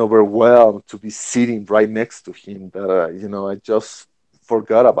nervous and overwhelmed to be sitting right next to him that I just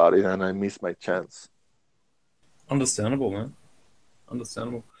forgot about it and I missed my chance. Understandable, man.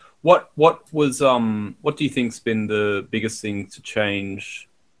 Understandable. What do you think's been the biggest thing to change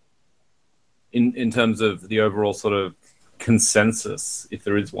in terms of the overall sort of consensus, if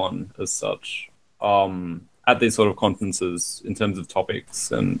there is one as such, at these sort of conferences in terms of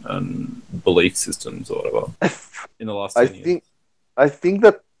topics and belief systems or whatever in the last I 10 years? think I think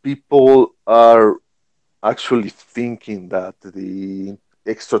that people are actually thinking that the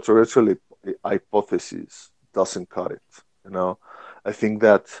extraterrestrial hypothesis doesn't cut it. I think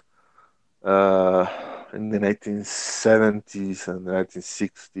that uh, in the 1970s and the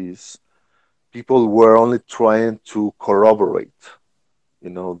 1960s, people were only trying to corroborate,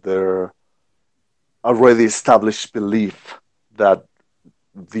 their already established belief that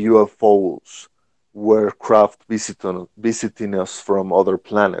the UFOs were craft visiting us from other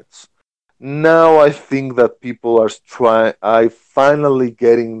planets. Now I think that people I finally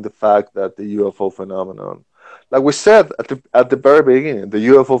getting the fact that the UFO phenomenon, like we said at the very beginning, the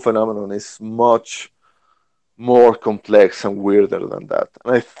UFO phenomenon is much more complex and weirder than that.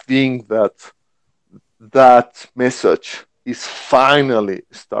 And I think that that message is finally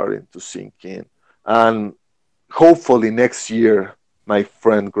starting to sink in. And hopefully next year, my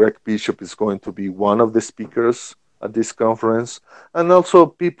friend Greg Bishop is going to be one of the speakers at this conference. And also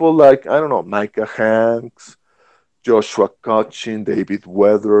people like, I don't know, Micah Hanks, Joshua Cutchin, David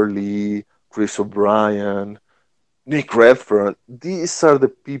Weatherly, Chris O'Brien, Nick Redfern. These are the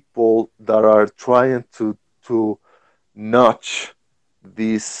people that are trying to notch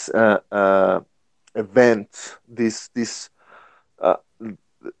this event, this uh,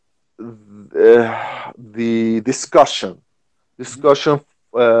 the discussion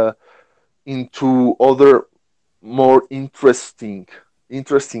uh, into other more interesting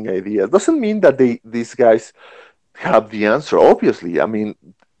ideas. Doesn't mean that these guys have the answer. Obviously, I mean,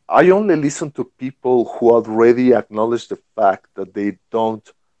 I only listen to people who already acknowledge the fact that they don't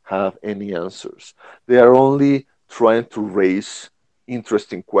have any answers. They are only trying to raise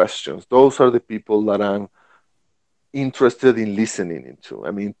interesting questions. Those are the people that I'm interested in listening into.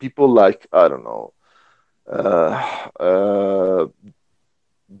 I mean, people like, I don't know,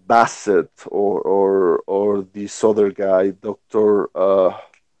 Bassett or this other guy, Doctor,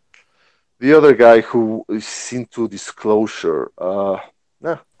 the other guy who is into disclosure.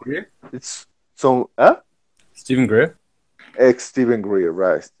 Yeah, Greer? it's so Stephen Greer? ex Stephen Greer,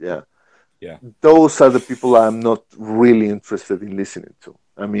 right? Yeah, Yeah. those are the people I'm not really interested in listening to.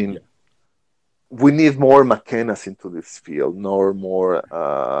 I mean, Yeah. we need more McKennas into this field, nor more.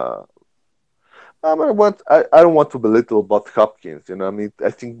 I don't want to belittle Bud Hopkins. I mean, I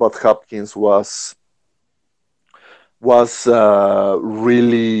think Bud Hopkins was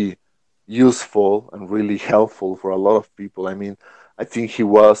really useful and really helpful for a lot of people. I mean, I think he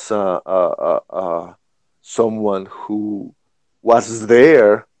was someone who was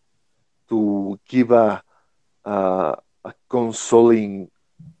there to give a consoling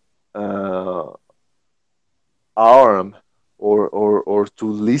uh, arm or to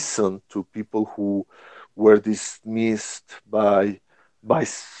listen to people who were dismissed by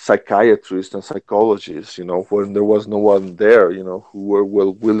psychiatrists and psychologists, when there was no one there, who were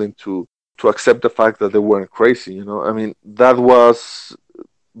willing to to accept the fact that they weren't crazy. I mean, that was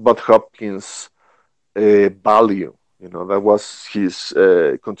Bud Hopkins' value. That was his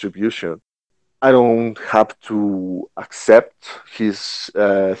contribution. I don't have to accept his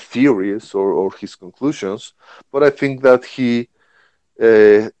theories or his conclusions, but I think that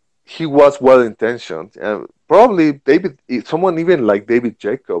uh, he was well intentioned. Probably someone even like David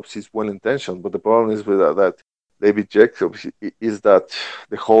Jacobs is well intentioned, but the problem is with that David Jacobs is that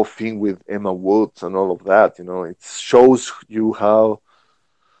the whole thing with Emma Woods and all of that, it shows you how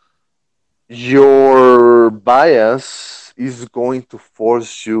your bias is going to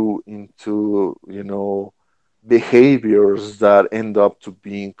force you into, behaviors that end up to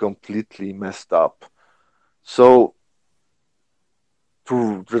being completely messed up. So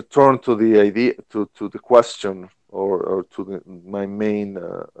to return to the idea, to the question, or to my main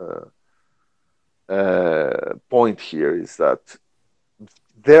point here is that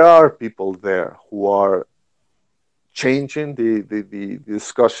there are people there who are changing the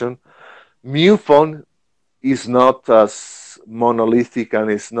discussion. MUFON is not as monolithic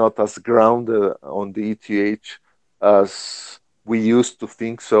and is not as grounded on the ETH as we used to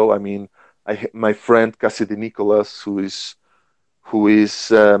think so. I mean, my friend Cassidy Nicholas, who is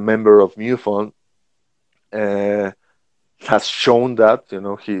a member of MUFON, uh, has shown that.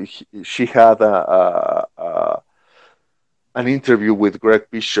 She had an interview with Greg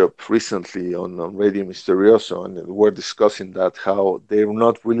Bishop recently on Radio Misterioso, and we're discussing that how they're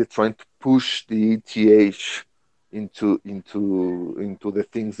not really trying to push the ETH into the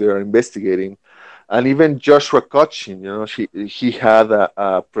things they are investigating. And even Joshua Cochin, he had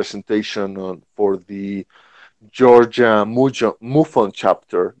a presentation for the Georgia MUFON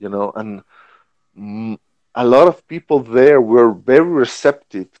chapter, and mm, a lot of people there were very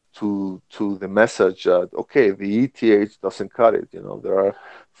receptive to the message that, okay, the ETH doesn't cut it. There are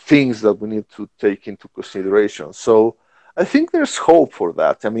things that we need to take into consideration. So I think there's hope for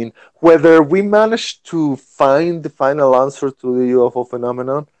that. I mean, whether we manage to find the final answer to the UFO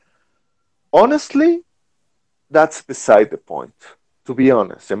phenomenon, honestly, that's beside the point. To be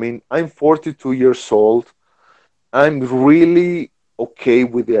honest, I mean, I'm 42 years old. I'm really okay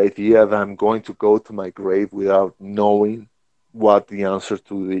with the idea that I'm going to go to my grave without knowing what the answer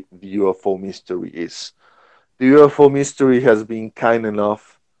to the UFO mystery is. The UFO mystery has been kind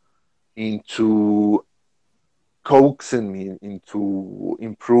enough into coaxing me into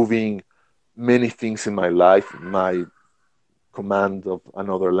improving many things in my life, my command of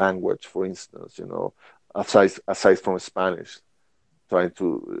another language, for instance, aside from Spanish, trying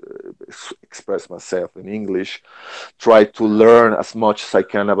to express myself in English, try to learn as much as I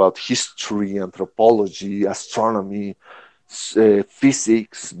can about history, anthropology, astronomy,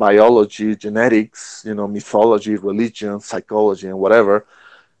 physics, biology, genetics, mythology, religion, psychology, and whatever.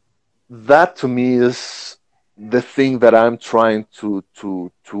 That to me is the thing that I'm trying to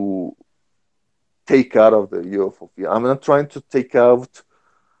take out of the UFO field. I'm not trying to take out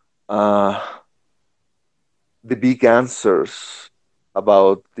the big answers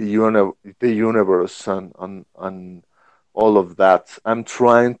about the universe and all of that. I'm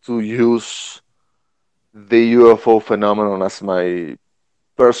trying to use the UFO phenomenon as my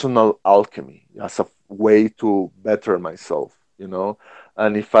personal alchemy, as a way to better myself,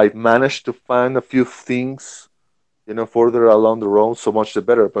 And if I manage to find a few things, further along the road, so much the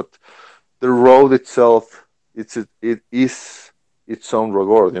better. But the road itself, it is its own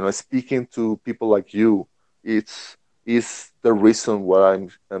reward. Speaking to people like you, it's is the reason why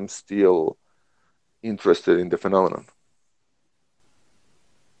I'm still interested in the phenomenon.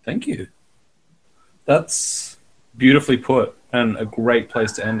 Thank you. That's beautifully put and a great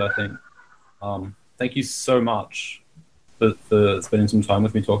place to end, I think. Thank you so much for spending some time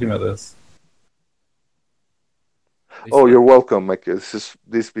with me talking about this. Oh, you're welcome, Mike. This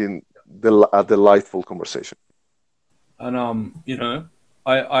has been a delightful conversation. And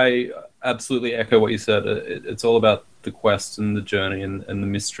I absolutely echo what you said. It's all about the quest and the journey and the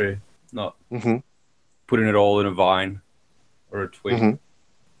mystery, not putting it all in a vine or a tweet. Mm-hmm.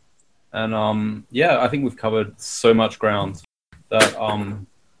 And I think we've covered so much ground that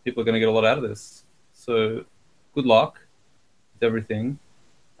people are going to get a lot out of this. So good luck with everything.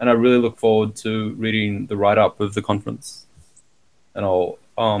 And I really look forward to reading the write-up of the conference. And I'll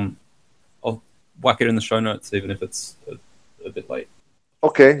whack it in the show notes, even if it's a bit late.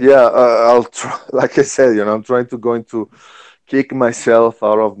 Okay, yeah, I'll try. Like I said, I'm trying to kick myself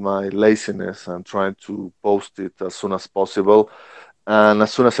out of my laziness and trying to post it as soon as possible. And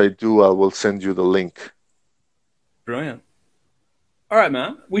as soon as I do, I will send you the link. Brilliant. All right,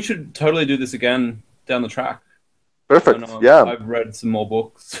 man. We should totally do this again down the track. Perfect. Yeah. I've read some more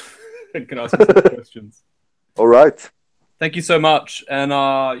books. and can ask you some questions. All right. Thank you so much, and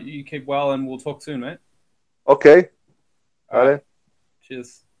you keep well, and we'll talk soon, mate. Okay. All right.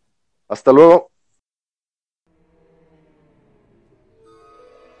 Cheers. Hasta luego.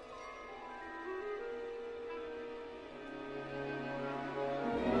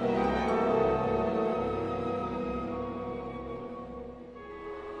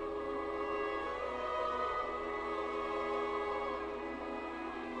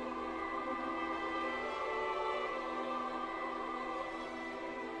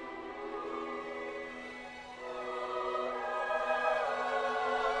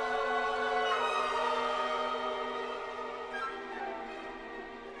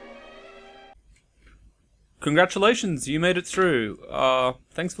 Congratulations, you made it through.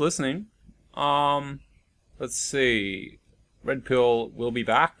 Thanks for listening. Let's see. Red Pill will be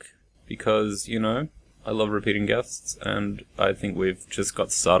back because, you know, I love repeating guests and I think we've just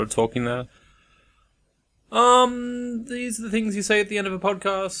got started talking there. These are the things you say at the end of a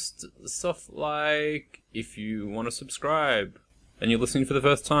podcast. Stuff like, if you want to subscribe and you're listening for the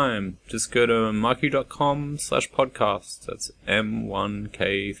first time, just go to marky.com/podcast. That's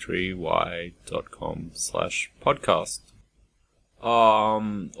m1k3y.com/podcast.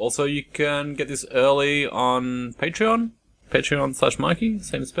 Also you can get this early on Patreon. Patreon/Mikey,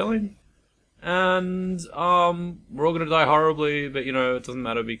 same spelling. And, we're all gonna die horribly, but you know, it doesn't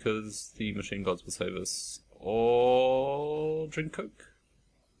matter because the machine gods will save us. Or drink Coke.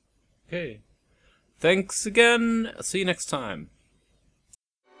 Okay. Thanks again. See you next time.